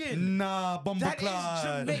Jamaican. Nah, That is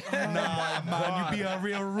bumbleclad. Jamaican. Nah, man, you be a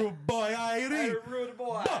real rude boy, irie. Rude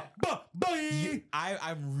boy. Boy.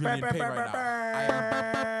 I'm really in pain right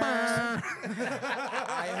now.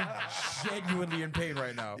 I am genuinely in pain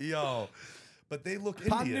right now. Yo, but they look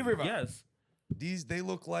Pond Indian. River. Yes. They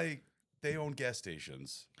look like they own gas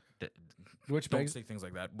stations. Which Don't begs say things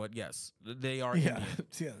like that, but yes, they are yeah, Indian.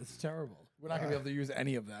 yeah, it's terrible. We're not gonna be able to use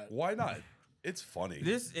any of that. Why not? It's funny.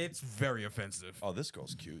 It's very offensive. Oh, this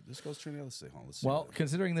girl's cute. This girl's Trinidad. Let's see. Hold on, let's see. Well,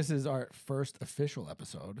 considering this is our first official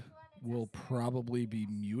episode, we'll probably be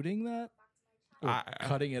muting that or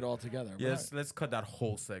cutting it all together. Yes, let's cut that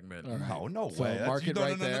whole segment. All right. No So way. That's- mark it no,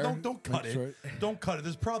 right no, no, there. no, don't cut Make it. sure- Don't cut it.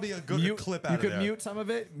 There's probably a good Mute, clip you out could of there. mute some of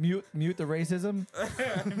it. Mute the racism.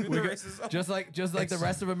 We could- just like the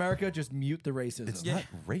rest of America, just mute the racism. It's not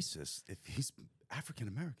racist if he's African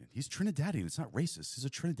American. He's Trinidadian. It's not racist. He's a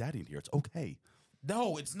Trinidadian here. It's okay.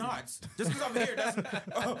 No, it's not. Just because I'm here, that's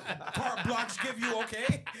carte blanche give you,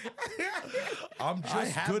 okay? I'm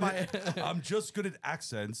just good at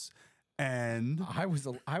accents, and I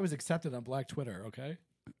was accepted on Black Twitter. Okay.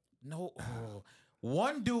 No.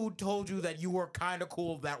 One dude told you that you were kind of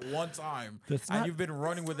cool that one time, That's and not- you've been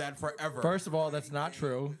running with that forever. First of all, that's not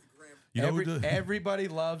true. you know who Everybody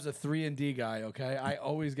loves a 3-and-D guy. Okay, I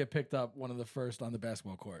always get picked up one of the first on the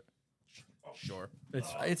basketball court. Sure.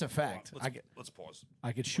 It's a fact. let's pause.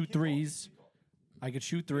 I could shoot threes.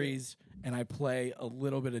 And I play a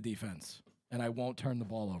little bit of defense, and I won't turn the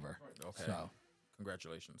ball over. Okay. So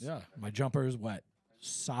Congratulations. yeah, my jumper is wet,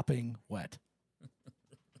 sopping wet.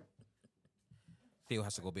 Theo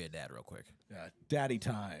has to go be a dad real quick. Yeah, daddy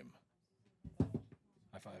time.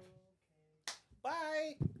 High five.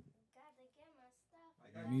 Bye.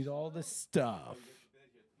 I need all this stuff.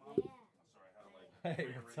 Hey,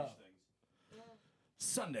 what's up?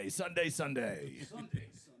 Sunday. Monday.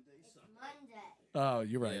 Oh,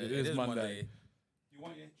 you're right. Yeah, it is Monday.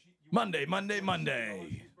 Monday.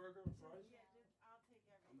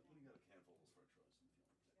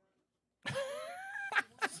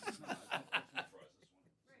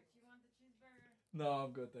 No,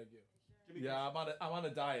 I'm good, thank you. Yeah, I'm on a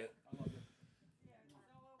diet.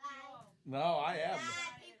 No, I am.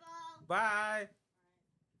 Bye.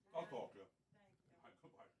 I'll talk to you.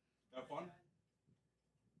 Have fun.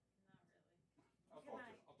 I'll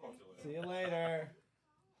talk to you later. See you later.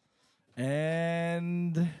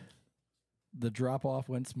 And The drop off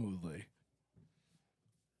went smoothly.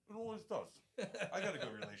 It always does. I got a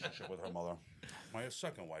good relationship with her mother. My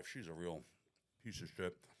second wife, she's a real piece of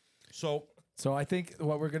shit. So I think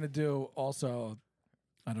what we're gonna do also,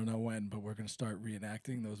 I don't know when, but we're gonna start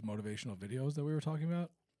reenacting those motivational videos that we were talking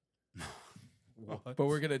about. What? But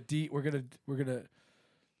we are going to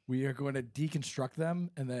deconstruct them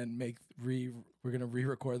and then we're gonna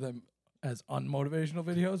re-record them as unmotivational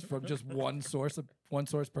videos from just one source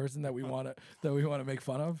person that we want to make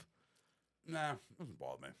fun of. nah, doesn't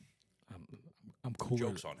bother me. I'm cool.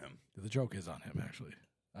 Joke's on him. The joke is on him, actually.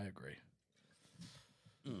 I agree.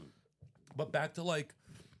 But back to like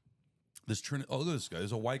this oh, look at this guy.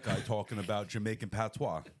 There's a white guy talking about Jamaican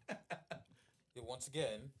patois. Once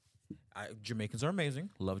again, Jamaicans are amazing.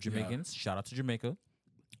 Love Jamaicans. Shout out to Jamaica.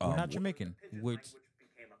 We're not Jamaican. Pidgin We're language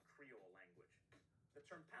became a Creole language. The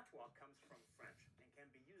term patois comes from French and can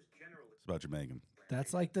be used generally. It's about Jamaican.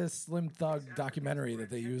 That's like the Slim Thug documentary that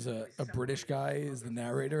they use a British guy as the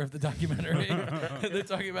narrator of the documentary. They're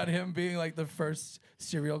talking about him being like the first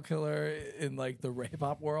serial killer in like the hip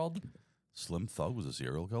hop world. Slim Thug was a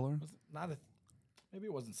serial killer? Maybe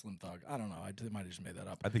it wasn't Slim Thug. I don't know. I might have just made that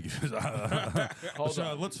up. I think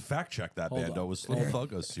let's fact check that, Hold Bando. on. Was Slim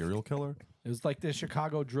Thug a serial killer? It was like the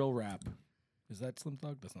Chicago drill rap. Is that Slim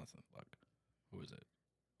Thug? That's not Slim Thug. Who is it?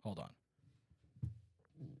 Hold on.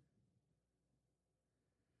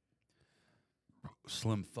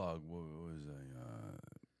 Slim Thug what was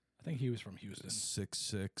I think he was from Houston.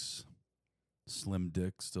 6'6". Slim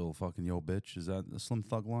Dick, still fucking yo bitch. Is that the Slim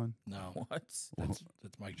Thug line? No, what? that's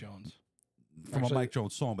Mike Jones. From Actually- a Mike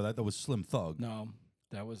Jones song, but that was Slim Thug. No,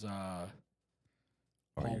 that was Are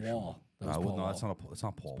Paul you sure? Wall. That was No, Paul no, Wall. that's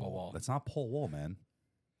not Paul Paul Wall. Wall. That's not Paul Wall, man.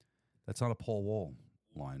 That's not a Paul Wall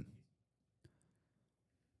line.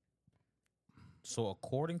 So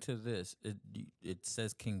according to this, it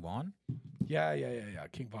says King Von. Yeah.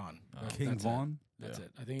 King Von. King That's Von. That's Yeah.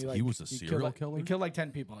 it. I think He was a killed serial like- killer? He killed like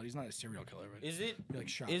 10 people. He's not a serial killer. But Is it? he like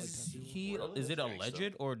shot Is like 10 people. he? Is it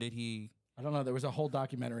alleged or did he? I don't know. There was a whole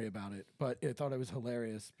documentary about it, but I thought it was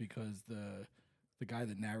hilarious because the guy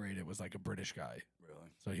that narrated was like a British guy. Really?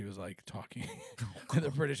 So he was like talking with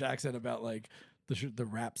a British accent about like the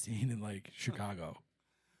rap scene in like Chicago.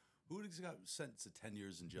 Who got sentenced to 10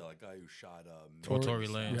 years in jail? A guy who shot Tory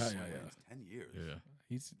Lanez. Yeah. 10 years.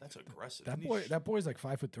 He's That's aggressive. that Didn't boy. he That boy's like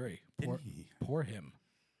 5'3". Poor, Didn't he? poor him.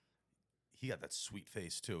 He got that sweet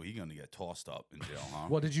face too. He's gonna get tossed up in jail, huh?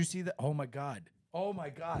 Well, did you see that? Oh my god!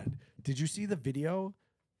 Did you see the video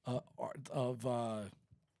of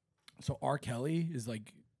so R. Kelly is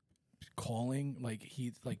like calling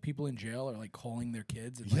like people in jail are like calling their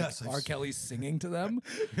kids and like Yes, I've R. Kelly's singing to them.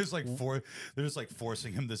 It's like they're just like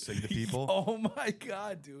forcing him to sing to people. Oh my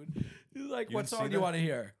god, dude! He's like, You what didn't see song do you that? want to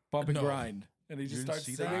hear? Bump and No. grind. And he just didn't starts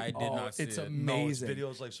see singing. that? I did not see It's it. amazing. No, it's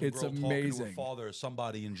videos like some It's girl talking to amazing. her father or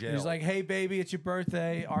somebody in jail. He's like, "Hey, baby, it's your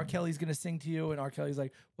birthday. R. Kelly's gonna sing to you." And R. Kelly's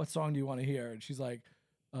like, "What song do you want to hear?" And she's like,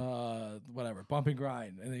 "Whatever, Bump and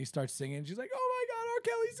Grind." And then he starts singing. And she's like, "Oh my God, R.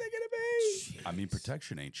 Kelly's singing to me." I mean,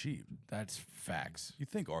 protection ain't cheap. That's facts. You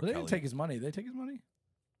think R. But they Kelly? didn't take his money. They take his money.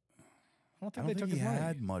 I don't I think don't they think took he his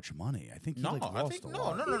had money. much money. I think he No, like I lost think a no,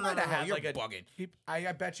 lot. no, no, no, might no, have no. had You're like a- bugging.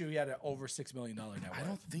 I bet you he had an over $6 million net worth. I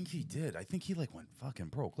don't think he did. I think he like went fucking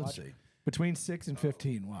broke. Let's see. Between 6 and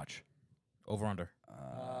 15. Watch. Over under.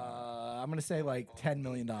 I'm gonna say like $10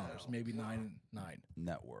 million, maybe nine.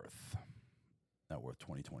 Net worth.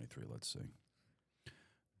 2023. Let's see.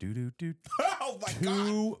 Do. Oh my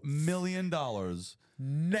 $2 million.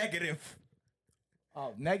 Negative.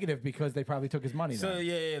 Oh, negative because they probably took his money. So then.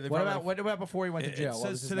 yeah. They What probably- about before he went to It jail? What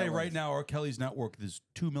was says his today, net worth? right now, R. Kelly's net worth is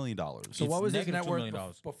 $2 million. So what It's was his negative net $2 worth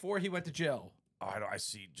million. before he went to jail? I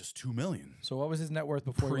see just $2 million. So what was his net worth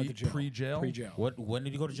before he went to jail? Pre-jail? Pre-jail. What? When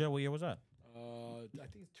did he go to jail? What year was that? I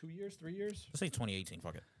think it's 2 years, 3 years. Let's say 2018.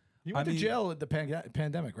 Fuck it. He went I to mean- jail at the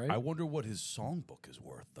pandemic, right? I wonder what his songbook is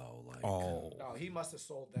worth, though. Like, Oh. No, he must have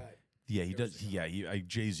sold that. yeah, he does. Yeah,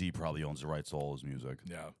 Jay-Z probably owns the rights to all his music.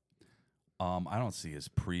 Yeah. I don't see his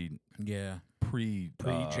Yeah.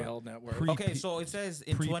 Pre-jail net worth. Okay, so it says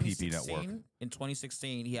in pre-PP network.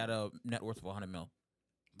 2016, he had a net worth of 100 mil.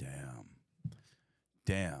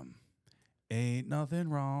 Damn. Ain't nothing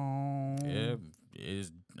wrong. Yeah,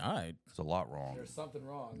 is all right. There's a lot wrong. There's something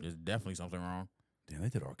wrong. There's definitely something wrong. Damn, they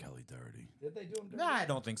did R. Kelly dirty. Did they do him dirty? Nah, I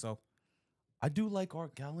don't think so. I do like R.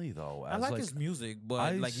 Kelly though. I like his music, but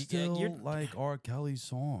I like still you're like R. Kelly's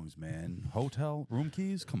songs, man. Hotel Room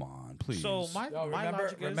Keys, come on, please. So my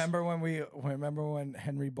logic is remember when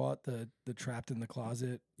Henry bought the Trapped in the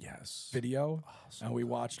Closet yes video, so and we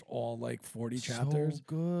watched all like 40 chapters. So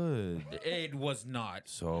good, it was not.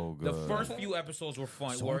 so good. The first few episodes were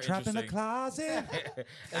fun. So were I'm trapped in the interesting. closet.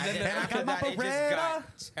 and then I after got my that, it just got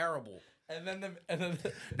terrible. And then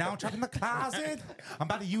Now I'm trapped in the closet. I'm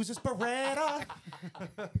about to use this Beretta.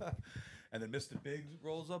 And then Mr. Biggs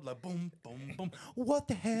rolls up like boom, boom, boom. What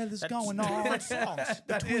the hell is going on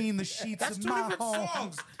between the sheets That's of two my different home?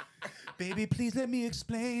 songs. Baby, please let me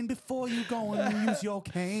explain before you go and use your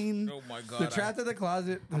cane. Oh my god! the Trapped in the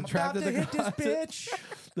Closet. The I'm Trapped about in to the hit this Closet.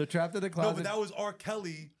 bitch. The Trapped in the No, Closet. but that was R.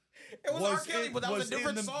 Kelly. It was R. Kelly, but that was a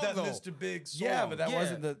different song, that though. Mr. Biggs song. yeah, but that Yeah.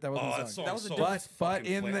 wasn't the Oh, that song. That was a so different- But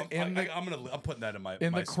in the I'm putting that in my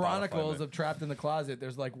in my the chronicles Spotify, of Trapped in the Closet,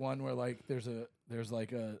 there's like one where like there's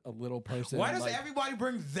like a little person. Why does like, everybody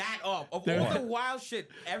bring that up? Of There- all the wild shit,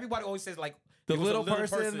 everybody always says like the it was a little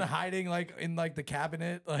person hiding like in like the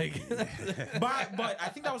cabinet? Like, But I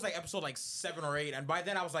think that was like episode like 7 or 8, and by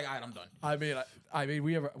then I was like, all right, I'm done. I mean,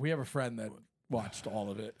 we have a friend that watched all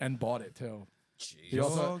of it and bought it too. He You're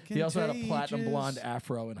also had a platinum contagious. blonde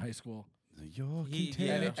afro in high school, You're He-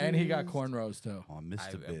 contagious. yeah. and he got cornrows too. Oh, I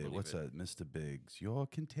Mr. Big. believe What's it. that? Mr. Biggs. You're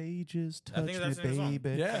contagious. I Touch think me, that's in the song.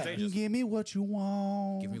 baby. Yeah. Contagious. Give me what you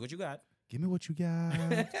want. Give me what you got. Give me what you got.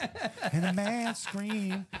 And a man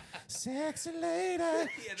scream, sexy lady,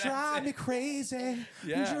 drive me crazy,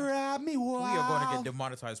 Yeah. drive me wild. We are going to get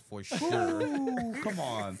demonetized for sure. Ooh, come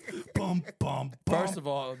on. Bum, bum, bum. First of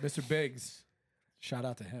all, Mr. Biggs, shout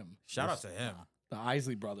out to him. Shout out to him. The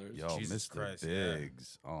Isley brothers. Yo, Jesus Mr. Christ, yeah.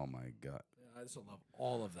 Biggs. Oh, my God. I just love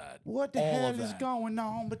all of that. What the All hell of is that. going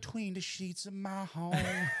on between the sheets of my home?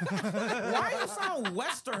 Why you sound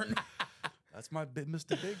Western? That's my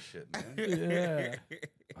Mr. Big shit, man. Yeah,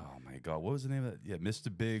 Oh my God, what was the name of that? Yeah,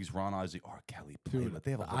 Mr. Biggs, Ron Isley, R. Kelly playlist. dude,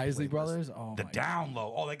 They have a the whole Isley playlist. brothers. Oh The my Down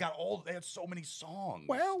Low. Oh, they had so many songs.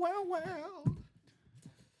 Well.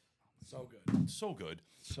 So good, So good.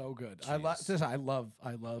 so good. Jeez. I love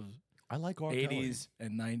I like R. Kelly. 80s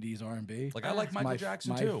and 90s R&B. Like I like Michael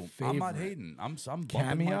Jackson too. I'm not hating. I'm bumping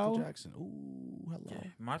Cameo? Michael Jackson. Ooh, hello.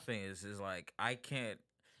 My thing is like I can't.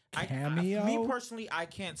 Cameo? Me personally, I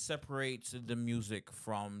can't separate the music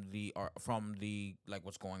from the like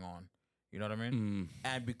what's going on. You know what I mean?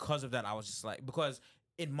 And because of that, I was just like, because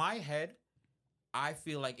in my head, I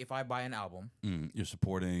feel like if I buy an album, You're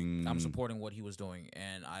supporting. I'm supporting what he was doing,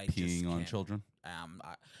 and I just peeing on can't. children.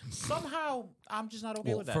 Somehow, I'm just not okay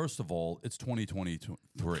Well, with that. first of all, it's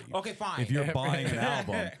 2023. Okay, fine. If you're buying an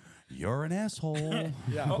album, you're an asshole.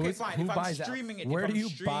 Yeah, Okay, fine. Who If I'm buys that? streaming it, if Where I'm do you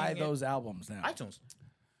streaming buy it- those albums now? iTunes.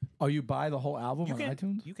 Oh, you buy the whole album You on can.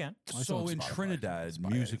 iTunes? You can. I So saw in Spotify, I Trinidad, can't buy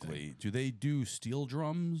musically, do they do steel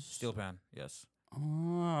drums? Steel pan. Yes.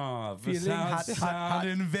 Ah, Feeling hot, hot, hot.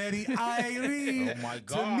 sounding very airy. Oh my To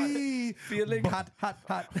God. me, Feeling hot.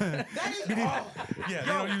 That is. Oh, yeah, they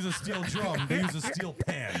don't use a steel drum. They use a steel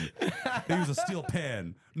pan. They use a steel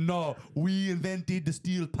pan. No, we invented the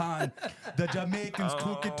steel pan. The Jamaicans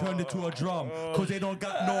took it, turned it to a drum, because they don't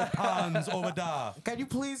got no pans over there. can you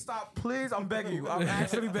please stop? Please, I'm begging you. I'm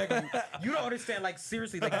actually begging you. You don't understand. Like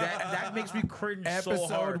seriously, like that makes me cringe so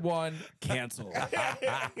Episode hard. 1 canceled.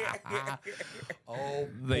 Oh,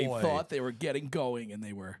 They boy. thought they were getting going and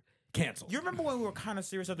they were canceled. You remember when we were kind of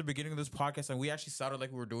serious at the beginning of this podcast and we actually sounded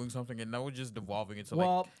like we were doing something and now we're just devolving into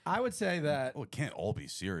Well, I would say that Oh, it can't all be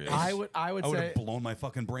serious. I would I would say have blown my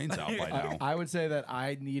fucking brains out by now. I would say that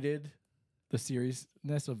I needed the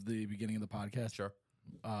seriousness of the beginning of the podcast sure.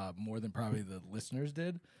 more than probably the listeners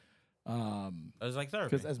did. It was like therapy.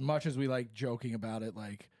 Because as much as we like joking about it,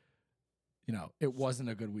 like, you know, it wasn't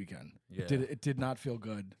a good weekend. Yeah. It did not feel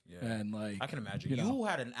good. Yeah. And like I can imagine. you You, know.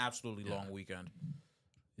 had an absolutely long weekend.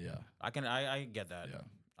 yeah. I get that. Yeah.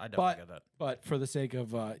 I definitely But get that. but for the sake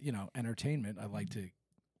of you know, entertainment, I like to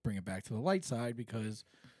bring it back to the light side because,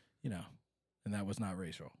 you know, and that was not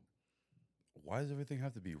racial. Why does everything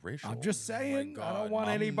have to be racial? I'm just saying, I God. don't want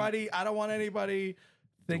anybody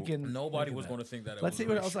thinking Nobody thinking was that. going to think that it Let's was see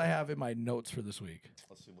what racial. else I have in my notes for this week.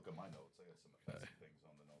 Let's see. Look at my notes. I got some offensive things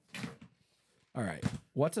on the notes. All right.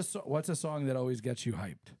 What's a song that always gets you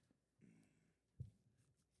hyped?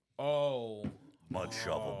 Oh. Mud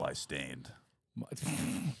Shovel by Stained.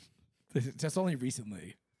 That's only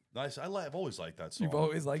recently. Nice. I've always liked that song. You've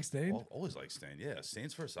always liked Stain? Always liked Stained. Yeah,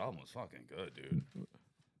 Stained's first album was fucking good, dude.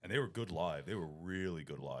 And they were good live. They were really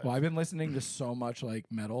good live. Well, I've been listening to so much like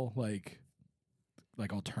metal, like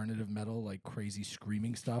alternative metal, like crazy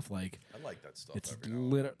screaming stuff. Like I like that stuff. it's every now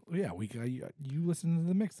and then. literally, yeah. You listen to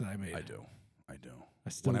the mix that I made. I do. I do. I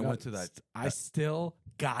still When I got- went to that, I still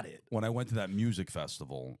got it. when I went to that music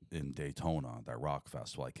festival in Daytona, that rock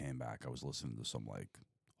festival, I came back. I was listening to some like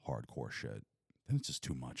hardcore shit, and it's just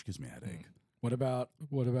too much. Gives me a headache. What about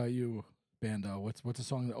you, Bando? What's a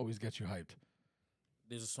song that always gets you hyped?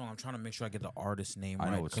 There's a song. I'm trying to make sure I get the artist name I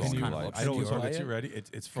right. know what 'cause song it's you kind of like. I upsetting. know what you song play gets you it? ready. It's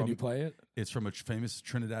Can you from play it? it's from a famous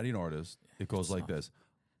Trinidadian artist. It goes like this: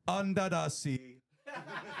 Under the sea,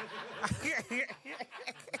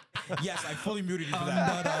 Yes, I fully muted you for under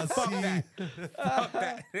that. the sea, Fuck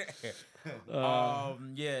that.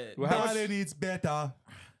 Yeah. nobody needs better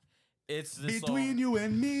It's this between song. you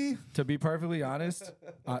and me. To be perfectly honest,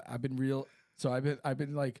 I've been real. So I've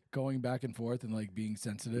been like going back and forth and like being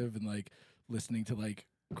sensitive and like listening to like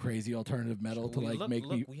crazy alternative metal to like look, make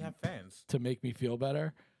me we have fans. to make me feel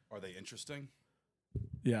better. Are they interesting?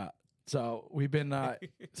 Yeah. So we've been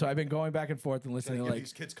so I've been going back and forth and listening to like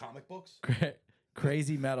these kids comic books?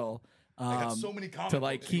 crazy metal got so many comic to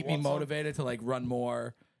like books. You keep me want some? motivated to like run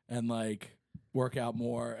more and like work out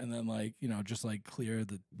more and then like just like clear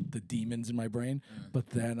the demons in my brain. But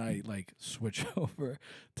then I like switch over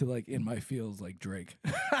to like in my feels like Drake.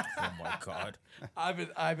 Oh my god.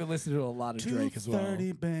 I've been listening to a lot of Drake as well.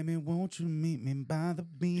 2:30, baby, won't you meet me by the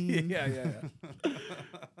beam? Yeah.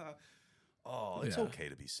 Oh, it's Yeah. okay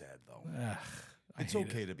to be sad though. Ugh, I It's hate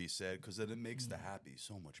okay to be sad because then it makes the happy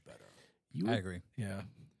so much better. You I agree. Yeah.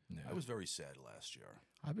 I was very sad last year.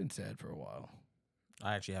 I've been sad for a while.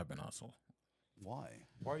 I actually have been also. Why?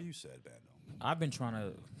 Why are you sad, Bando? I've been trying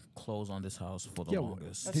to close on this house for the Yeah,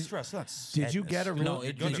 longest. That's stress, not Did you get a real? No, You're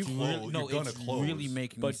it, gonna it's close. really, no, You're gonna it's close. really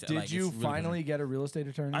making me But sad. did Like, you it's really finally get a real estate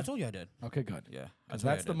attorney? I told you I did. Okay, good. Yeah, I 'Cause told you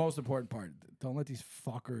I that's the did. most important part. Don't let these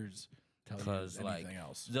fuckers tell you Because anything like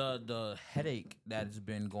else. the headache that has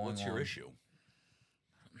been going What's on. your issue?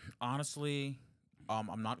 Honestly,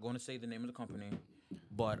 I'm not going to say the name of the company,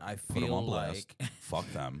 but I Put them feel on blast. like Fuck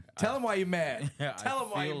them. Tell him why you're mad. I Tell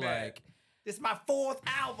him why feel you're mad. like This is my 4th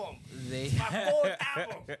album. they Fourth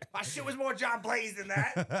album. My shit was more John Blaze than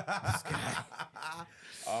that.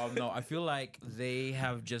 no, I feel like they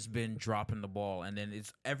have just been dropping the ball, and then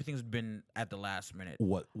everything's been at the last minute.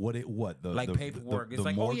 What? The Like the, paperwork. The, It's the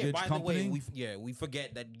like, oh mortgage yeah, by company. the way, we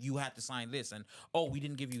forget that you had to sign this, and oh, we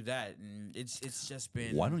didn't give you that, and it's just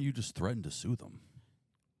been. Why don't you just threaten to sue them?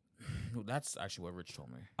 That's actually what Rich told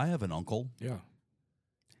me. I have an uncle. Yeah.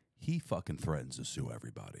 He fucking threatens to sue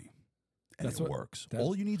everybody. And That's it what- works. that-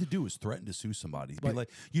 All you need to do is threaten to sue somebody. Be Like-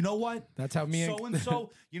 like, you know what? That's how me and- so and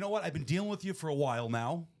so. You know what? I've been dealing with you for a while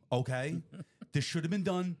now. Okay, this should have been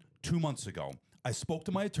done 2 months ago. I spoke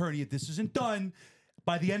to my attorney. If this isn't done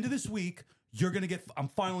by the end of this week, you're gonna get. I'm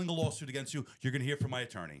filing a lawsuit against you. You're gonna hear from my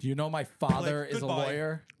attorney. Do you know my father Like, is a goodbye.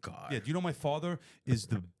 lawyer? God. Yeah. Do you know my father is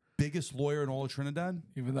the biggest lawyer in all of Trinidad?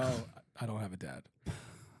 Even though I don't have a dad.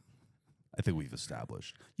 I think we've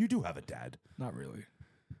established. You do have a dad. Not really.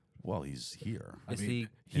 Well, he's here. Is He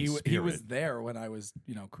In he was spirit. there when I was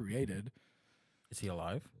created. he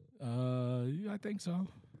alive? Yeah, I think so.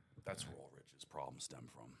 That's where all Rich's problems stem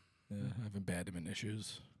from. Yeah, I have abandonment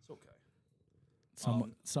issues. It's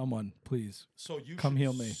okay. Someone, please. So you Come should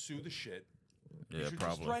heal me. sue the shit. You Yeah, should just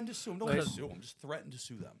probably. threaten to sue them. Don't Ladies- sue them. Just threaten to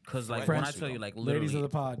sue them. Because like Threaten when to I sue tell you, them. like literally Ladies of the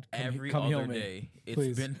pod, every come heal other me. day, it's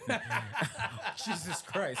Please. been Jesus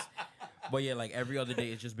Christ. But yeah, like every other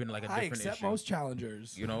day, it's just been like a I different accept issue. most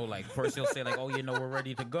challengers. You know, like first they'll say like, "Oh, you know, we're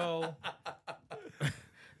ready to go."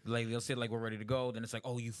 Like they'll say like, "We're ready to go." Then it's like,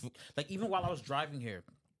 "Oh, like." Even while I was driving here,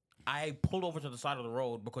 I pulled over to the side of the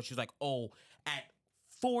road because she's like, "Oh, at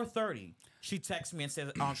 4:30." She texts me and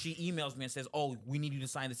says, she emails me and says, "Oh, we need you to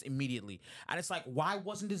sign this immediately." And it's like, why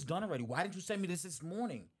wasn't this done already? Why didn't you send me this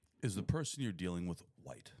morning? Is the person you're dealing with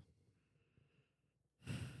white?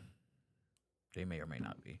 They may or may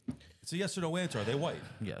not be. It's a yes or no answer. Are they white?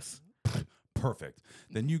 Yes. Perfect.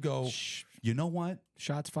 Then you go, you know what?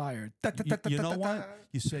 Shots fired. You know what?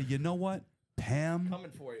 You say, you know what? Pam.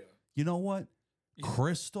 Coming for you. You know what?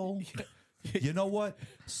 Crystal. You know what?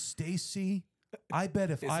 Stacy. I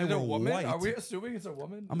bet if I were white. Are we assuming it's a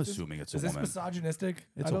woman? I'm assuming it's a Is woman. this misogynistic?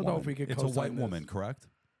 It's I a don't know woman. if we could. It's a co-sign white this. woman, correct?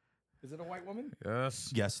 Is it a white woman?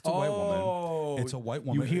 Yes. Yes, it's a white woman. Oh, It's a white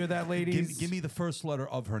woman. You hear that, ladies? Give me the first letter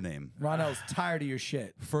of her name. Ronell's tired of your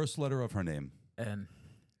shit. First letter of her name. And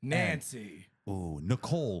Nancy. Ooh,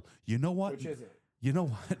 Nicole. You know what? Which is it? You know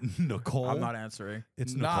what? Nicole. I'm not answering.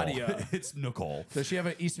 It's Nadia. Nicole. It's Nicole. Does she have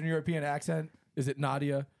an Eastern European accent? Is it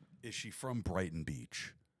Nadia? Is she from Brighton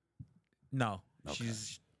Beach? No,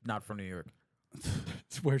 she's not from New York.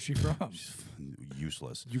 Where's she from?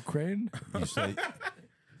 Useless. Ukraine?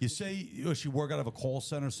 You say she work out of a call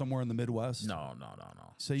center somewhere in the Midwest? No.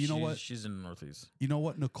 So you know what? She's in the Northeast. You know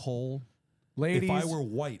what, Nicole? Ladies, if I were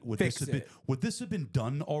white, would fix this have been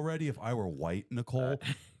done already? If I were white, Nicole.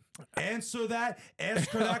 Answer that.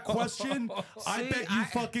 Answer that question. I bet you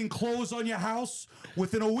fucking close on your house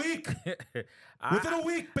within a week. Within a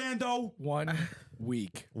week, Bando. 1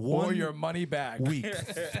 week. One or your money back. Week.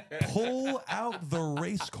 Pull out the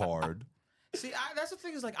race card. See, that's the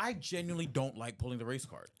thing is like I genuinely don't like pulling the race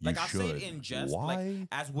card. You Like I'll say it should. in jest, Why? like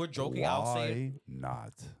as we're joking, I'll say it. Why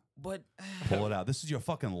not? But Pull it out. This is your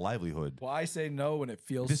fucking livelihood. Well, I say no when it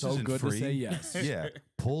feels This so isn't good free. to say yes. Yeah,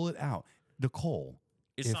 pull it out, Nicole.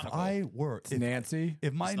 It's if not Nicole. I were, It's Nancy.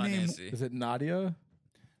 if my it's not name, Nancy. Is it Nadia?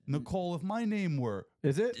 Nicole, if my name were,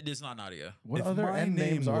 Is it? It is not Nadia. What if other my N name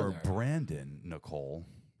names are were there? Brandon, Nicole.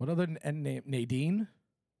 What other N name? Nadine?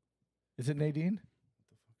 Is it Nadine?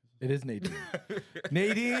 It is Nadine.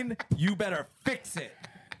 Nadine, you better fix it.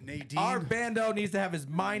 Nadine. Our Bando needs to have his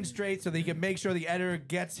mind straight so that he can make sure the editor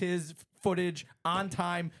gets his footage on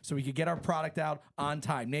time so we can get our product out on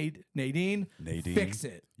time. Nadine, fix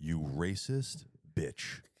it. You racist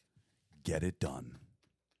bitch. Get it done.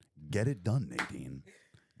 Get it done, Nadine.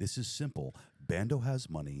 This is simple. Bando has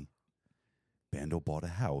money. Bando bought a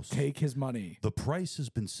house. Take his money. The price has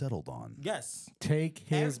been settled on. Yes. Take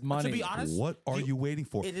his And money. To be honest, What are you waiting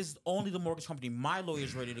for? It is only the mortgage company. My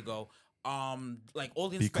lawyer's ready to go. Like all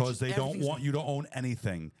the Because inspections, they don't everything's- want you to own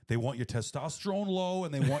anything. They want your testosterone low,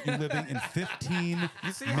 and they want you living in 15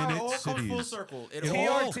 You see how it all minute comes full cities. circle. It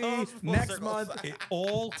all TRT comes full next circle. month. It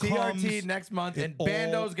all TRT comes. next month, it and all-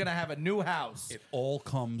 Bando's gonna have a new house. It all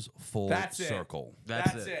comes full That's it. circle.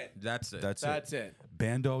 That's That's it. it. That's it. That's it.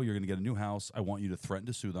 Bando, you're going to get a new house. I want you to threaten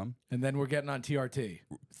to sue them. And then we're getting on TRT.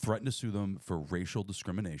 Threaten to sue them for racial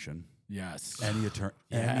discrimination. Yes. Any attorney.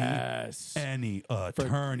 Yes. Any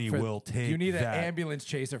attorney will take You need that. an ambulance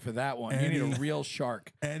chaser for that one. You need a real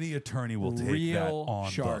shark. Any attorney will take Real that on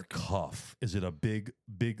shark. the cuff. Is it a big,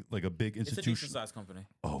 like a big It's a institution? decent sized company.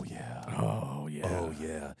 Oh yeah. Oh yeah. Oh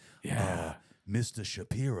yeah. Yeah. Mr.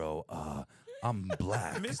 Shapiro, I'm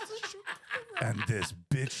black. And this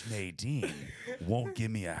bitch Nadine won't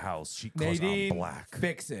give me a house because Nadine, I'm black.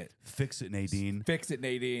 fix it. Fix it, Nadine. Fix it,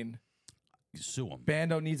 Nadine. Sue him.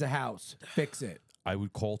 Bando needs a house. Fix it. I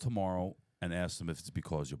would call tomorrow and ask them if it's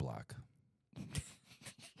because you're black.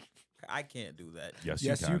 I can't do that. Yes,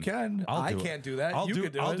 Yes, you can. I'll I do it. can't do that. I'll You do,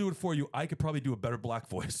 could do I'll it. do it for you. I could probably do a better black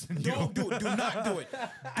voice than you. Don't do it. Do not do it.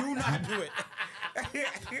 Do not do it.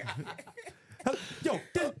 Yo,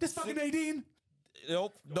 this fucking Nadine.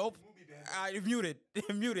 Nope. Nope. I muted.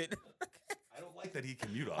 Muted. I don't like that he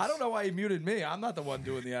can mute us. I don't know why he muted me. I'm not the one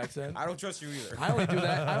doing the accent. I don't trust you either. I only do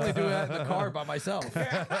that in the car by myself.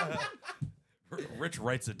 Rich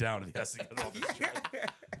writes it down and he has to get it off his chest.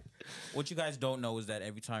 What you guys don't know is that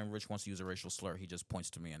every time Rich wants to use a racial slur, he just points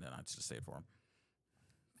to me and then I just say it for him.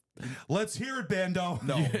 Let's hear it, Bando.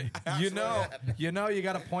 No. you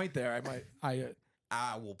got a point there.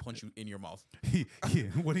 I will punch you in your mouth.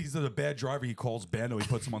 When he's a bad driver, he calls Bando. He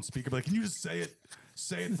puts him on speaker. Like, can you just say it?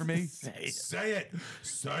 Say it for me. Say it.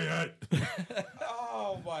 Say it.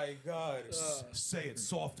 Oh my God. Say it.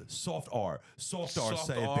 Soft R. Soft R. Soft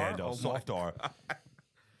Say it, R? Bando. Oh, Soft R.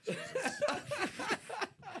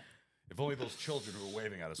 If only those children who were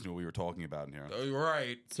waving at us knew what we were talking about in here.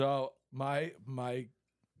 Right. So my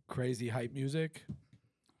crazy hype music,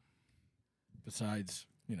 besides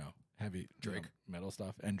heavy Drake. metal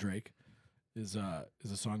stuff and Drake, is a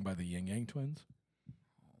song by the Yin Yang Twins.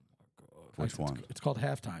 Which one? It's called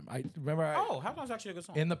Halftime. I remember. Halftime's actually a good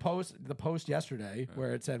song. In the post yesterday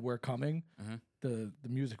where it said "We're coming," the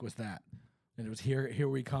music was that, and it was here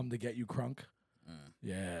we come to get you crunk.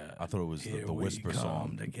 Yeah, I thought it was Here the we whisper come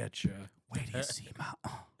song. to get you. Wait till you see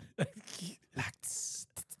my.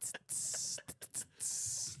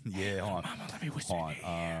 Yeah, hold on. Mama, let me whisper. Hold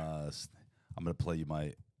on. I'm gonna play you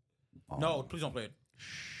my. No, please don't play it.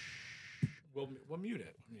 We'll mute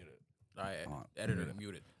it. Mute it. I edited it,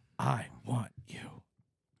 muted. I want you.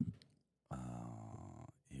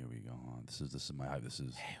 Here we go. This is my hype. This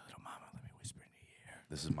is Hey, little mama, let me whisper in the ear.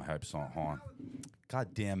 this is my hype song. Hold on.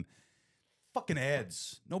 God damn. Fucking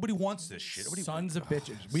ads. Nobody wants this shit. Nobody Sons of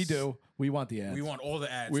bitches. We do. We want the ads. We want all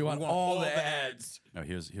the ads. We want all the ads. No,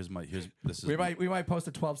 this is We might post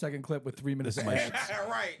a 12-second clip with 3 minutes This of is my ads.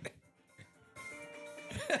 Right.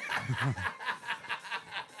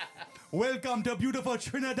 Welcome to beautiful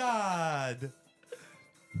Trinidad.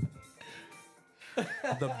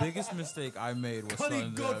 The biggest mistake I made was Cutting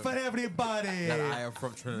telling good them for everybody. that I am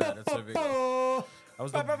from Trinidad. That's the biggest. That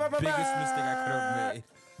was the biggest mistake I could have made.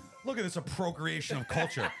 Look at this appropriation of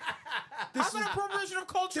culture. This is an appropriation of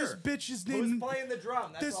culture. This bitch is Who's named. playing the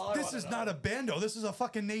drum? That's all I This wanna is know. not a bando. This is a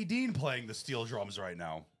fucking Nadine playing the steel drums right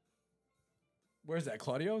now. Where's that,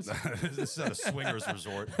 Claudio's? This is at a swingers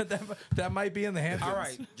resort. that might be in the Hamptons. All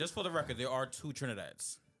right, just for the record, there are 2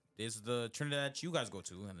 Trinidads. There's the Trinidad you guys go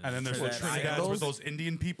to, And then there's the Trinidad Trinidad I go where to. those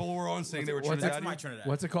Indian people were on saying they were what's- Trinidadian. That's my Trinidad.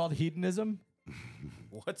 What's it called? Hedonism?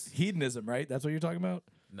 What's Hedonism, right? That's what you're talking about?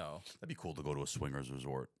 no? That'd be cool to go to a swingers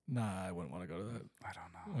resort. Nah, I wouldn't want to go to that. I don't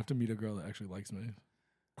I know. have to meet a girl that actually likes me.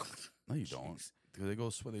 No, you don't. Do they go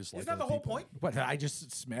swing? They just like Isn't that the other whole people? point? What? I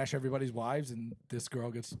just smash everybody's wives, and this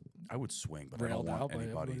girl gets. I would swing, but I Railed don't out want by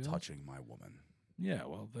anybody everybody else? touching my woman. Yeah,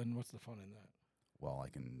 well, then what's the fun in that? Well,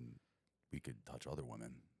 we could touch other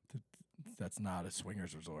women. That's not a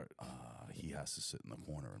swingers resort. He has to sit in the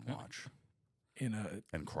corner and watch In a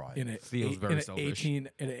and cry. Feels very selfish. in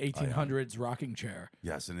an 1800s rocking chair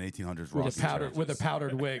Yes, in an 1800s with a rocking powder chair. with a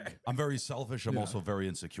powdered wig. I'm very selfish. I'm also very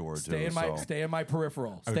insecure Stay too. in my so stay in my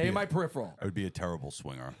peripheral. would Stay be in a- my peripheral. I would be a terrible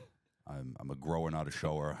swinger. I'm a grower, not a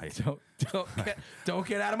shower. Don't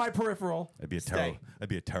get out of my peripheral. I'd be a Stay. terrible. I'd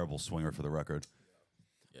be a terrible swinger for the record.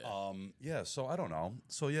 Yeah. So I don't know.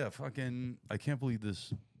 So yeah, fucking. I can't believe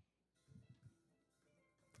this.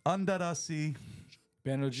 Andarasi.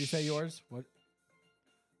 Bando, did you say yours? What?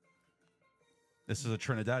 This is a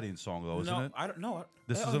Trinidadian song, though, isn't No, it? I don't know.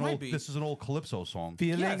 This It is an might old. be. This is an old calypso song.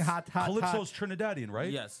 Feeling Yes. hot, hot, Calypso's hot. Trinidadian,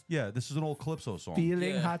 right? Yes. Yeah. This is an old calypso song.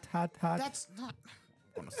 Feeling Yeah. hot, hot, hot. That's not.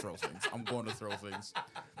 I'm gonna throw things. I'm going to throw things.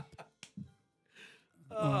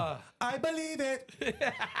 I believe it.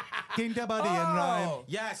 King the body and rhyme.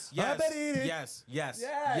 Yes, I believe it. yes, yes,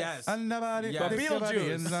 Yes. yes. And nobody. Yeah. But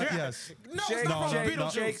Beetlejuice. Yes. No, Shake, it's not from shake,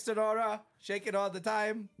 Beetlejuice. shake, Sonora. Shake it all the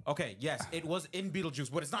time. Okay, yes, it was in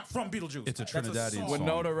Beetlejuice, but it's not from Beetlejuice. It's a That's Trinidadian song. song.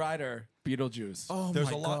 Winona Ryder, Beetlejuice. Oh There's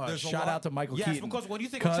my a lot. God. There's a Shout lot. out to Michael Yes, Keaton. because when you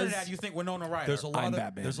think of 'Cause Trinidad, you think Winona Ryder. There's a lot I'm of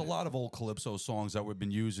Batman. there's a lot of old calypso songs that were been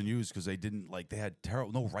used because they didn't like they had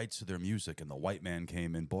no rights to their music, and the white man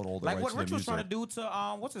came and bought all the like rights what to their Rich was music. trying to do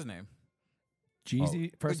to what's his name?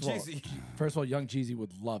 Jeezy. First of all, Jeezy. first of all, young Jeezy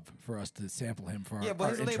would love for us to sample him for Yeah, our, but our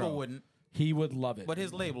his intro. label wouldn't. He would love it. But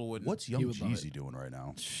his label wouldn't. What's Young He would love Jeezy doing right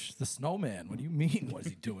now? Shh, the Snowman? What do you mean? What's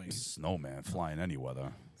he doing? Snowman flying any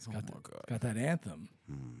weather. He's got that anthem.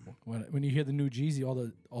 When you hear the new Jeezy,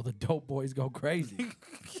 all the dope boys go crazy.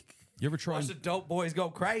 You ever try? Watch the dope boys go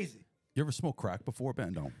crazy. You ever smoke crack before,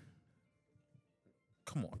 Bando?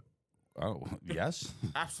 Come on. Oh yes.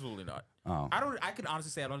 Absolutely not. Oh. I can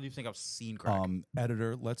honestly say I don't even think I've seen crack.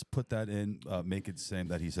 Editor, let's put that in. Make it saying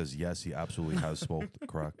that he says yes, he absolutely has smoked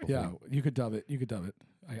crack before. Yeah, you could dub it. You could dub it.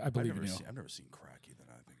 I believe in you. I've never seen crack either.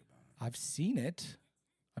 Now I think about it. I've seen it.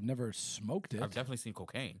 I've never smoked it. I've definitely seen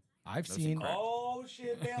cocaine. I've seen seen. crack. Oh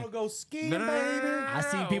shit, Bando go skiing, No, no, no, no, no, no, I've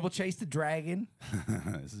seen no. people chase the dragon.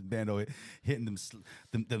 This is Bando hitting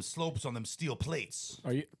them slopes on them steel plates.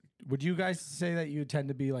 Are you? Would you guys say that you tend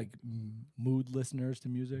to be like mood listeners to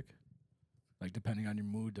music? Like depending on your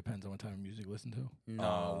mood, depends on what type of music you listen to.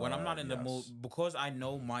 No, when I'm not in the mood, yes. because I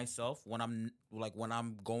know myself. When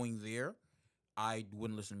I'm going there, I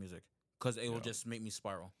wouldn't listen to music because it will just make me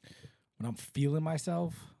spiral. When I'm feeling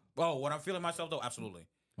myself, Oh, when I'm feeling myself though, absolutely.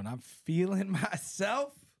 when I'm feeling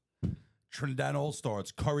myself, Trinidad All Star.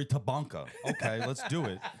 It's Curry Tabanca. Okay, let's do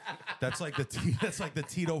it. That's like the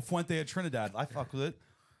Tito Fuente of Trinidad. I fuck with it.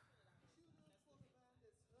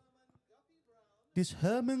 This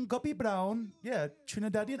Herman Guppy Brown. Yeah,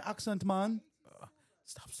 Trinidadian accent, man.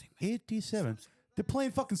 Stop saying 87. They're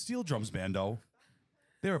playing fucking steel drums, Bando.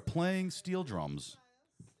 They're playing steel drums.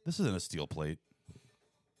 This isn't a steel plate.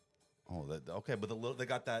 Oh, okay, but they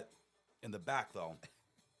got that in the back though.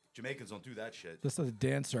 Jamaicans don't do that shit. this is a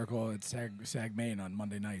dance circle at Sag Main on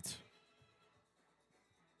Monday nights.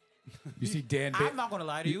 You see Dan. I'm not gonna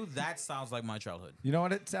lie to you. That sounds like my childhood. You know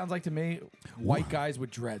what it sounds like to me? White guys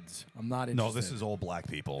with dreads. I'm not interested. No, this is all black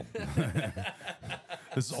people.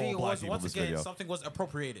 This is See, all it black was, people in once this again, video. something was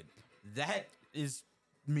appropriated. That is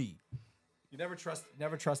me. You never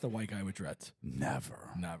trust a white guy with dreads. Never.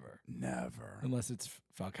 Unless it's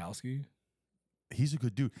Falkowski. He's a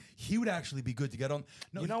good dude. He would actually be good to get on.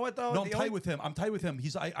 No, You know what, though? No, I'm The tight only- with him. I'm tight with him.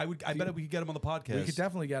 I bet we could get him on the podcast. We could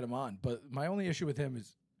definitely get him on. But my only issue with him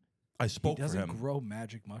is I he spoke for doesn't him. grow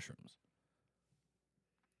magic mushrooms.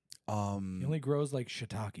 He only grows like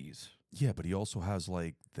shiitakes. Yeah, but he also has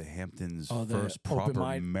like the Hamptons Oh, the first proper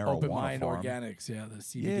marijuana Open Mind farm. Organics. Yeah, the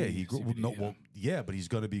CBD. Yeah, he grew. CBD, No, yeah. well, yeah, but he's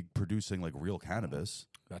going to be producing like real cannabis.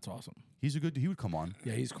 That's awesome. He's a good. He would come on.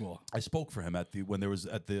 Yeah, he's cool. I spoke for him when there was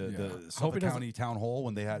at the Hope he Suffolk doesn't- County Town Hall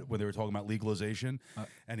when they were talking about legalization,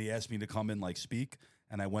 and he asked me to come in like speak,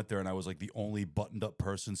 and I went there and I was like the only buttoned up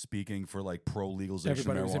person speaking for like pro legalization.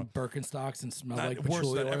 Everybody was in marijuana. Birkenstocks and smelled Not like worse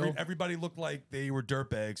patchouli than oil. everybody looked like they were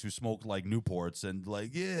dirtbags who smoked like Newports and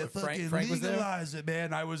like Frank fucking was there? legalize it,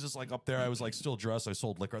 man. I was just like up there. I was like still dressed. I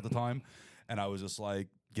sold liquor at the time, And I was just like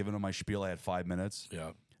giving him my spiel. I had 5 minutes.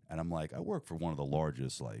 Yeah. And I'm like, I work for one of the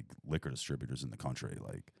largest like liquor distributors in the country.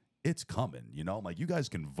 Like, it's coming, you know? I'm like, you guys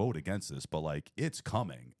can vote against this, but like, it's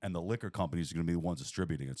coming. And the liquor companies are going to be the ones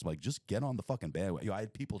distributing it. It's like, just get on the fucking bandwagon. I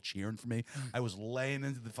had people cheering for me. I was laying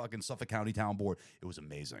into the fucking Suffolk County Town Board. It was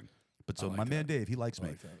amazing. But so like my man that. Dave, he likes me.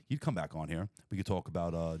 like that. He'd come back on here. We could talk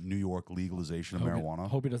about New York legalization of Hope marijuana.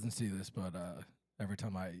 Hope he doesn't see this, but every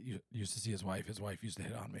time I used to see his wife used to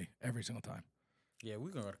hit on me every single time. Yeah, we're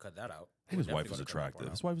gonna cut that out. I think his We're wife definitely was gonna cut that attractive.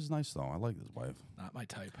 part His wife was nice though. I like his wife. Not my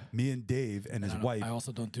type. Me and Dave and his wife. I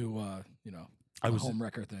also don't do I a was- home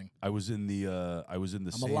wrecker thing. I was in the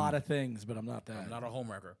I'm same. a lot of things, but I'm not that. I'm not a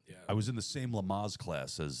homewrecker. Yeah. I was in the same Lamaze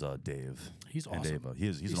class as Dave. He's and awesome. Ava.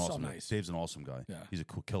 He's an so awesome nice. Dave's an awesome guy. Yeah. He's a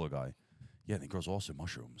cool killer guy. Yeah, and he grows also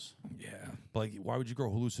mushrooms. Yeah. But like, why would you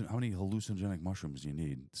grow How many hallucinogenic mushrooms do you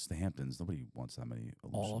need? It's the Hamptons. Nobody wants that many.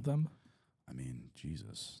 All of them? I mean,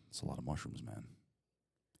 Jesus, it's a lot of mushrooms, man.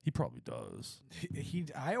 He probably does.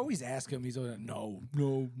 I always ask him. He's always like, no.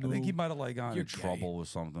 I think he might have like gotten You're in trouble or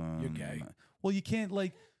something. You're gay. Well, you can't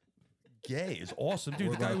like. Gay is awesome, dude.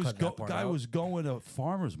 We're The guy gonna was cut that part out. was going to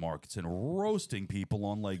farmers markets and roasting people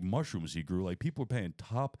on like mushrooms he grew. Like people were paying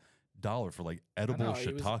top dollar for like edible know,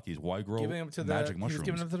 he was shiitakes. Why grow Giving them to magic he was mushrooms?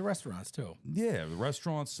 giving them to the restaurants too. Yeah, the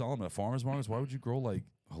restaurants selling them at farmers markets. Why would you grow like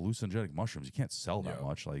hallucinogenic mushrooms? You can't sell that Yeah.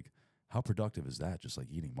 much. Like, how productive is that? Just like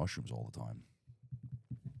eating mushrooms all the time.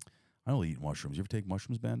 I only eat mushrooms. You ever take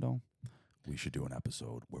mushrooms, Bando? We should do an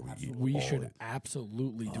episode where we eat. We all should it.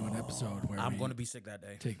 absolutely do an episode where I'm we going to be sick that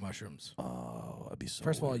day. take mushrooms. Oh, that'd be so.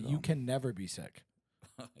 First of all, weird, you though. can never be sick.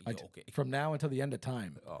 Yo, okay. From now until the end of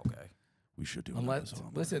time. Okay. We should do. An Unless, episode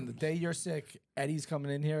on listen, the mushrooms. day you're sick, Eddie's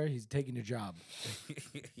coming in here. He's taking your job.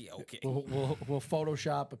 Yeah, okay. We'll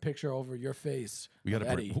Photoshop a picture over your face. We got of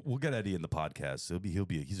to. Eddie. We'll get Eddie in the podcast.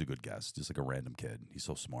 He's a good guest. Just like a random kid. He's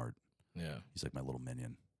so smart. Yeah. He's like my little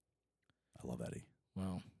minion. I love Eddie.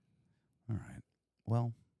 Well, All right.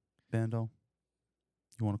 Well, Bando,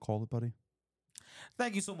 you want to call it, buddy?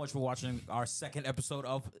 Thank you so much for watching our second episode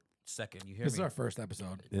of You hear this me? is our first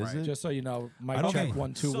episode. Is it? Just so you know, I Mike don't check think-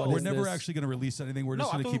 1, 2. so- what We're is never this? actually going to release anything. We're No,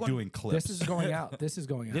 just I going to thought keep we were doing clips. This is going out. This is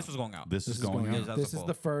going out. This was going out. This is going out. out. That's This a is goal.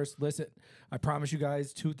 the first. Listen, I promise you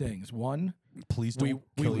guys 2 things. 1, Please we don't.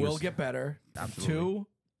 we kill will yourself. get better. Absolutely. 2,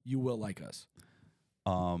 you will like us.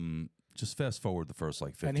 Just fast forward the first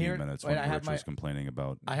like 15 And here- minutes wait, when I have Rich was my- complaining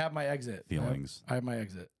about I have my exit. feelings. I have my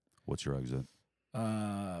exit. What's your exit?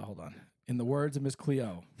 Hold on. In the words of Miss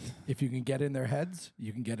Cleo, if you can get in their heads,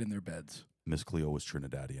 you can get in their beds. Miss Cleo was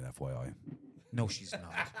Trinidadian, FYI. No, she's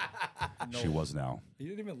not. She was now. You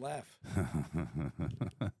didn't even laugh.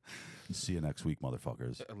 See you next week,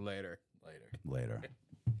 motherfuckers. Later. Later. Later.